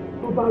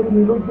tó bá rí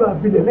mi lójú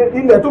àbílẹ̀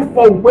lẹ́yìn ilẹ̀ tó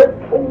fọ òun pé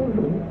òun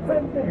lòún fẹ́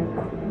bẹ̀rẹ̀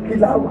kí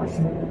láwàá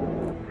ṣe.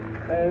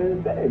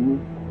 Bẹ́ẹ̀ ni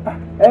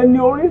ẹni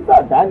orí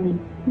sàdá ni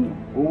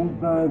òun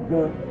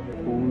gangan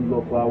òun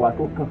lọ́kọ̀ àwa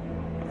tó kàn.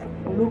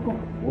 Olókàn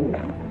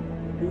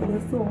èyí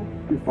sọ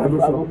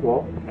ìfàlùsọ.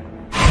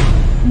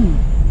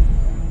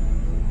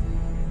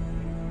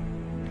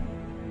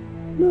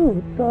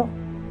 Lóòótọ́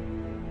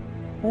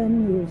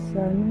ẹni ò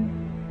sànú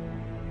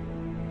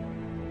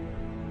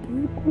kì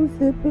í kú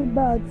ṣe pé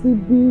bá a ti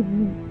bí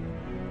mi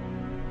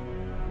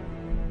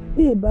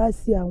bí ìbá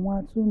ṣe àwọn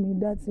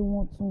atúnidá tí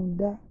wọ́n tún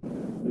dá.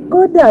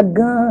 Kódà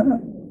gan-an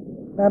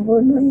bàbá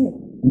olóyè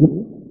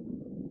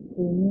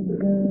èmi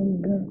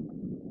gangan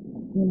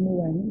ni mo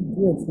wà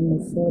nídìí ẹ̀ tí mo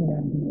sọ ọ́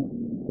dàbí wọn.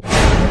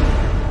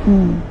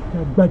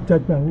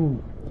 Jàgbàjàgbà o.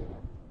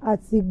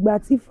 Àtìgbà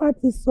tí Fá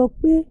ti sọ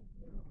pé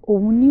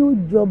òun ni ó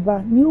jọba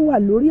ni ó wà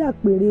lórí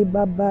àpèrè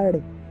bàbá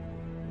rẹ̀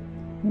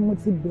ni mo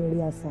ti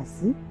bẹ̀rẹ̀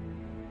àṣàsí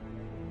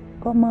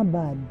kọ́ má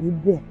bàa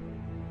débẹ̀.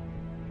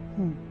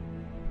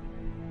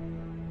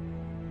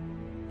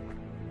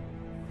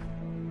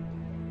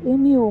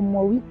 Èmi ò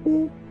mọ̀ wípé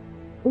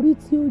orí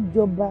tí ó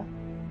jọba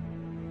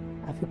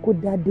àfi kó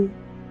dádé.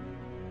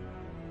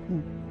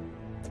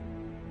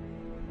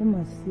 Ó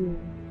mà sí o.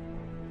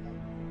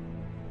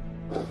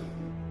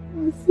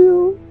 Mà sí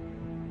o.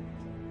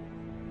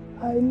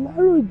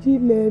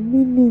 Àìláròjinlẹ̀ mi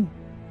ni.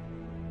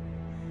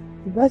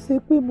 Ìbá ṣe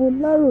pé mo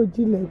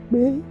láròjinlẹ̀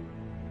pé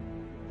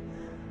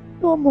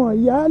ọmọ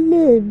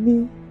ìyáálé mi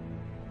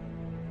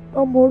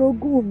ọmọ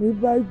orogún mi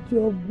bá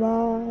jọba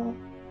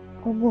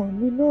ọmọ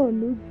mi náà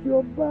ló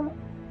jọba.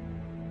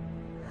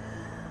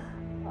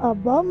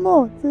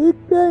 Àbámọ̀ tí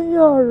gbẹ̀yìn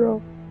ọ̀rọ̀.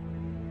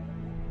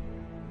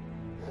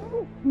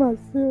 Mà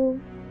ṣe o.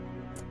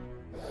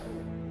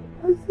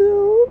 Mà ṣe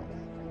o.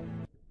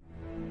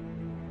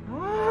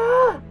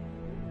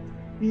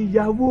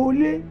 Ìyàwó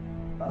ilé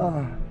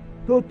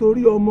tó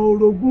torí ọmọ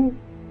orogún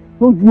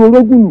tó ju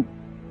orógùn nù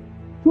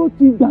tó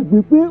ti gbàgbé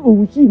pé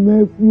òun sì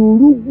máa fi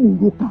orógùn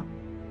roka.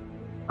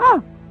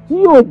 tí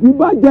òbí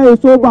bá jẹ́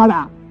èso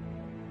bàrà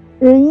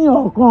eyín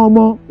ọ̀kan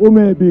ọmọ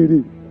omi ẹ̀ béèrè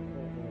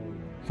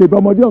ṣèbí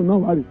ọmọdé ọ̀hún náà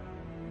wà rè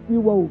tí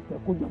wọ́n ò fẹ́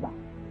kó jọba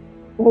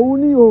òun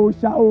ní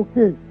òòṣà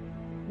òkè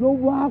ló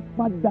wá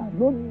padà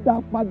ló dá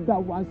padà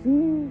wá sí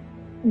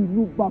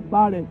ìlú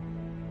bàbá rẹ̀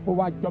kó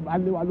wá jọba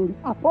lé wa lórí.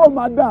 Ó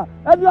máa dà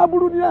ẹni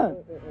aburú ni ẹ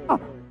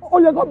ó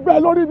yẹ kó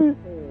bẹ́ẹ̀ lórí ni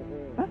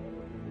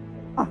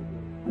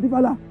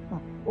àdìfàlà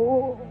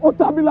ó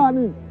tábìlà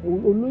ni.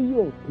 olóyè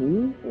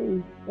ọ̀tún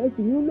ẹ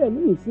fi yín lẹ̀ ní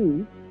ìsìn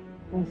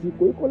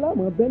àsìkò ikọ́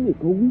láàmú abẹ́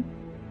nìkan wí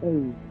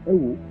ẹ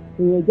wò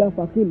ìyẹn ẹja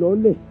fakí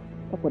lọ́ọ́lẹ̀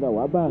ká padà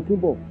wàá bá a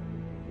túbọ̀.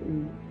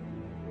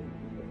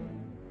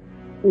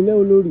 ilé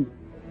olórí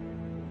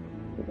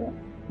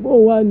bó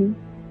wá ni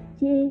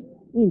ṣé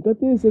nǹkan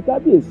tí ń ṣe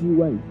kábíyèsí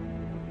wa yìí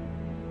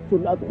tó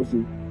látọ̀ọ́sí.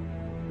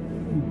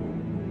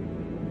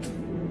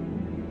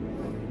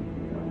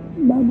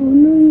 bàbá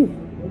olóyè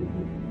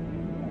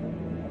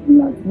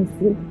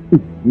látọ̀ọ́sí.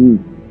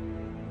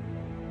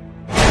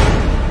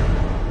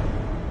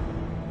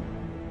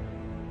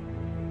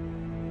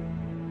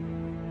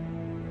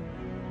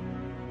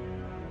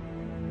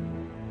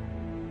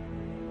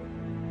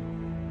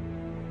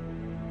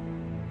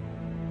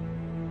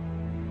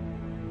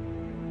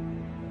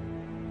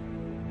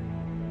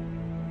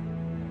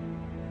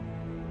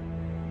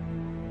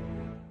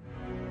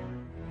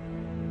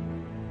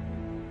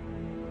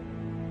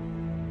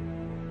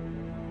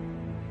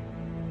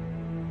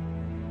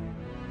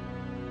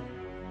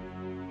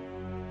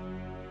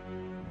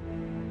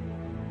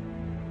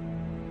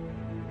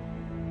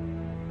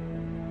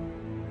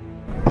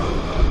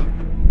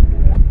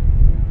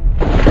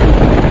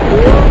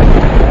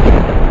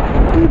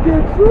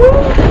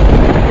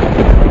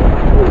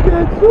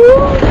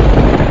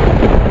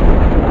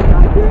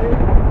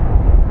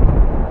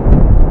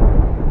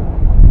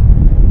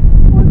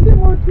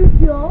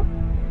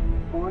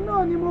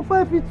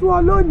 tú ọ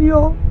lónìí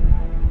o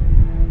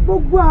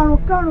gbogbo àrùn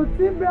karùn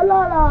tí ń bẹ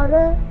lára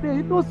rẹ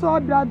èyí tó sọ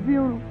ọ́ dàbí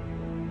irun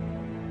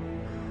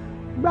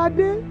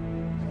Gbadé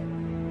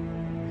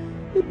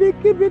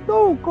ibikíbi tó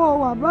nǹkan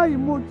wà báyìí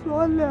mo tú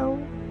ọ lẹ̀ o.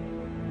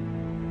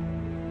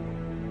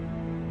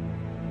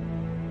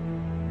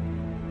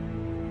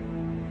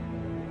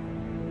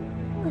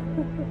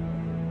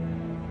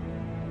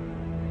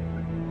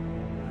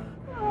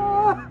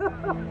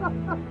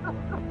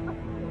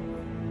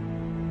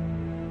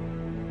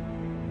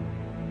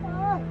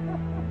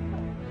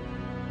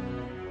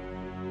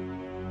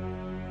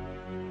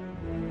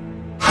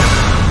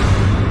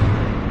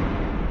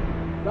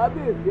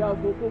 kábíyèsí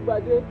Aṣọ̀kún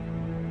Gbadé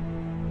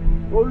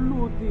olú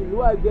ti ìlú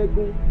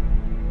Àjẹgùn.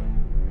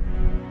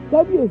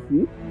 kábíyèsí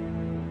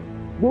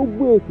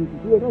gbogbo ètùtù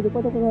tí ẹ̀ka ṣe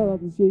pátápátá la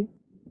ti ṣe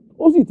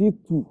ó sì ti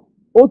tù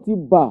ó ti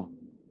bà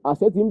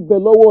àṣẹ ti ń bẹ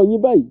lọ́wọ́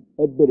yín báyìí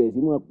ẹ bẹ̀rẹ̀ sí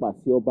máa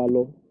pàṣẹ ọba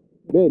lọ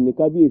bẹ́ẹ̀ ni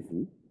kábíyèsí.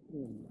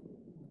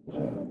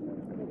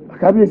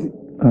 kábíyèsí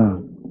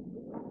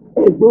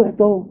ẹ̀gbọ́n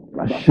ẹ̀tọ́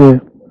àṣẹ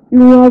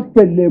ìwọ̀n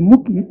afẹlẹ̀ mú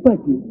kì í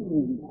bàjẹ́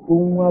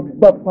ohun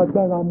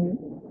abáfagbára mú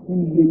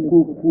ilé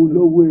koko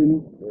lọ́wọ́ ẹni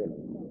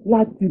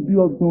láti bí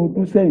 30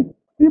 ọdún sẹ́yìn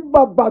tí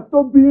bàbá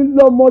tó bí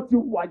lọ́mọ ti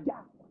wàjà.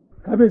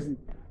 kábíyèsí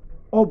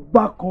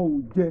ọba kan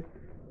ò jẹ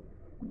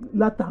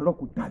látàárọ̀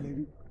kò dalẹ̀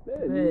rí.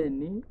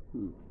 bẹ́ẹ̀ni.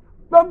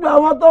 gbogbo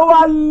àwọn tó wá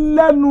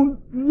lẹ́nu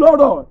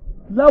lọ́rọ̀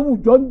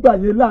láwùjọ ń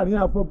gbàyè láàrin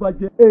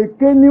àfọbàjẹ́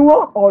èké ni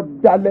wọ́n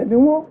ọ̀dàlẹ̀ ni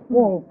wọ́n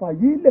wọn ò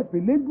fàyè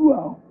ilẹ̀fẹ̀ lẹ́dùá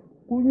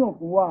kó yàn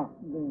fún wa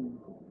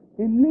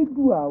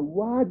elédùá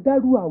wa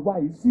dárú àwa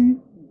yìí sí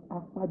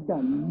apadà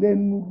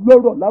lẹ́nu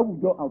lọ́rọ̀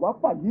láwùjọ àwa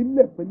fàyè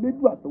ilẹ̀fẹ̀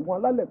lẹ́dùá tó wọn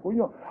alálẹ̀ kó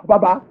yàn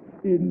bàbá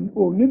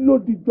òní ló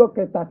dijọ́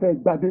kẹta tẹ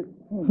Gbadé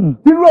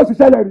tírú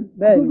òṣìṣẹ́ lẹ̀ rí.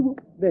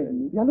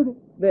 bẹ́ẹ̀ni ìyálóde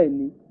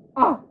bẹ́ẹ̀ni.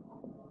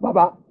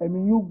 bàbá ẹ̀mí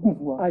yóò gùn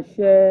fún wa.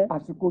 àṣẹ.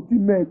 àsìkò tí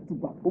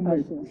mẹ́ẹ̀tùbà ó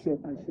mẹ́ẹ̀tùṣẹ́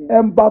ẹ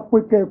ń bá pé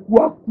kẹ́ ẹ kú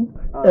akú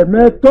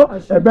ẹ̀mẹ́ẹ̀tọ́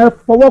ẹ̀mẹ́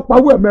fọwọ́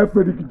pawó ẹ̀mẹ́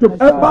fèrèkì jọ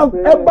ẹ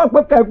bá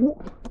pé kẹ́ ẹ kú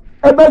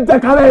ẹ̀mẹ́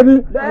jẹ̀kárẹ́ ẹni.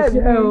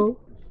 bẹ́ẹ̀ni o.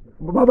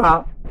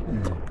 bàbá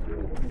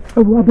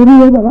ẹ̀wọ̀n abẹ́rẹ́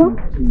yẹn bàbá.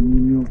 èyí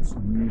ni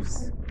ọ̀tún ní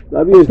òsì.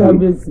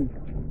 kábíyèsí.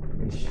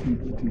 ẹ ṣe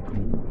gidi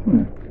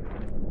gan-an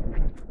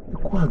ẹ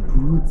kó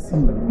àdúró tì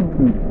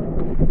í.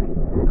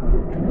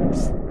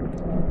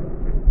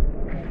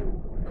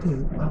 tẹ́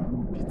ẹ bá mọ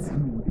ibi tí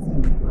mo ti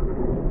ń bá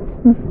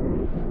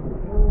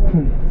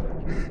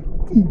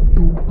kí n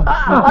tó bá.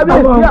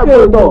 kábíyèsí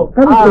àgbọ̀dọ̀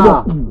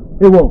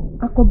ewọ.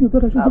 akọbí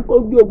ògbọ́dọ̀ sójú.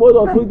 akọbí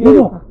ògbọ́dọ̀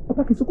sójú.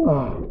 ọba kìí sókò.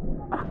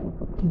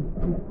 kí n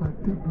tó bá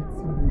débi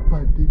tí mo bá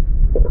dé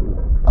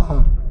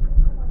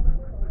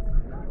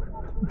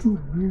ojú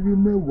mi rí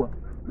mẹ́wàá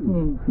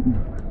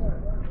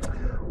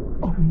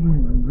ọmọ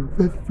ènìyàn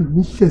fẹ́ fi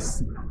mí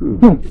ṣẹ̀sín.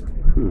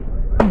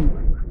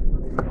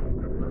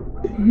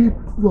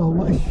 Elédùà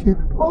àwa ṣe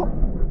tán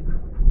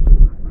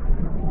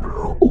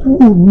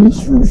owó mi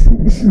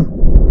ṣùṣùṣù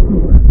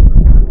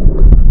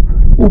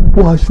ó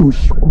bọ́ aṣọ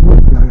òṣì kúrò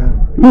ní ara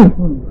mi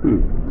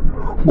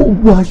ó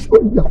bọ́ aṣọ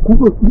ìyà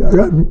kúrò ní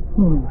ara mi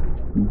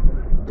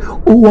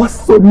ó wá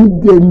sọ mí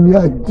di ẹni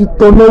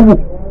àjítọ́lọ́wọ́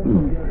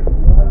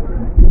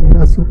èmi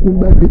Aṣọ̀kún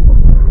Gbadé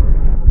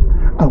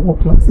àwọn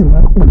kan sì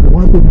máa pè mí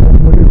wọ́n lè mọ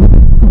ọmọ ẹrú,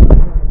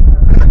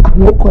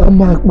 àwọn kan á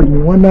máa pè mí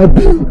wọ́n náà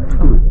bí,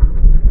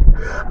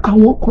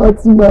 àwọn kan á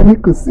ti máa ní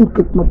kò sí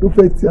nǹkan kan tó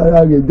fẹ́ ti ara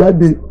rẹ̀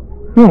jáde.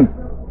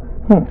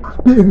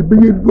 Bẹ́ẹ̀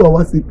bẹ́ẹ̀ dùn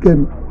àwa sí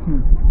kẹ́mi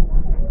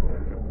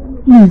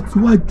ní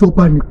ìtura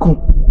ìjọba nìkan,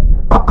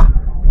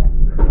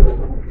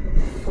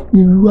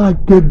 ìlú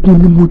Agẹ̀gùn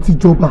ni mo ti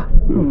jọba,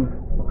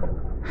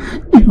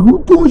 ìlú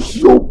tó ń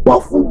ṣe ọba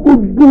fún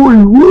gbogbo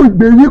ìlú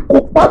ìgbèríko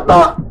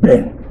pátá.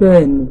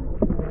 Bẹ́ẹ̀ ni.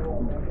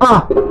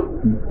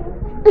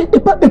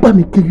 Ẹ bá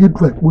mi kéré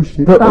dùn àìpó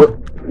ṣe.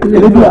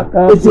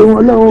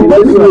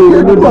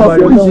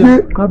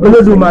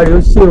 Olódùmarè ó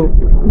ṣe o.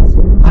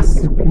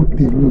 Àsìkò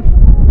tèmi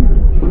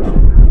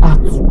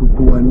àtù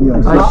gbogbo wa ní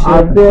àṣẹ.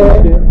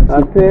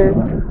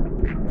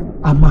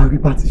 A máa rí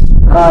bá ti ṣe.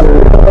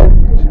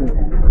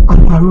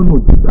 Àpárọ̀ náà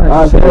dé.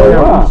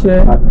 Àṣẹ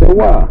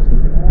wà.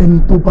 Ẹni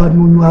tó bá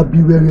lóyún á bí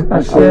wẹ́rẹ́.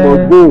 Àṣẹ.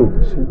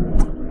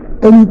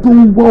 Ẹni tó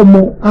ń wá ọmọ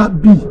á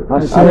bí.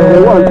 Àṣẹ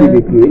wà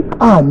kékeré.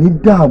 A ní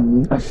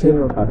dààmú. Àṣẹ.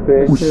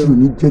 Òṣì ò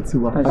ní jẹ́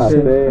tiwa.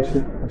 Àṣẹ.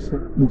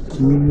 Mo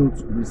kì í ní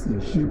òtún ló sì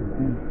ṣe.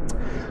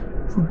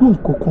 Ṣùgbọ́n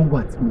nǹkan kan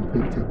wà tí mo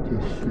fẹ́ jẹ́ kí ẹ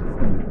ṣe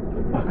fún mi.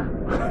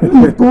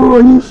 Mi tó rọ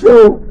yín ṣe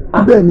o.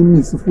 Bẹ́ẹ̀ ni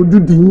mi sì fojú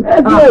di yín. Ẹ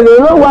fi èrè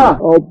rán wà.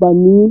 Ọba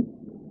ní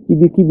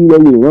ibikíbi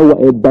lẹ́yìn ìran wa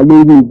ẹ̀bà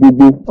lórí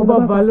gbogbo. Ọba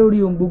ba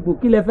lórí ohun gbogbo,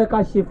 kí lẹ fẹ́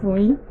ká ṣe fún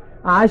yín?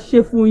 À á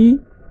ṣe fún yín,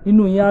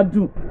 inú yín á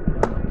dùn.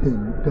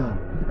 Ẹ̀mí dà.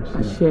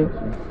 Àṣẹ.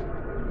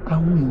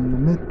 Àwọn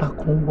èèyàn mẹ́ta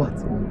kan wà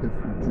tí mo fẹ́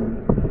fojú.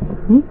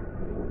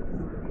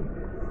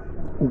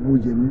 Owó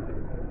yẹmí.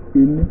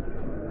 Ẹni.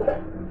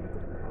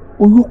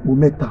 Olóòpó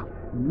mẹ́ta.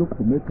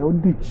 Olóòpó mẹ́ta ó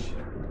dèjì.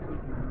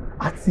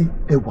 Àti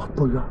ẹwà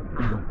tọ́lá.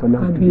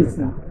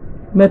 Kábíyèsí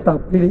mẹ́ta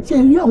péré. Ṣé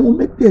rí àwọn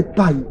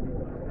mẹ́tẹ̀ẹ̀ta yìí?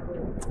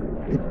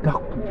 Ẹ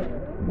dákun,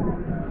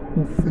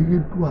 mo fẹ́rẹ́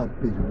dùn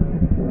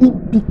àbẹ̀yìn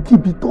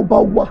ibikíbi tó bá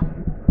wà.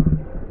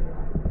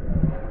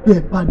 Bí ẹ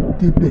bá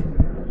débẹ̀,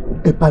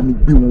 ẹ bá mi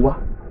gbé wọn wá.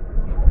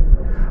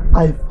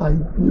 Àìfàì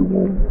gbé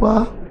wọn wá.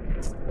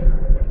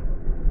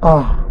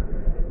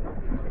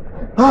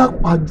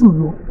 Pàápàá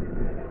jùlọ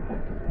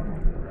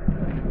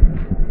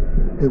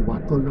ẹwà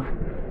tọ́lá.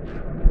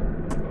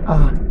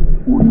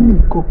 Ó ní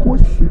nǹkan kan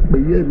ṣe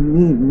pẹ̀lú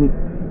ẹ̀mí mi.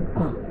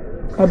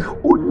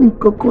 Ó ní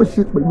nǹkan kan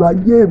ṣe pẹ̀lú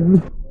ayé mi.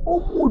 Ó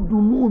mú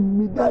ìdùnnú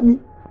mi dání.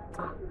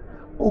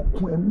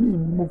 Okùn ẹ̀mí mi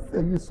mo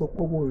fẹ́ yé sọ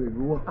pọ́wọ́ rẹ̀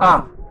ló wà.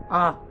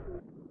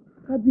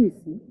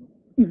 Kábíyèsí,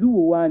 ìlú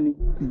wo wá ni?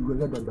 Ìlú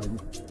Alágbàgbà ni.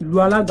 Ìlú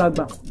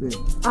Alágbàgbà.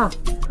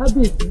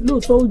 Kábíyèsí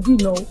lóòótọ́ ó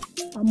jìnnà o,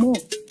 àmọ́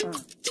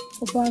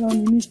ọba rán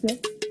mi níṣẹ́,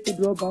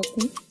 odò ọba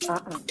kú,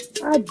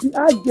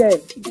 á jẹ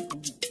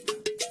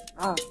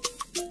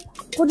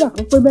kódà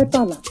kan pé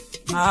 13.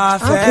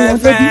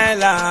 Afẹ́fẹ́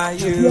láyé o.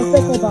 Àti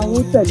ẹfẹ́ kọba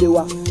wọn tẹ̀lé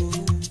wa.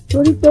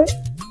 Torí pé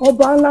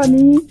ọba ńlá ni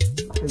yín.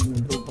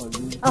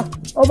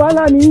 Ọba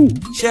ńlá ni yín.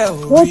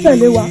 Wọ́n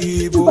tẹ̀lé wa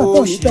nígbà tó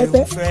ní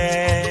pẹ́pẹ́.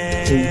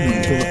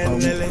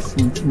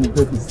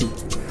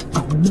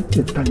 Àwọn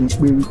mẹ́tẹ̀ẹ̀ta ni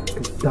pé ẹ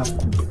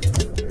dákun.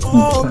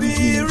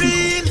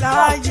 Obìnrin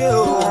láyé o.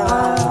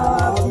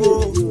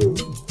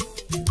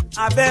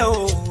 Abẹ́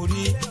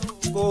òrí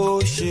kò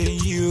ṣe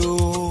yí o.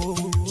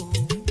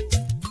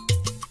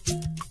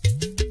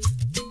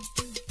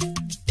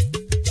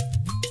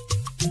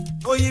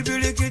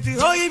 Oyibirikiti,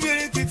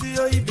 oyibirikiti,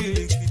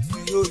 oyibirikiti,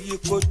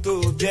 oyikoto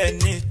bí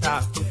ẹni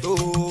takoto.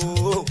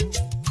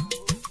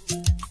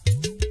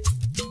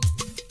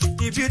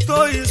 Ibi tó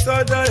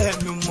ìsọdọ̀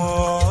ẹnu mọ́,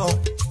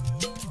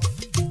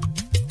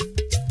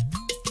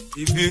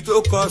 ibi tó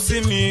kọ sí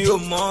mi ò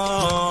mọ̀.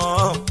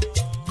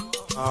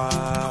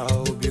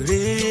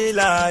 Obìnrin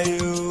láyé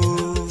o.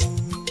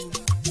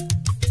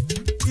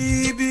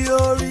 Ibi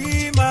orí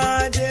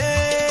máa dé.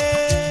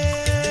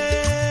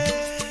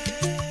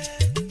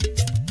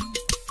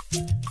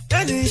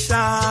 Ẹni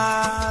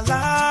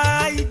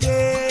ṣàlàyé.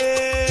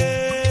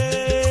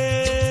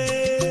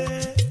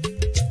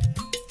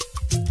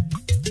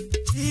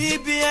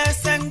 Ibi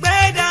ẹsẹ̀ ń gbé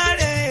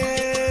dáre.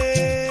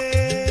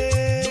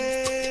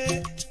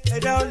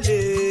 Ẹ̀dá ò lè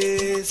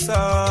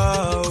sọ.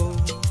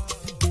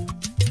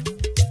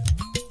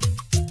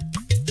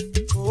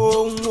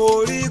 Ohun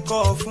orí kọ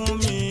fún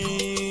mi.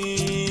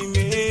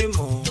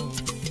 Mímọ́.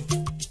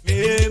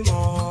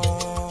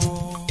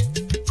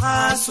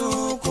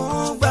 Àsùnkún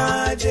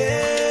gbàdé.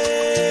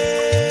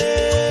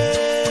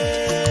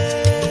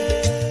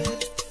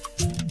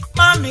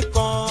 Mami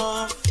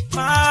kan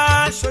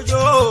máa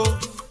ṣojo.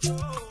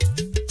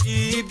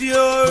 Ibi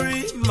orí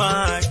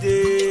máa dé.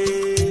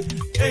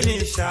 Ẹni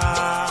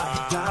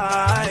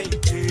ṣàlàyé.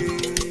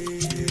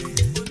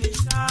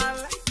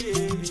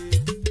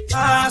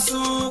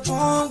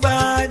 Àsùnkún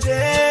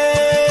gbàdé.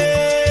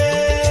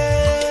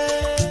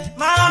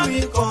 Mami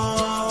kan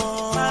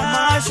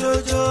máa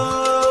ṣojo.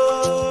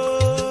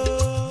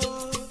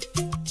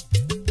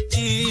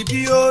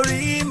 Ibi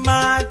orí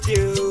máa dé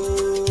o.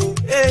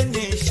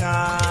 Ẹni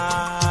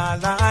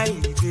ṣàlàyé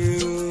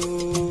o.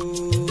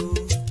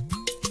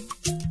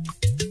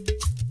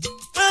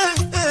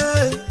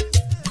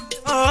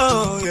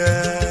 Oh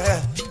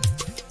yeah.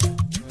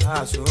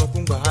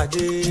 àsunkún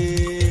gbàdé.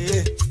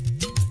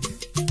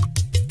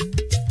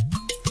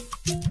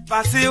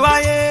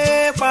 Fàṣíwáyé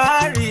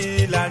parí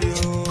láre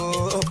o.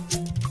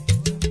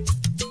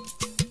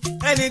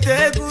 Ẹni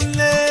tẹ́gùn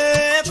lé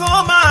kó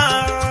máa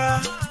rọra.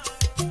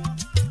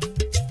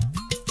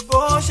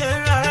 Bó ṣe ń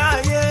rárá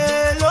yé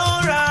ló ń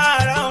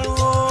rárá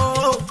o.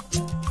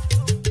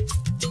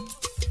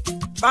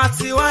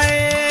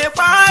 Fàṣíwáyé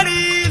parí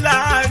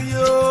láre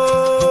o.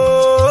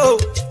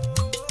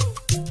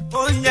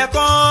 Oúnjẹ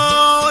kan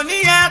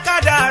oníyẹ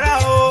kádàrá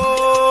o.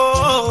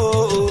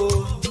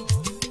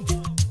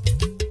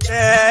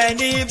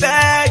 Ẹni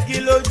bẹ́ẹ̀gì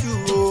lójú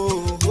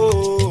o.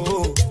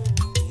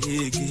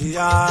 Igi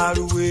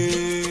arúwé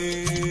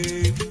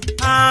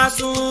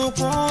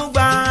àsunkún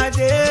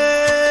gbàdé.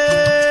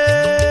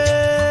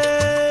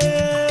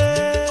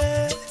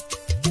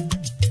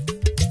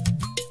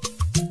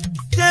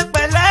 Ṣé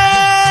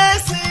pẹ̀lẹ́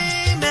sí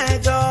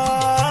mẹ́jọ.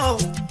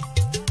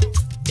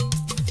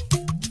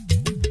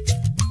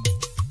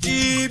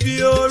 Ibi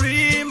orí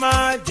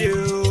máa dé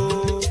o.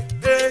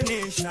 Ẹni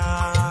ṣáà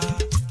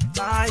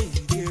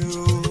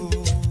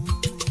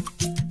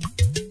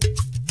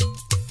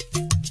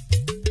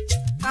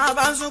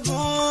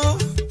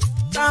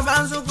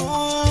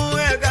Tabansunkun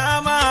ẹ̀ka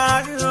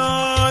máa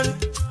ríran.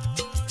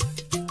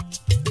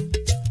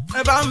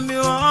 Ẹ bá mi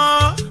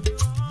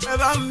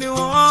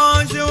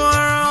wọ́n ṣé wọ́n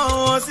rán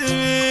wọn sí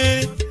mi.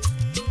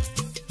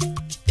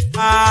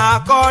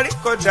 Àkọ́rí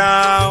kọjá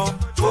o,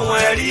 ohun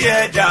ẹ̀rí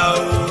ẹ̀dá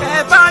o. Ẹ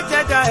bá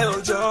jẹ́dá ẹ̀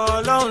òjò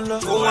ọlọ́run lọ.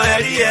 Ohun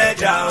ẹ̀rí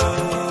ẹ̀dá o.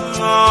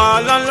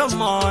 Ọlọ́run ló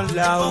mọ̀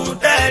ọ́la o. Ohun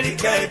tẹ́rí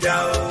kẹ̀dá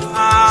o.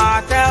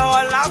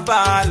 Àtẹ̀wọ́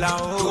lábàlá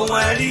o. Ohun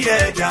ẹ̀rí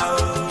ẹ̀dá o.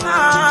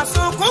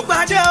 Àsunkún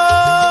gbàdé o.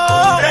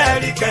 Ohun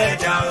tẹ́rí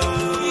kẹ̀dá o.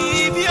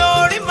 Ibi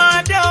orí máa.